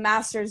then I have a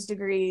master's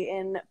degree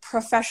in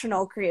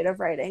professional creative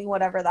writing,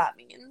 whatever that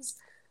means.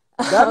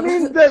 That Um,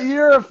 means that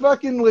you're a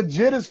fucking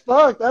legit as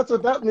fuck. That's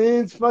what that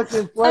means.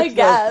 Fucking I flex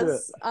that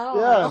shit. guess. I don't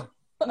Yeah. know.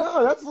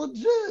 No, that's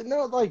legit.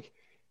 No, like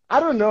I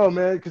don't know,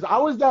 man, because I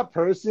was that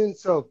person.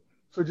 So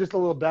just a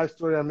little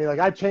backstory. I mean, like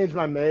I changed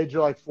my major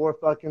like 4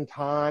 fucking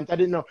times. I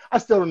didn't know. I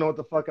still don't know what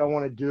the fuck I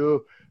want to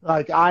do.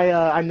 Like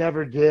I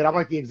never did. I'm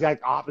like the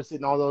exact opposite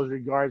in all those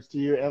regards to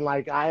you. And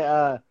like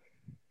I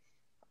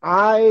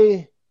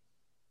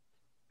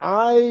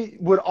I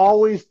would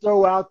always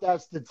throw out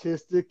that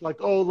statistic like,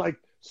 oh, like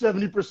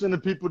 70%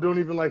 of people don't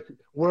even like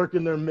work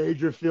in their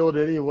major field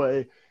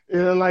anyway.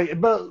 And like,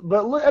 but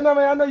look, and I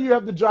mean, I know you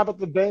have to drop at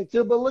the bank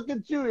too, but look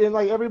at you. And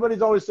like,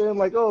 everybody's always saying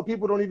like, oh,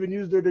 people don't even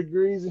use their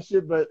degrees and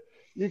shit. But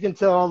you can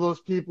tell all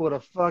those people to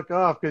fuck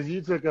off because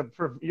you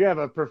have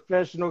a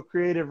professional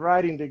creative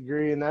writing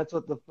degree, and that's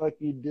what the fuck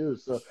you do.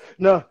 So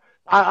no,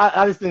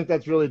 I just think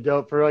that's really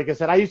dope. For like I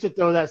said, I used to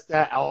throw that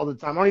stat all the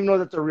time. I don't even know if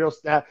that's a real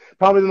stat.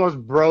 Probably the most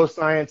bro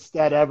science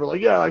stat ever.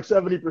 Like yeah, like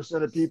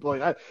 70% of people.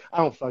 Like I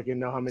don't fucking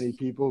know how many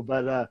people,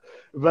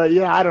 but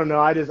yeah, I don't know.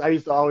 I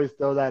used to always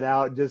throw that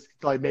out just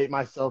to like make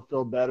myself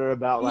feel better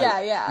about like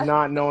Yeah, yeah.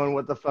 not knowing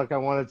what the fuck I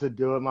wanted to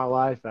do in my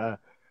life.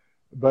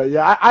 But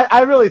yeah,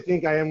 I really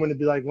think I am going to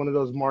be like one of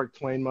those Mark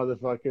Twain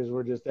motherfuckers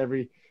where just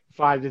every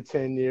 5 to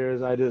 10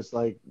 years I just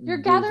like You're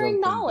do gathering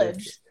something different.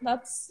 knowledge.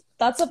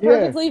 That's a Yeah,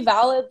 perfectly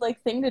valid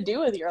like thing to do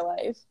with your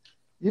life.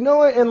 you know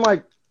what? And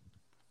like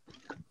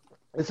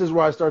this is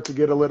where I start to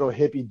get a little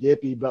hippy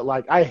dippy, but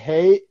like I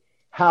hate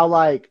how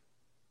like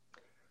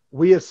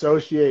we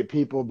associate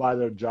people by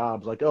their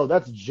jobs. Like, oh,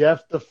 that's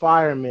Jeff the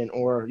fireman,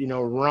 or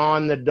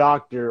Ron the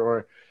doctor,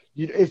 or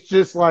it's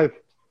just like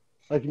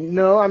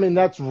no, I mean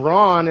that's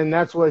Ron, and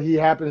that's what he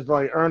happens to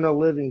like earn a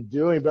living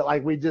doing. But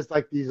like we just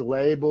like these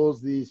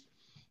labels, these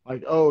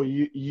like oh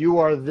you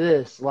are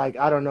this. Like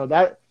I don't know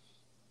that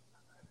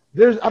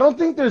I don't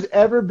think there's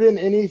ever been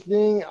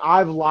anything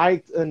I've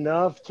liked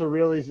enough to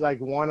really like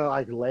want to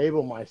like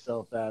label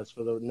myself as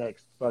for the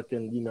next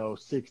fucking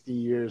 60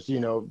 years.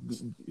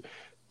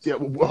 Yeah,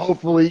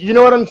 hopefully, you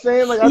know what I'm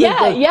saying. Like I think Yeah,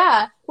 that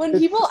yeah. When it's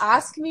people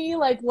ask me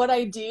like what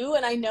I do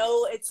and I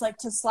know it's like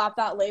to slap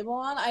that label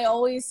on, I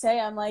always say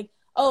I'm like,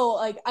 "Oh,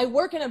 like I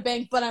work in a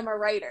bank, but I'm a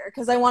writer,"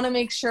 because I want to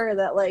make sure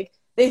that like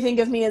they think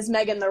of me as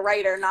Megan the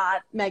writer,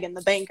 not Megan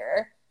the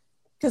banker,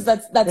 because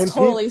that's and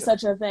totally people.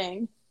 such a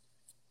thing.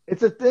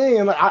 It's a thing,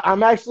 and like,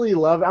 I'm actually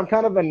love. I'm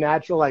kind of a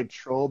natural like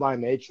troll by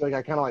nature. Like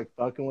I kind of like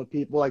fucking with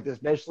people, like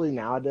especially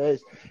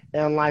nowadays.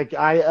 And like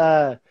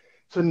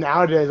so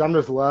nowadays I'm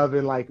just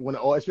loving like when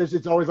especially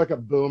it's always like a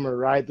boomer,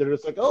 right? They're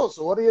just like, oh,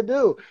 so what do you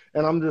do?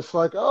 And I'm just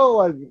like, oh,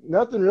 like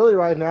nothing really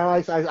right now.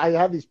 I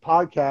have these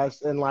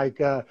podcasts and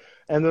like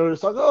and they're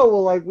just like, oh,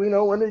 well, like when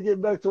do you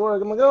get back to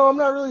work? I'm like, oh, I'm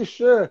not really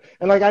sure.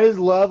 And like I just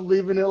love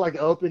leaving it like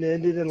open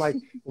ended and like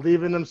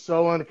leaving them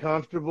so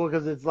uncomfortable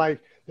because it's like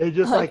they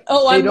just Like, like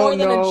 "Oh, they I'm more don't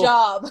than a know.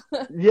 job."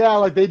 Yeah,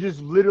 like they just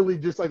literally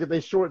just like if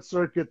they short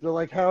circuit, they're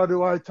like, "How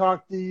do I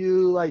talk to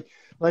you?" Like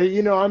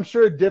I'm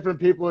sure different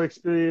people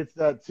experience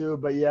that too.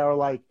 But yeah, or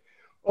like,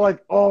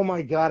 oh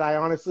my God, I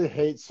honestly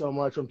hate so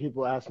much when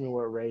people ask me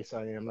what race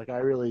I am. Like I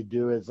really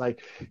do. It's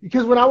like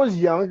because when I was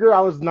younger,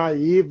 I was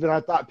naive and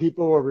I thought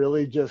people were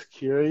really just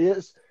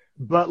curious.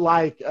 But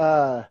like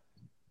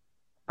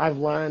I've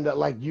learned that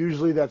like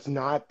usually that's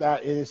not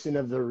that innocent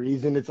of the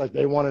reason. It's like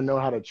they want to know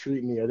how to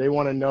treat me or they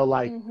want to know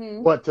like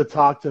Hmm. what to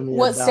talk to me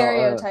What about.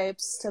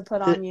 stereotypes to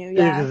put on you?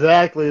 Yeah.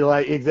 Exactly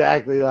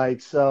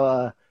like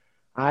so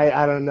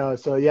I don't know.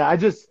 So yeah, I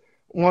just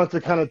want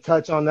to kind of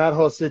touch on that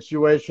whole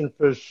situation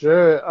for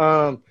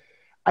sure.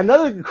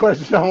 Another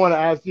question I want to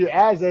ask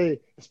you,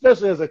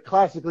 especially as a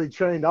classically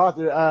trained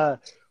author,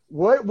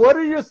 what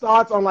are your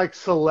thoughts on like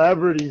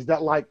celebrities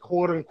that like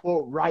quote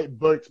unquote write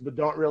books but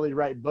don't really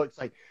write books?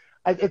 Like,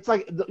 it's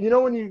like, you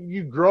know, when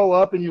you grow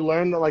up and you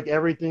learn that like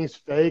everything's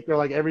fake or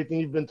like everything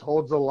you've been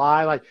told's a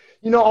lie. Like,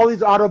 you know, all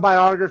these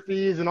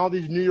autobiographies and all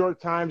these New York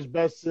Times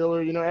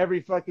bestseller. You know,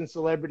 every fucking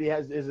celebrity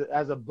has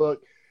a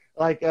book.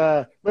 Like,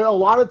 but a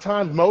lot of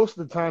times, most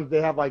of the times,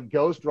 they have like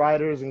ghost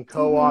writers and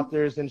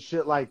co-authors and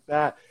shit like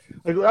that.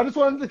 Like, I just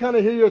wanted to kind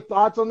of hear your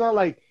thoughts on that.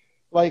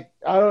 Like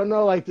I don't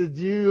know, like, did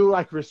you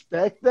like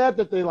respect that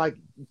they like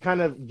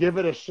kind of give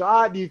it a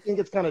shot? Do you think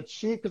it's kind of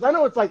cheap? Because I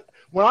know it's like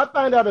when I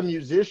find out a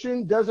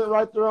musician doesn't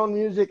write their own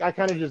music, I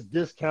kind of just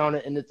discount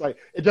it, and it's like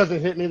it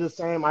doesn't hit me the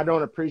same. I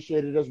don't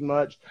appreciate it as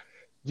much.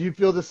 Do you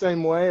feel the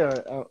same way?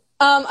 Or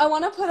I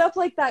want to put up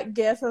like that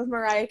GIF of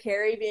Mariah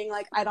Carey being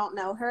like, "I don't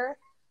know her."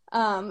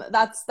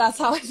 That's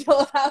how I feel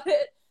about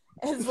it.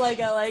 It's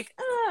like I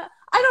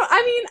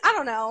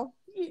don't know.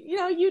 You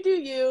know, you do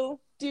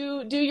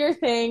your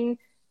thing.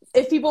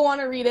 If people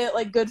want to read it,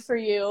 like, good for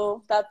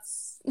you.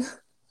 That's.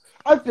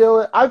 I feel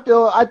it. I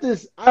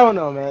don't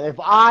know, man. If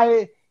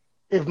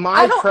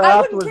my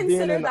craft was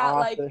being an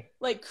author,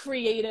 like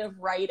creative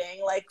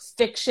writing, like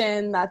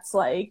fiction. That's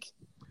like,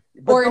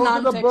 but or those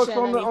nonfiction. are the books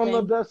on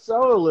the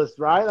bestseller list,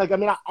 right? Like, I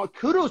mean,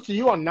 kudos to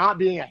you on not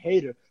being a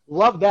hater.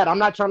 Love that. I'm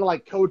not trying to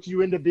like coach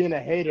you into being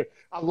a hater.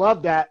 I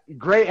love that.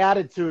 Great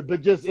attitude.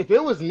 But just if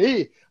it was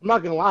me, I'm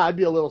not gonna lie, I'd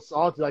be a little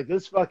salty. Like,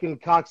 this fucking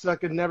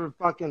cocksucker never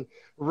fucking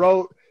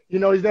wrote. You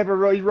know,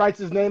 he writes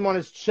his name on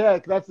his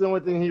check. That's the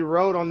only thing he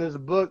wrote on this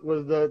book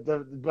was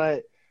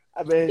but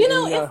I mean, you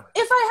know,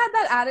 if I had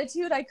that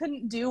attitude, I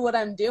couldn't do what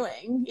I'm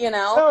doing, you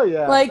know? Hell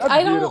yeah. Like,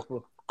 that's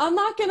beautiful.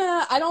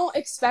 I don't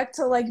expect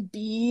to like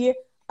be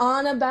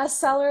on a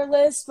bestseller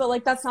list, but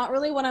like, that's not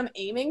really what I'm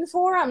aiming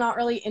for. I'm not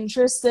really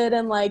interested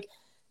in like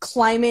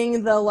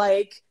climbing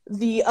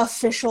the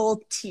official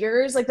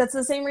tiers. Like, that's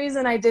the same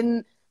reason I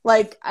didn't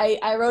like,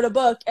 I wrote a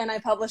book and I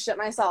published it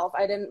myself.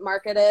 I didn't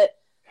market it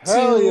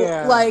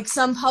to like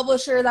some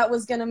publisher that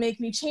was gonna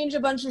make me change a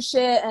bunch of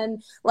shit,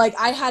 and like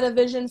I had a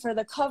vision for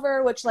the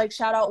cover, which like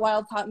shout out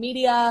Wildcott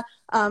Media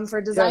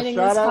for designing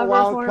this cover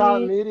for me. Shout out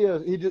Wildcott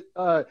Media. He just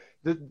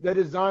they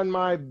designed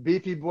my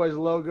Beefy Boys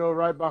logo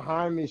right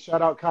behind me.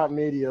 Shout out Cott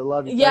Media.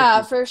 Love you.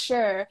 Yeah, for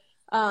sure.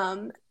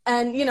 And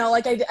you know,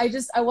 like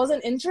I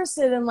wasn't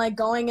interested in like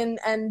going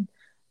and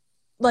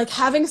like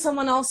having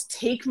someone else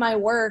take my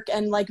work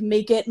and like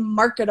make it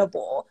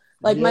marketable.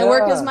 Like, my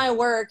work is my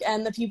work,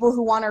 and the people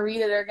who want to read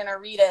it are going to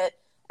read it.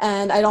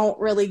 And I don't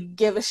really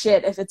give a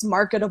shit if it's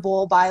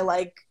marketable by,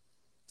 like,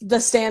 the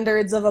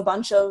standards of a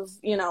bunch of,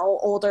 you know,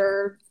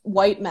 older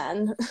white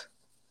men.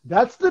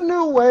 That's the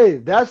new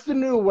wave.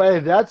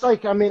 That's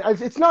like, I mean,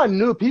 it's not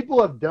new.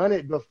 People have done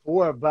it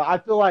before, but I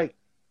feel like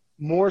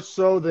more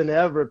so than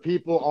ever,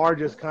 people are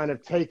just kind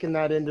of taking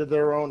that into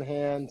their own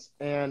hands.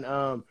 And,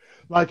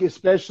 like,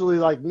 especially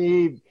like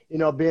me, you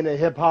know, being a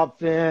hip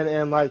hop fan,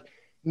 and like,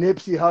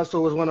 Nipsey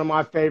Hussle was one of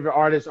my favorite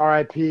artists,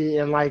 R.I.P.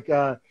 And like,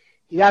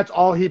 that's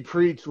all he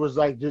preached was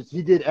like, just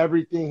he did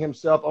everything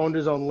himself, owned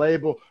his own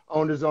label,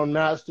 owned his own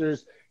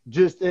masters,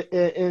 just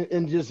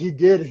and just he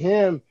did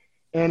him.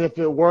 And if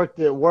it worked,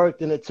 it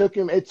worked. And it took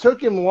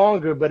him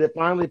longer, but it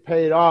finally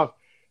paid off.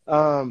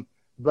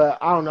 But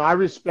I don't know. I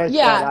respect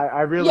that.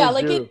 I really do.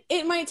 Like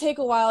it might take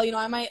a while. You know,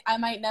 I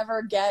might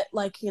never get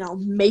like, you know,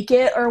 make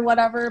it or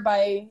whatever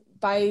by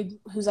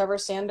whose ever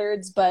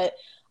standards, but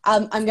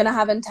I'm going to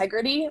have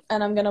integrity,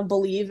 and I'm going to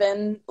believe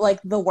in like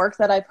the work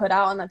that I put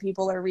out and that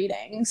people are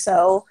reading.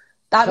 So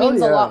that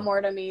means a lot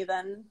more to me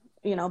than,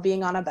 you know,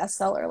 being on a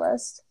bestseller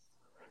list.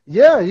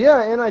 Yeah.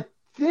 And I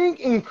think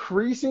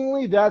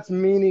increasingly that's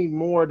meaning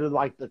more to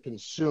like the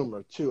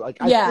consumer too. Like,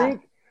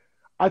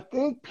 I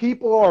think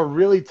people are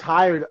really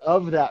tired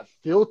of that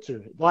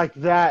filter, like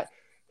that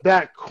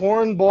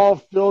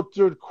cornball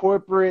filtered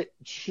corporate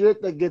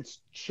shit that gets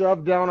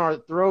shoved down our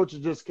throats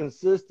just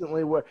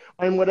consistently.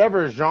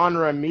 Whatever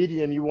genre and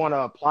medium you want to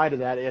apply to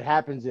that, it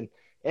happens in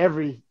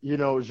every, you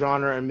know,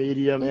 genre and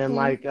medium. And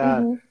like,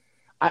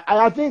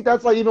 I think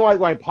that's like, even like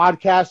why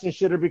podcasts and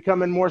shit are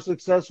becoming more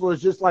successful.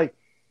 It's just like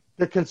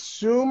the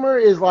consumer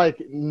is like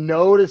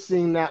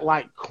noticing that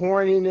like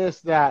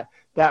corniness,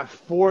 that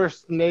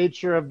forced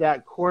nature of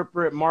that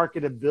corporate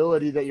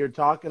marketability that you're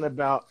talking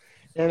about.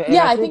 And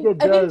I think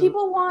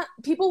people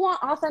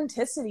want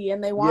authenticity,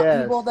 and they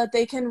want people that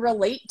they can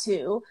relate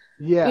to.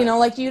 Yeah. You know,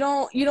 like you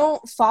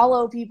don't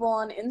follow people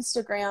on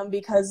Instagram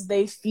because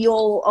they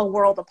feel a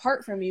world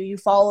apart from you. You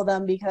follow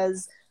them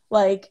because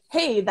like,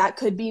 hey, that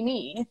could be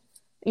me.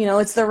 You know,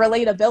 it's the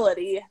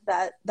relatability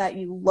that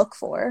you look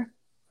for.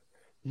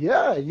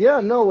 Yeah,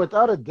 no,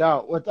 without a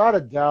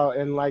doubt.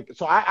 And like,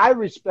 so I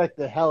respect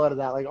the hell out of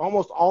that. Like,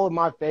 almost all of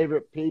my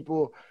favorite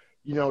people,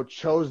 you know,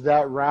 chose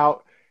that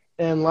route.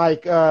 And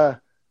like,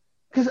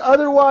 because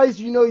otherwise,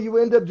 you know, you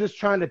end up just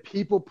trying to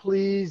people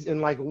please and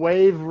like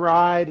wave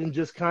ride and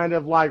just kind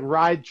of like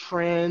ride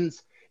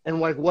trends and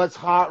like what's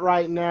hot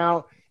right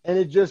now. and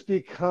it just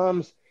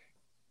becomes,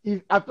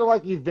 I feel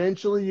like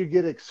eventually you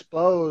get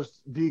exposed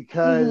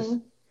because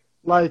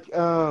like,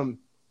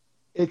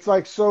 it's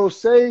like, so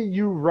say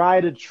you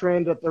ride a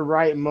trend at the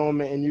right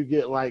moment and you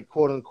get like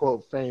quote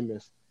unquote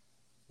famous,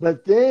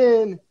 but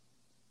then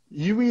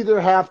you either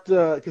have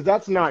to, because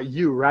that's not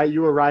you, right?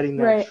 You were riding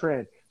that Right.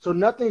 trend. So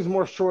nothing's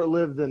more short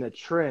lived than a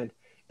trend.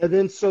 And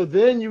then, so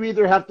then you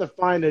either have to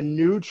find a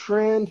new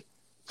trend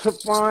to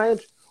find,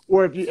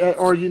 or if you,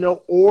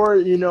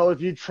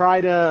 if you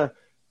try to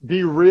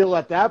be real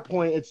at that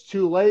point, it's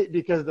too late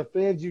because the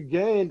fans you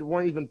gained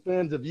weren't even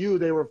fans of you.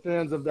 They were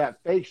fans of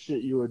that fake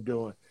shit you were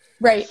doing.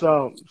 Right.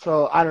 So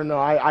I don't know.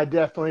 I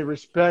definitely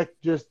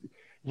respect just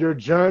your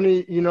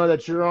journey,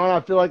 that you're on.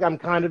 I feel like I'm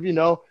kind of,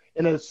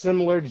 in a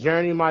similar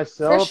journey For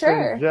myself,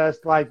 sure. and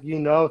just like,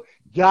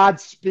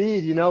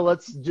 Godspeed,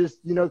 let's just,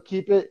 Fight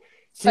keep the it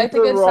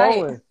good fight.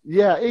 rolling.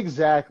 Yeah,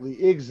 exactly.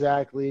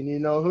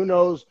 And, who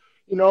knows,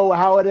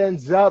 how it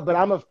ends up, but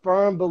I'm a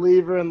firm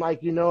believer in, like,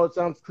 it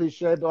sounds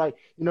cliche, but like,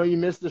 you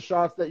miss the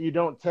shots that you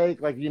don't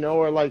take, like,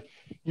 or like,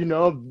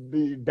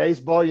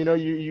 baseball, you're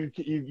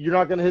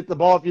not going to hit the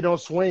ball if you don't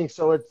swing.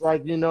 So it's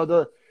like,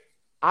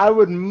 I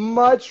would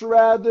much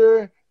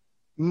rather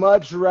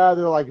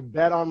like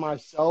bet on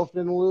myself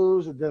and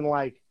lose than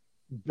like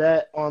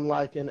bet on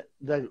like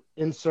the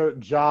insert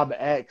job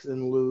X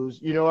and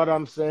lose. You know what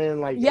I'm saying?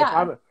 Like,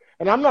 Yeah.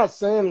 and I'm not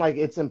saying like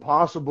it's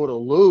impossible to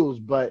lose,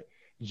 but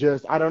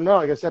just, I don't know.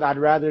 Like I said, I'd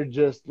rather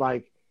just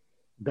like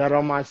bet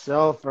on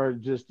myself, or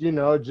just,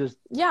 just.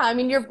 Yeah, I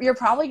mean, you're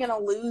probably gonna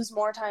lose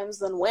more times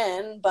than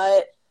win,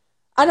 but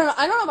I don't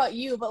know about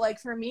you, but like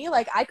for me,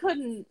 like I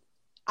couldn't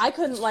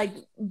like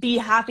be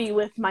happy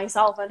with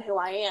myself and who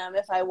I am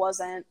if I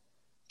wasn't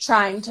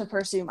trying to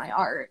pursue my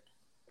art.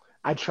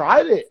 I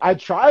tried it.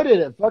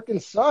 It fucking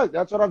sucked.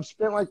 That's what I've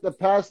spent like the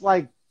past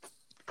like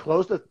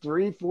close to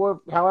 3,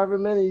 4, however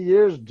many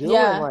years doing.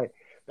 Yeah. Like,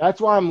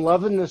 that's why I'm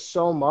loving this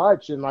so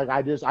much. And like,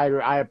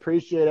 I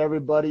appreciate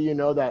everybody,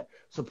 that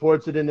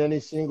supports it in any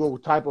single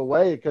type of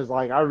way. Cause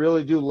like, I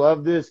really do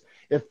love this.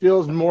 It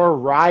feels more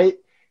right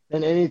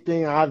than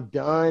anything I've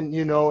done,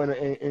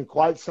 in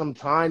quite some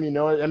time,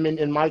 I mean,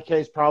 in my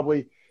case,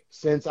 probably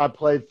since I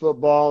played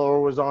football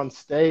or was on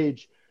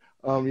stage,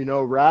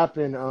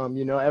 rapping,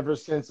 ever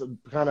since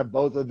kind of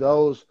both of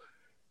those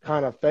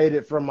kind of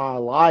faded from my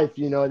life,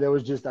 there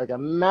was just like a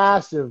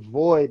massive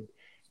void.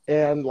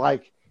 And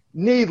like,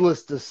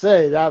 needless to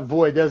say, that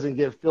void doesn't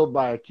get filled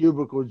by a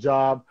cubicle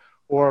job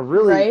or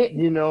really,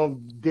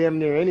 Right. damn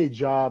near any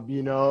job,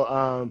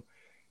 and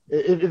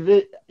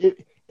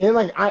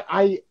like,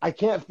 I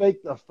can't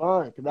fake the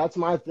funk. That's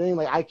my thing.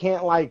 Like, I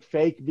can't like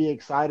fake be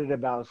excited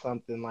about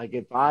something. Like,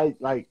 if I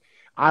like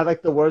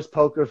the worst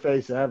poker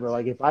face ever.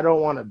 Like, if I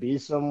don't want to be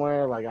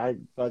somewhere, like, I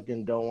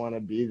fucking don't want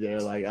to be there.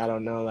 Like, I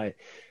don't know, like,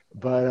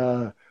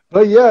 but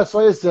yeah, so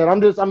like I said,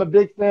 I'm a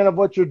big fan of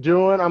what you're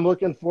doing. I'm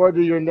looking forward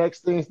to your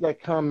next things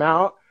that come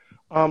out.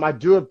 I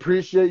do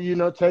appreciate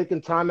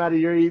taking time out of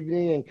your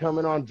evening and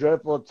coming on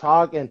Dreadful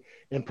Talk and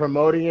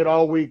promoting it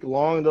all week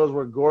long. Those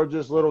were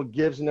gorgeous little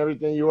gifts and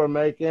everything you were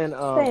making.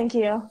 Thank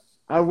you.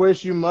 I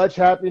wish you much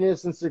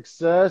happiness and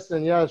success.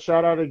 And yeah,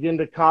 shout out again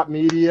to Cop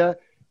Media.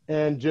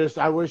 And just,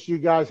 I wish you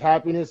guys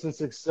happiness and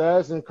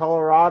success in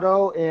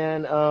Colorado.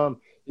 And,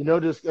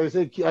 just like I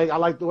said, I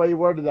like the way you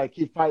worded that.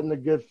 Keep fighting the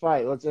good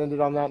fight. Let's end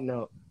it on that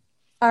note.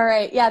 All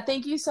right. Yeah,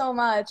 thank you so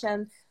much.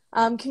 And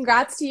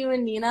congrats to you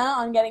and Nina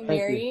on getting Thank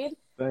you. married.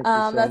 Thank you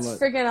so That's much.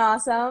 freaking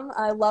awesome.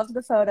 I loved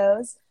the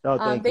photos. Oh,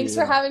 thank Thanks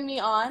you. for having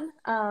me on.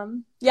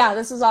 Yeah,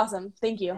 this was awesome. Thank you.